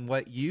beginning and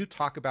what you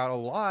talk about a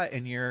lot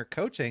in your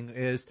coaching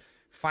is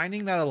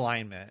finding that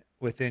alignment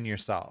within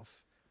yourself,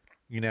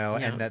 you know,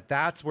 and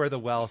that's where the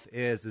wealth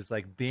is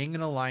like being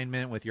in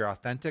alignment with your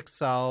authentic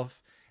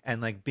self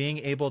and like being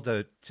able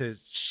to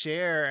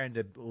share and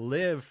to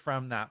live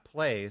from that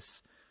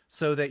place,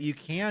 so that you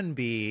can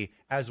be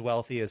as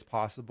wealthy as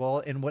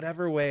possible in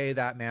whatever way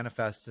that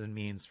manifests and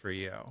means for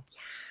you. Yeah,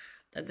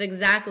 that's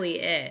exactly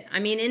it. I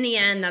mean, in the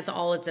end, that's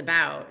all it's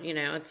about. You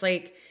know, it's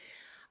like,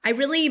 I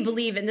really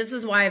believe, and this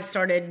is why I've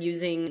started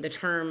using the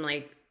term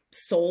like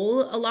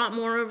soul a lot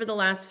more over the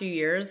last few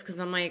years. Cause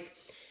I'm like,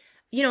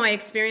 you know, I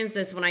experienced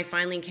this when I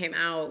finally came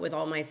out with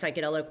all my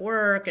psychedelic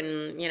work.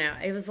 And, you know,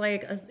 it was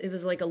like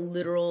a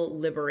literal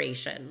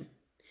liberation.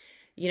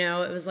 You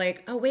know, it was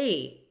like, oh,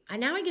 wait.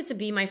 Now I get to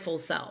be my full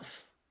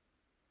self.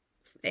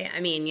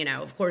 I mean, you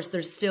know, of course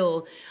there's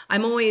still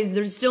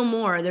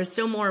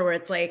more where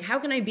it's like, how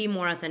can I be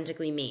more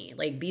authentically me?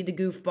 Like, be the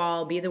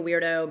goofball, be the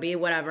weirdo, be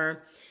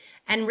whatever.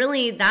 And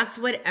really, that's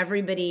what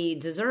everybody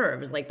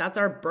deserves. Like, that's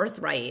our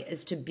birthright,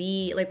 is to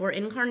be like, we're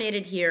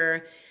incarnated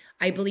here.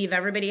 I believe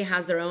everybody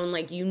has their own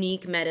like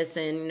unique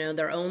medicine, you know,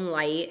 their own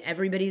light.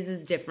 Everybody's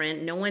is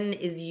different. No one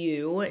is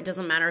you. It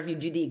doesn't matter if you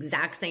do the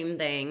exact same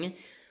thing.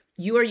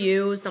 You are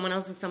you, someone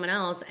else is someone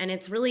else. And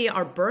it's really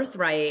our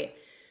birthright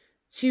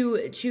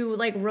to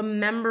like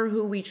remember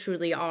who we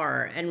truly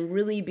are and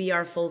really be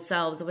our full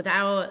selves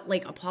without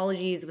like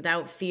apologies,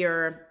 without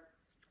fear,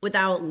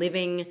 without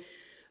living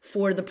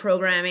for the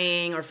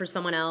programming or for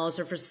someone else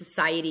or for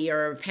society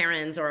or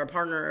parents or a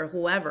partner or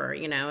whoever,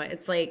 you know.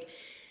 It's like,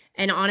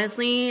 and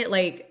honestly,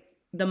 like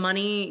the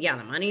money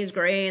is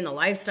great and the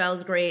lifestyle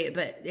is great,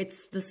 but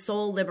it's the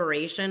soul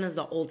liberation is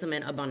the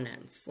ultimate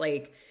abundance.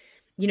 Like,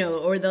 you know,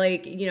 or the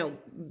like, you know,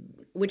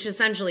 which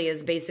essentially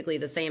is basically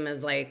the same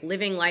as like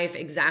living life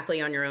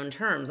exactly on your own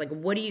terms. Like,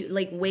 what do you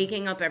like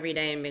waking up every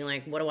day and being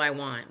like, what do I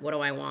want? What do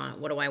I want?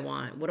 What do I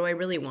want? What do I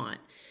really want?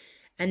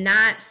 And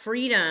that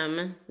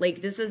freedom, like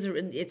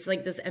it's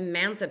like this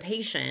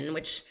emancipation,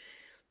 which,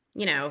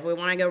 you know, if we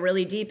want to go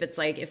really deep, it's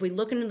like if we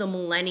look into the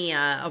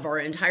millennia of our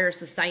entire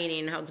society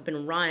and how it's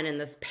been run and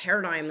this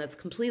paradigm that's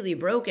completely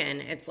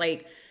broken, it's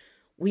like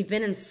we've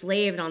been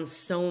enslaved on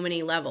so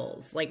many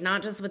levels, like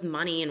not just with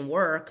money and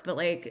work, but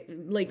like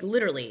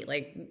literally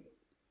like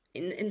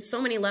in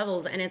so many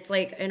levels. And it's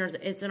like,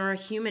 it's in our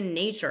human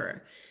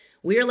nature.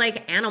 We're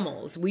like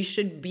animals. We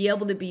should be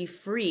able to be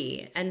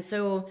free. And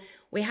so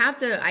we have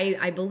to,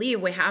 I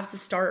believe we have to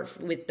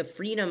start with the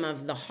freedom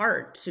of the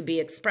heart to be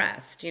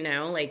expressed, you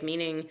know, like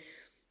meaning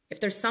if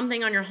there's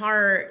something on your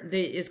heart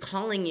that is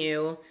calling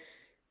you,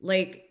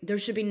 like there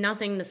should be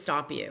nothing to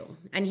stop you.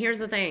 And here's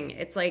the thing.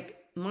 It's like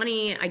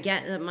money, I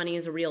get that money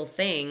is a real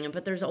thing,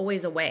 but there's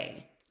always a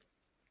way,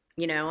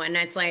 you know? And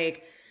it's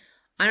like,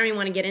 I don't even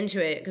want to get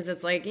into it because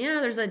it's like,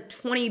 yeah, there's a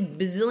 20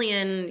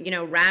 bazillion, you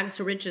know, rags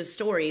to riches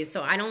stories.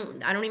 So I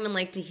don't even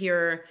like to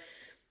hear,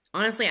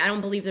 honestly, I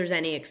don't believe there's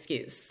any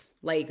excuse.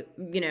 Like,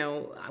 you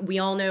know, we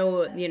all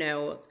know, you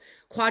know,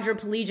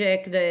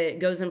 quadriplegic that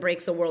goes and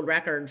breaks a world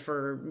record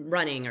for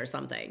running or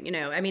something, you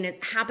know, I mean,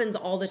 it happens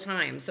all the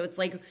time. So it's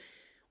like,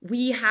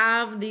 we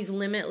have these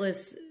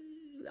limitless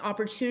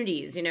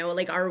opportunities, you know,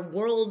 like our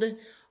world,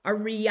 our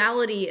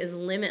reality is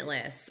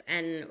limitless,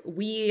 and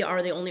we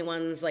are the only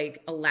ones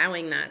like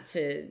allowing that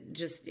to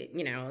just,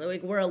 you know,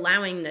 like we're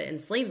allowing the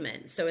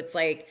enslavement. So it's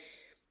like,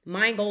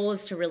 my goal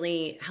is to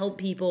really help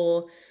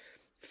people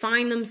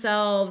find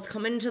themselves,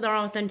 come into their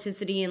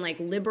authenticity and like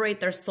liberate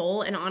their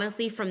soul. And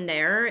honestly, from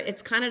there,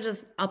 it's kind of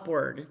just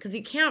upward because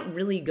you can't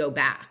really go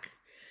back.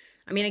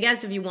 I mean, I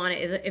guess if you want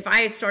it, if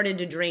I started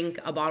to drink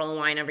a bottle of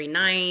wine every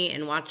night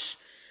and watch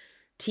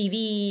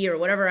TV or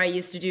whatever I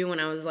used to do when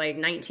I was like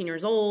 19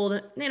 years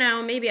old, you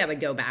know, maybe I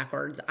would go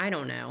backwards. I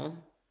don't know.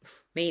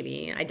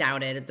 Maybe. I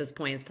doubt it at this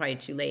point. It's probably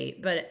too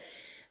late. But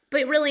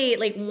really,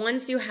 like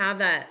once you have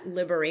that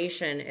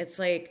liberation, it's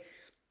like,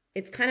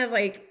 it's kind of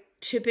like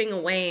chipping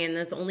away and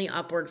there's only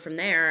upward from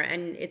there.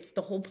 And it's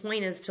the whole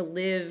point is to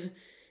live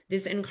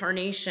this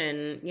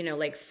incarnation, you know,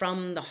 like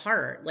from the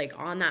heart, like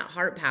on that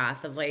heart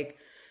path of like,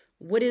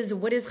 what is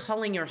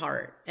calling your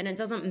heart? And it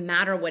doesn't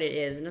matter what it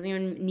is. It doesn't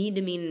even need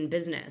to mean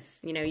business.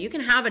 You know, you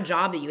can have a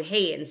job that you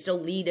hate and still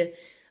lead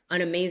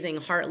an amazing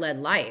heart-led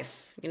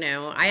life. You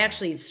know, I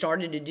actually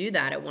started to do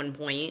that at one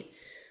point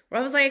where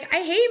I was like,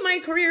 I hate my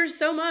career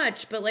so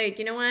much, but like,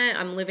 you know what?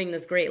 I'm living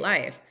this great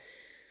life.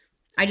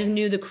 I just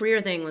knew the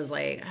career thing was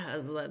like,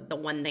 was the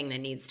one thing that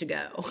needs to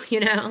go, you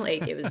know,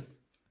 like it was.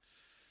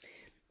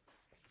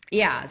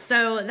 Yeah.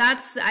 So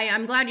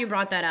I'm glad you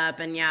brought that up.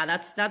 And yeah,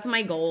 that's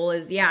my goal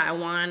is, yeah,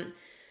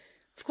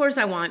 of course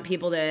I want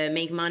people to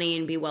make money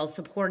and be well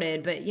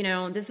supported, but you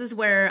know, this is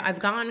where I've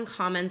gotten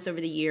comments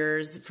over the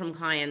years from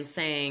clients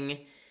saying,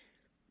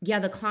 yeah,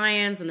 the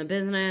clients and the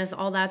business,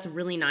 all that's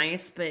really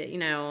nice, but you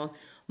know,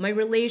 my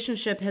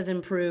relationship has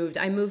improved.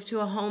 I moved to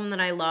a home that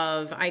I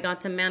love. I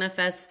got to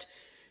manifest,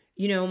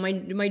 you know,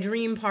 my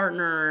dream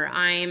partner.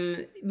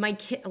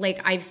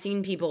 Like I've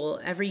seen people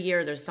every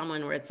year, there's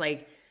someone where it's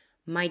like,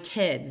 my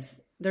kids,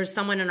 there's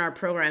someone in our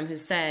program who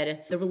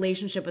said the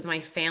relationship with my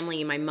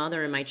family, my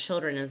mother and my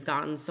children has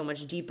gotten so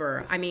much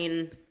deeper. I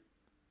mean,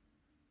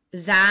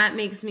 that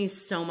makes me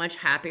so much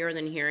happier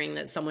than hearing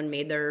that someone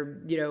made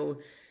their, you know,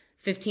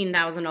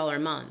 $15,000 a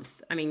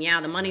month. I mean,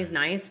 yeah, the money's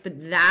nice,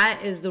 but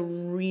that is the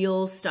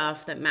real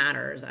stuff that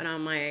matters. And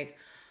I'm like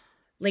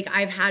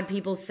I've had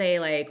people say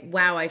like,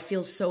 wow, I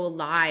feel so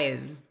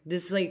alive.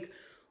 This like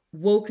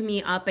woke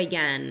me up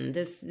again.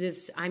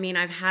 I mean,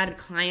 I've had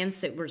clients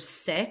that were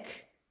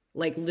sick,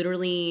 like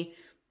literally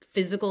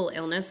physical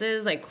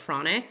illnesses, like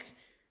chronic,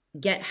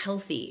 get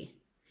healthy.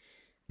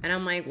 And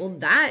I'm like, well,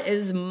 that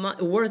is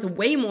worth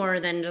way more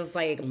than just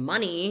like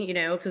money, you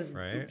know, because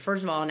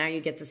First of all, now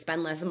you get to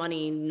spend less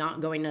money not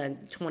going to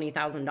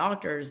 20,000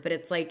 doctors, but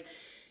it's like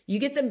you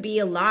get to be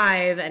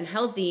alive and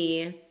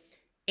healthy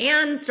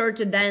and start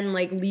to then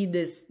like lead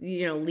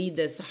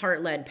this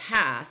heart-led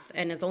path.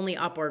 And it's only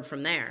upward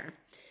from there.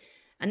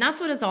 And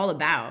that's what it's all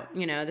about.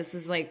 You know, this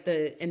is like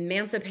the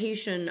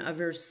emancipation of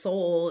your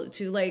soul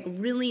to like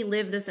really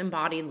live this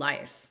embodied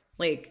life.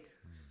 Like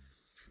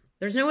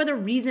there's no other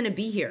reason to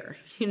be here.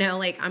 You know,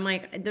 like I'm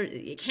like,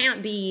 it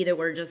can't be that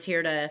we're just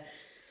here to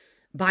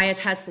buy a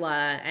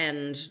Tesla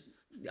and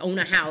own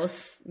a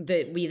house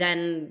that we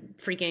then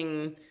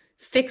freaking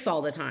fix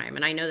all the time.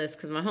 And I know this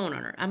because I'm a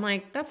homeowner. I'm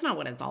like, that's not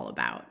what it's all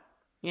about.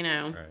 You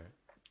know, Right.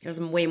 there's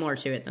way more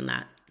to it than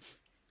that.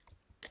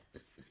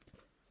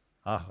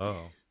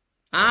 Aho.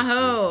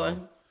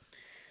 Aho.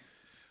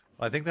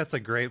 Well, I think that's a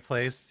great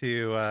place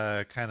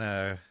to kind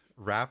of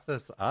wrap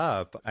this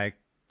up.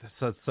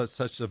 That's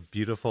such a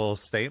beautiful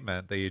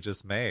statement that you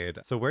just made.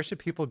 So where should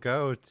people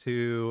go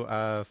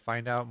to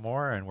find out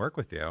more and work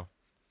with you?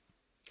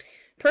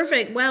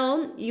 Perfect.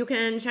 Well, you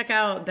can check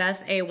out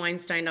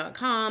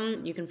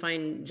BethAWeinstein.com. You can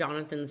find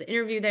Jonathan's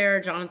interview there.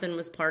 Jonathan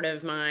was part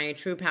of my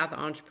True Path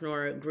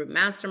Entrepreneur Group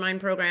Mastermind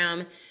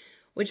program,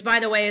 which, by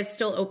the way, is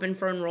still open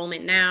for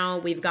enrollment now.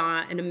 We've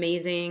got an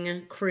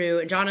amazing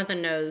crew.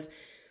 Jonathan knows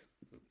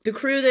the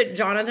crew that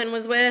Jonathan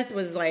was with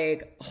was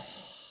like,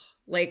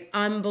 like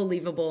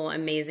unbelievable,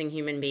 amazing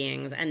human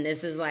beings. And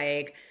this is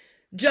like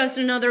just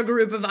another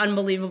group of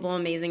unbelievable,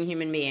 amazing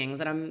human beings.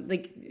 And I'm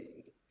like,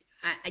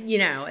 you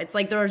know, it's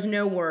like there's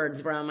no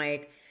words where I'm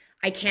like,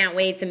 I can't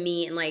wait to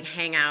meet and like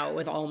hang out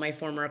with all my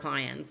former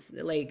clients.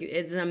 Like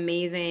it's an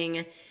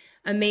amazing,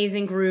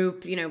 amazing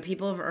group. You know,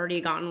 people have already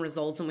gotten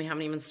results and we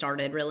haven't even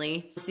started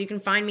really. So you can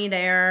find me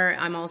there.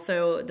 I'm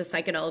also the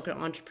Psychedelic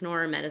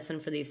Entrepreneur Medicine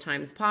for These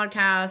Times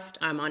podcast.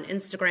 I'm on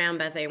Instagram,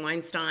 Beth A.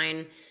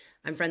 Weinstein.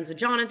 I'm friends with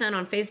Jonathan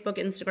on Facebook,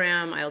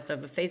 Instagram. I also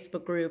have a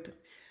Facebook group.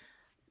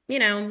 You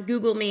know,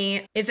 Google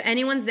me. If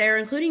anyone's there,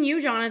 including you,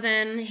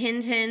 Jonathan,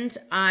 hint, hint,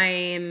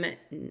 I'm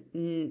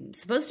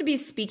supposed to be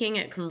speaking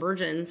at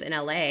Convergence in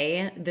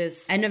LA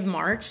this end of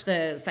March,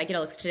 the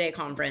Psychedelics Today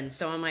conference.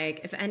 So I'm like,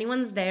 if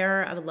anyone's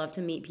there, I would love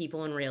to meet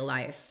people in real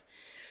life.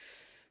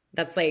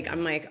 That's like,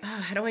 I'm like, oh,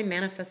 how do I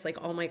manifest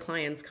like all my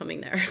clients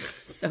coming there?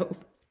 So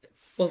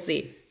we'll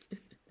see.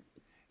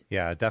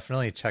 Yeah,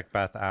 definitely check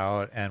Beth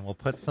out. And we'll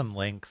put some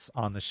links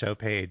on the show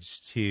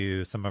page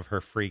to some of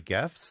her free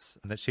gifts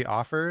that she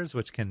offers,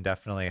 which can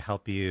definitely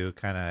help you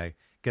kind of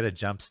get a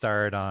jump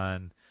start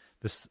on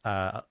this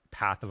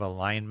path of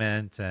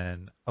alignment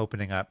and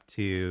opening up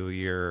to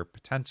your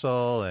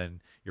potential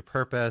and your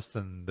purpose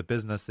and the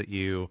business that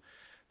you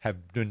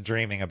have been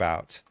dreaming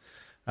about.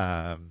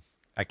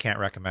 I can't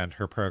recommend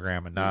her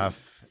program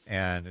enough.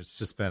 And it's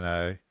just been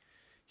a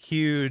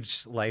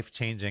huge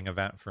life-changing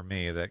event for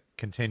me that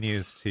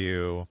continues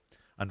to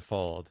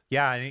unfold.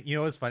 Yeah, and you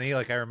know what's funny?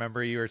 Like I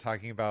remember you were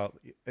talking about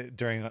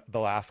during the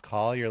last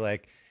call, you're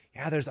like,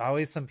 yeah, there's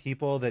always some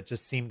people that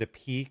just seem to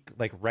peak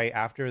like right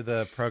after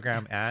the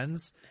program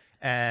ends.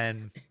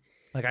 And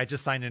like I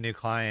just signed a new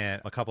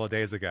client a couple of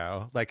days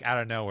ago, like out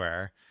of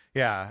nowhere.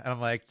 Yeah. And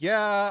I'm like,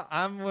 yeah,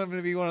 I'm going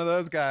to be one of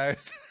those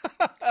guys.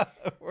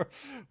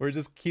 we're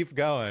just keep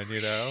going,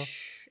 you know?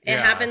 It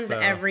happens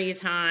every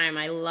time.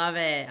 I love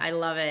it. I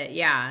love it.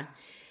 Yeah.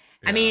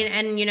 I mean,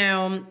 and you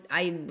know,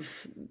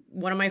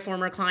 one of my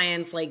former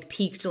clients like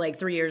peaked like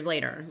 3 years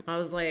later. I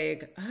was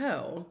like,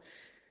 oh,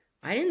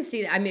 I didn't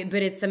see that. I mean,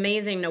 but it's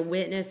amazing to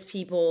witness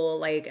people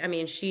like, I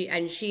mean,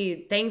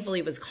 she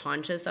thankfully was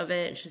conscious of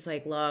it. She's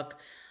like, look,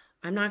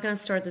 I'm not going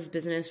to start this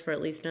business for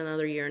at least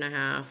another year and a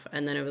half.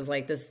 And then it was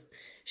like this,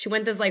 she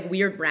went this like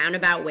weird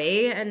roundabout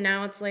way. And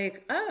now it's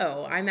like,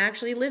 oh, I'm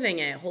actually living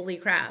it. Holy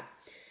crap.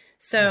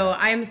 So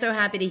I am so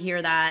happy to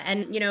hear that.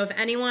 And, you know, if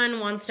anyone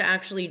wants to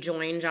actually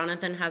join,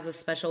 Jonathan has a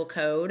special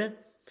code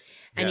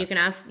and you can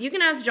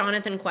ask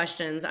Jonathan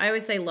questions. I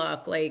always say,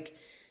 look, like,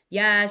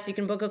 yes, you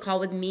can book a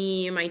call with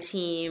me and my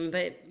team,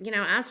 but, you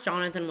know, ask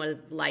Jonathan what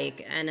it's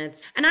like. And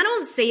I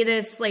don't say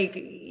this like,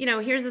 you know,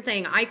 here's the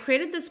thing. I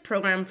created this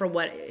program for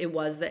what it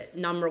was that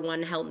number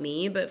one helped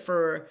me, but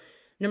for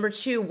number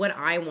two, what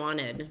I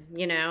wanted,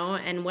 you know,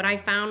 and what I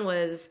found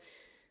was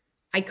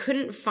I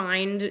couldn't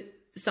find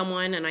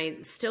someone, and I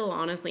still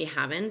honestly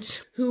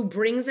haven't, who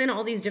brings in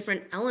all these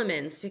different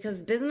elements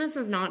because business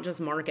is not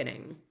just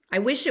marketing. I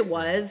wish it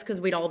was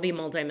because we'd all be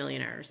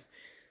multimillionaires.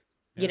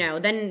 You know,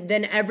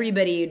 then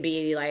everybody would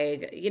be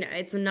like, you know,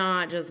 it's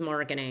not just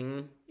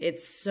marketing.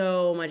 It's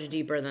so much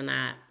deeper than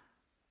that.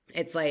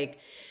 It's like,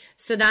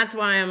 so that's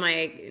why I'm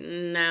like,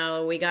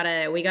 no, we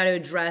gotta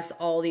address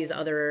all these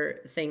other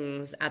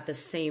things at the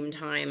same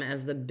time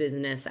as the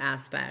business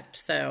aspect.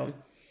 So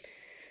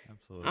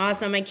absolutely.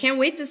 Awesome. I can't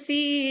wait to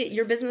see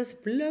your business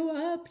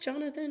blow up,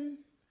 Jonathan.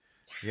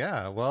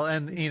 Yeah. Well,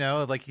 and you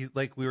know,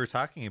 like we were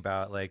talking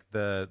about, like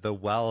the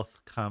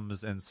wealth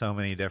comes in so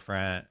many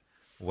different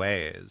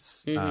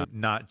ways.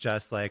 Not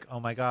just like, oh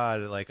my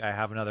God, like I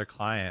have another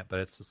client, but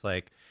it's just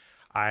like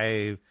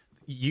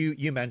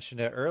you mentioned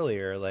it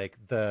earlier, like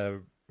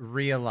the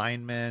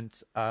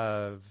realignment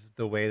of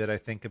the way that I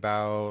think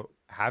about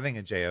having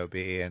a job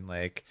and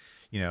like,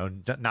 you know,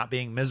 not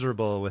being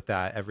miserable with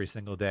that every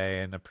single day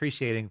and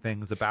appreciating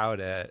things about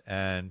it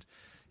and,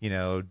 you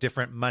know,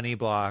 different money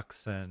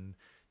blocks and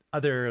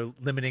other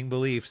limiting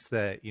beliefs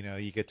that, you know,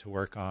 you get to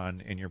work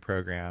on in your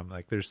program.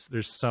 Like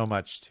there's so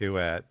much to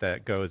it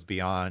that goes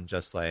beyond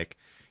just like,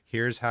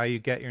 here's how you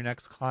get your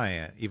next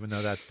client, even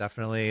though that's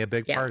definitely a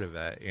big part of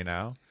it, you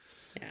know?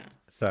 Yeah.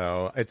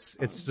 So it's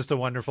just a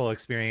wonderful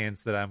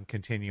experience that I'm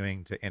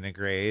continuing to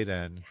integrate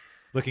and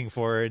looking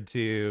forward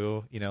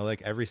to,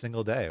 like every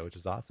single day, which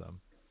is awesome.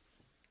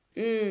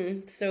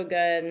 So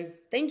good.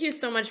 Thank you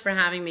so much for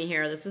having me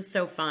here. This was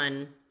so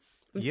fun.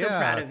 I'm so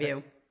proud of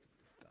you.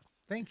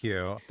 Thank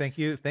you. Thank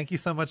you. Thank you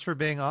so much for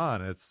being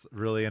on. It's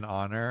really an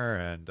honor.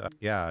 And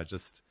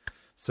just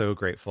so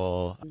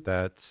grateful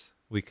that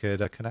we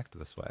could connect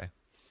this way.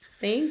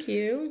 Thank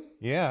you.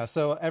 Yeah.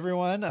 So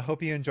everyone, I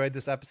hope you enjoyed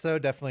this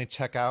episode. Definitely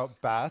check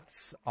out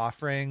Beth's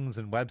offerings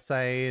and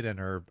website and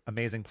her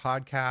amazing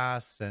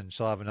podcast. And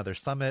she'll have another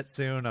summit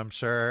soon, I'm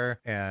sure.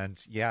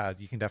 And yeah,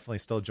 you can definitely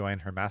still join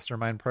her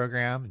mastermind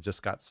program. It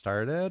just got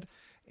started.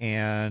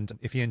 And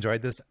if you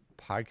enjoyed this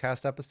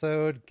podcast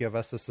episode, give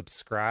us a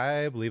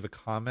subscribe, leave a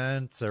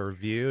comment, a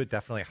review. It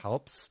definitely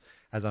helps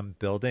as I'm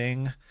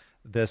building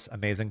this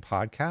amazing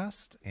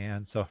podcast.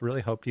 And so I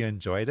really hope you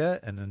enjoyed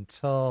it. And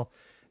until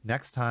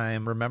next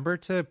time, remember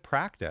to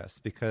practice,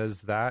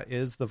 because that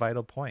is the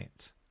vital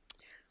point.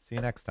 See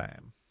you next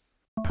time.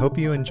 I hope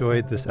you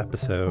enjoyed this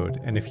episode.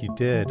 And if you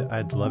did,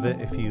 I'd love it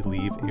if you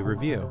leave a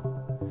review.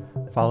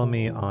 Follow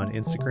me on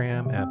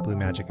Instagram at Blue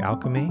Magic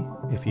Alchemy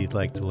if you'd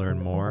like to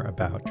learn more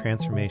about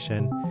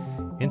transformation,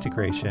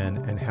 integration,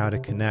 and how to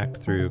connect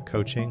through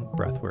coaching,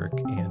 breathwork,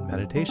 and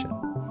meditation.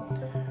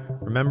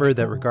 Remember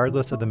that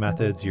regardless of the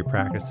methods you're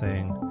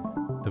practicing,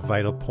 the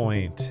vital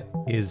point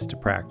is to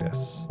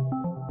practice.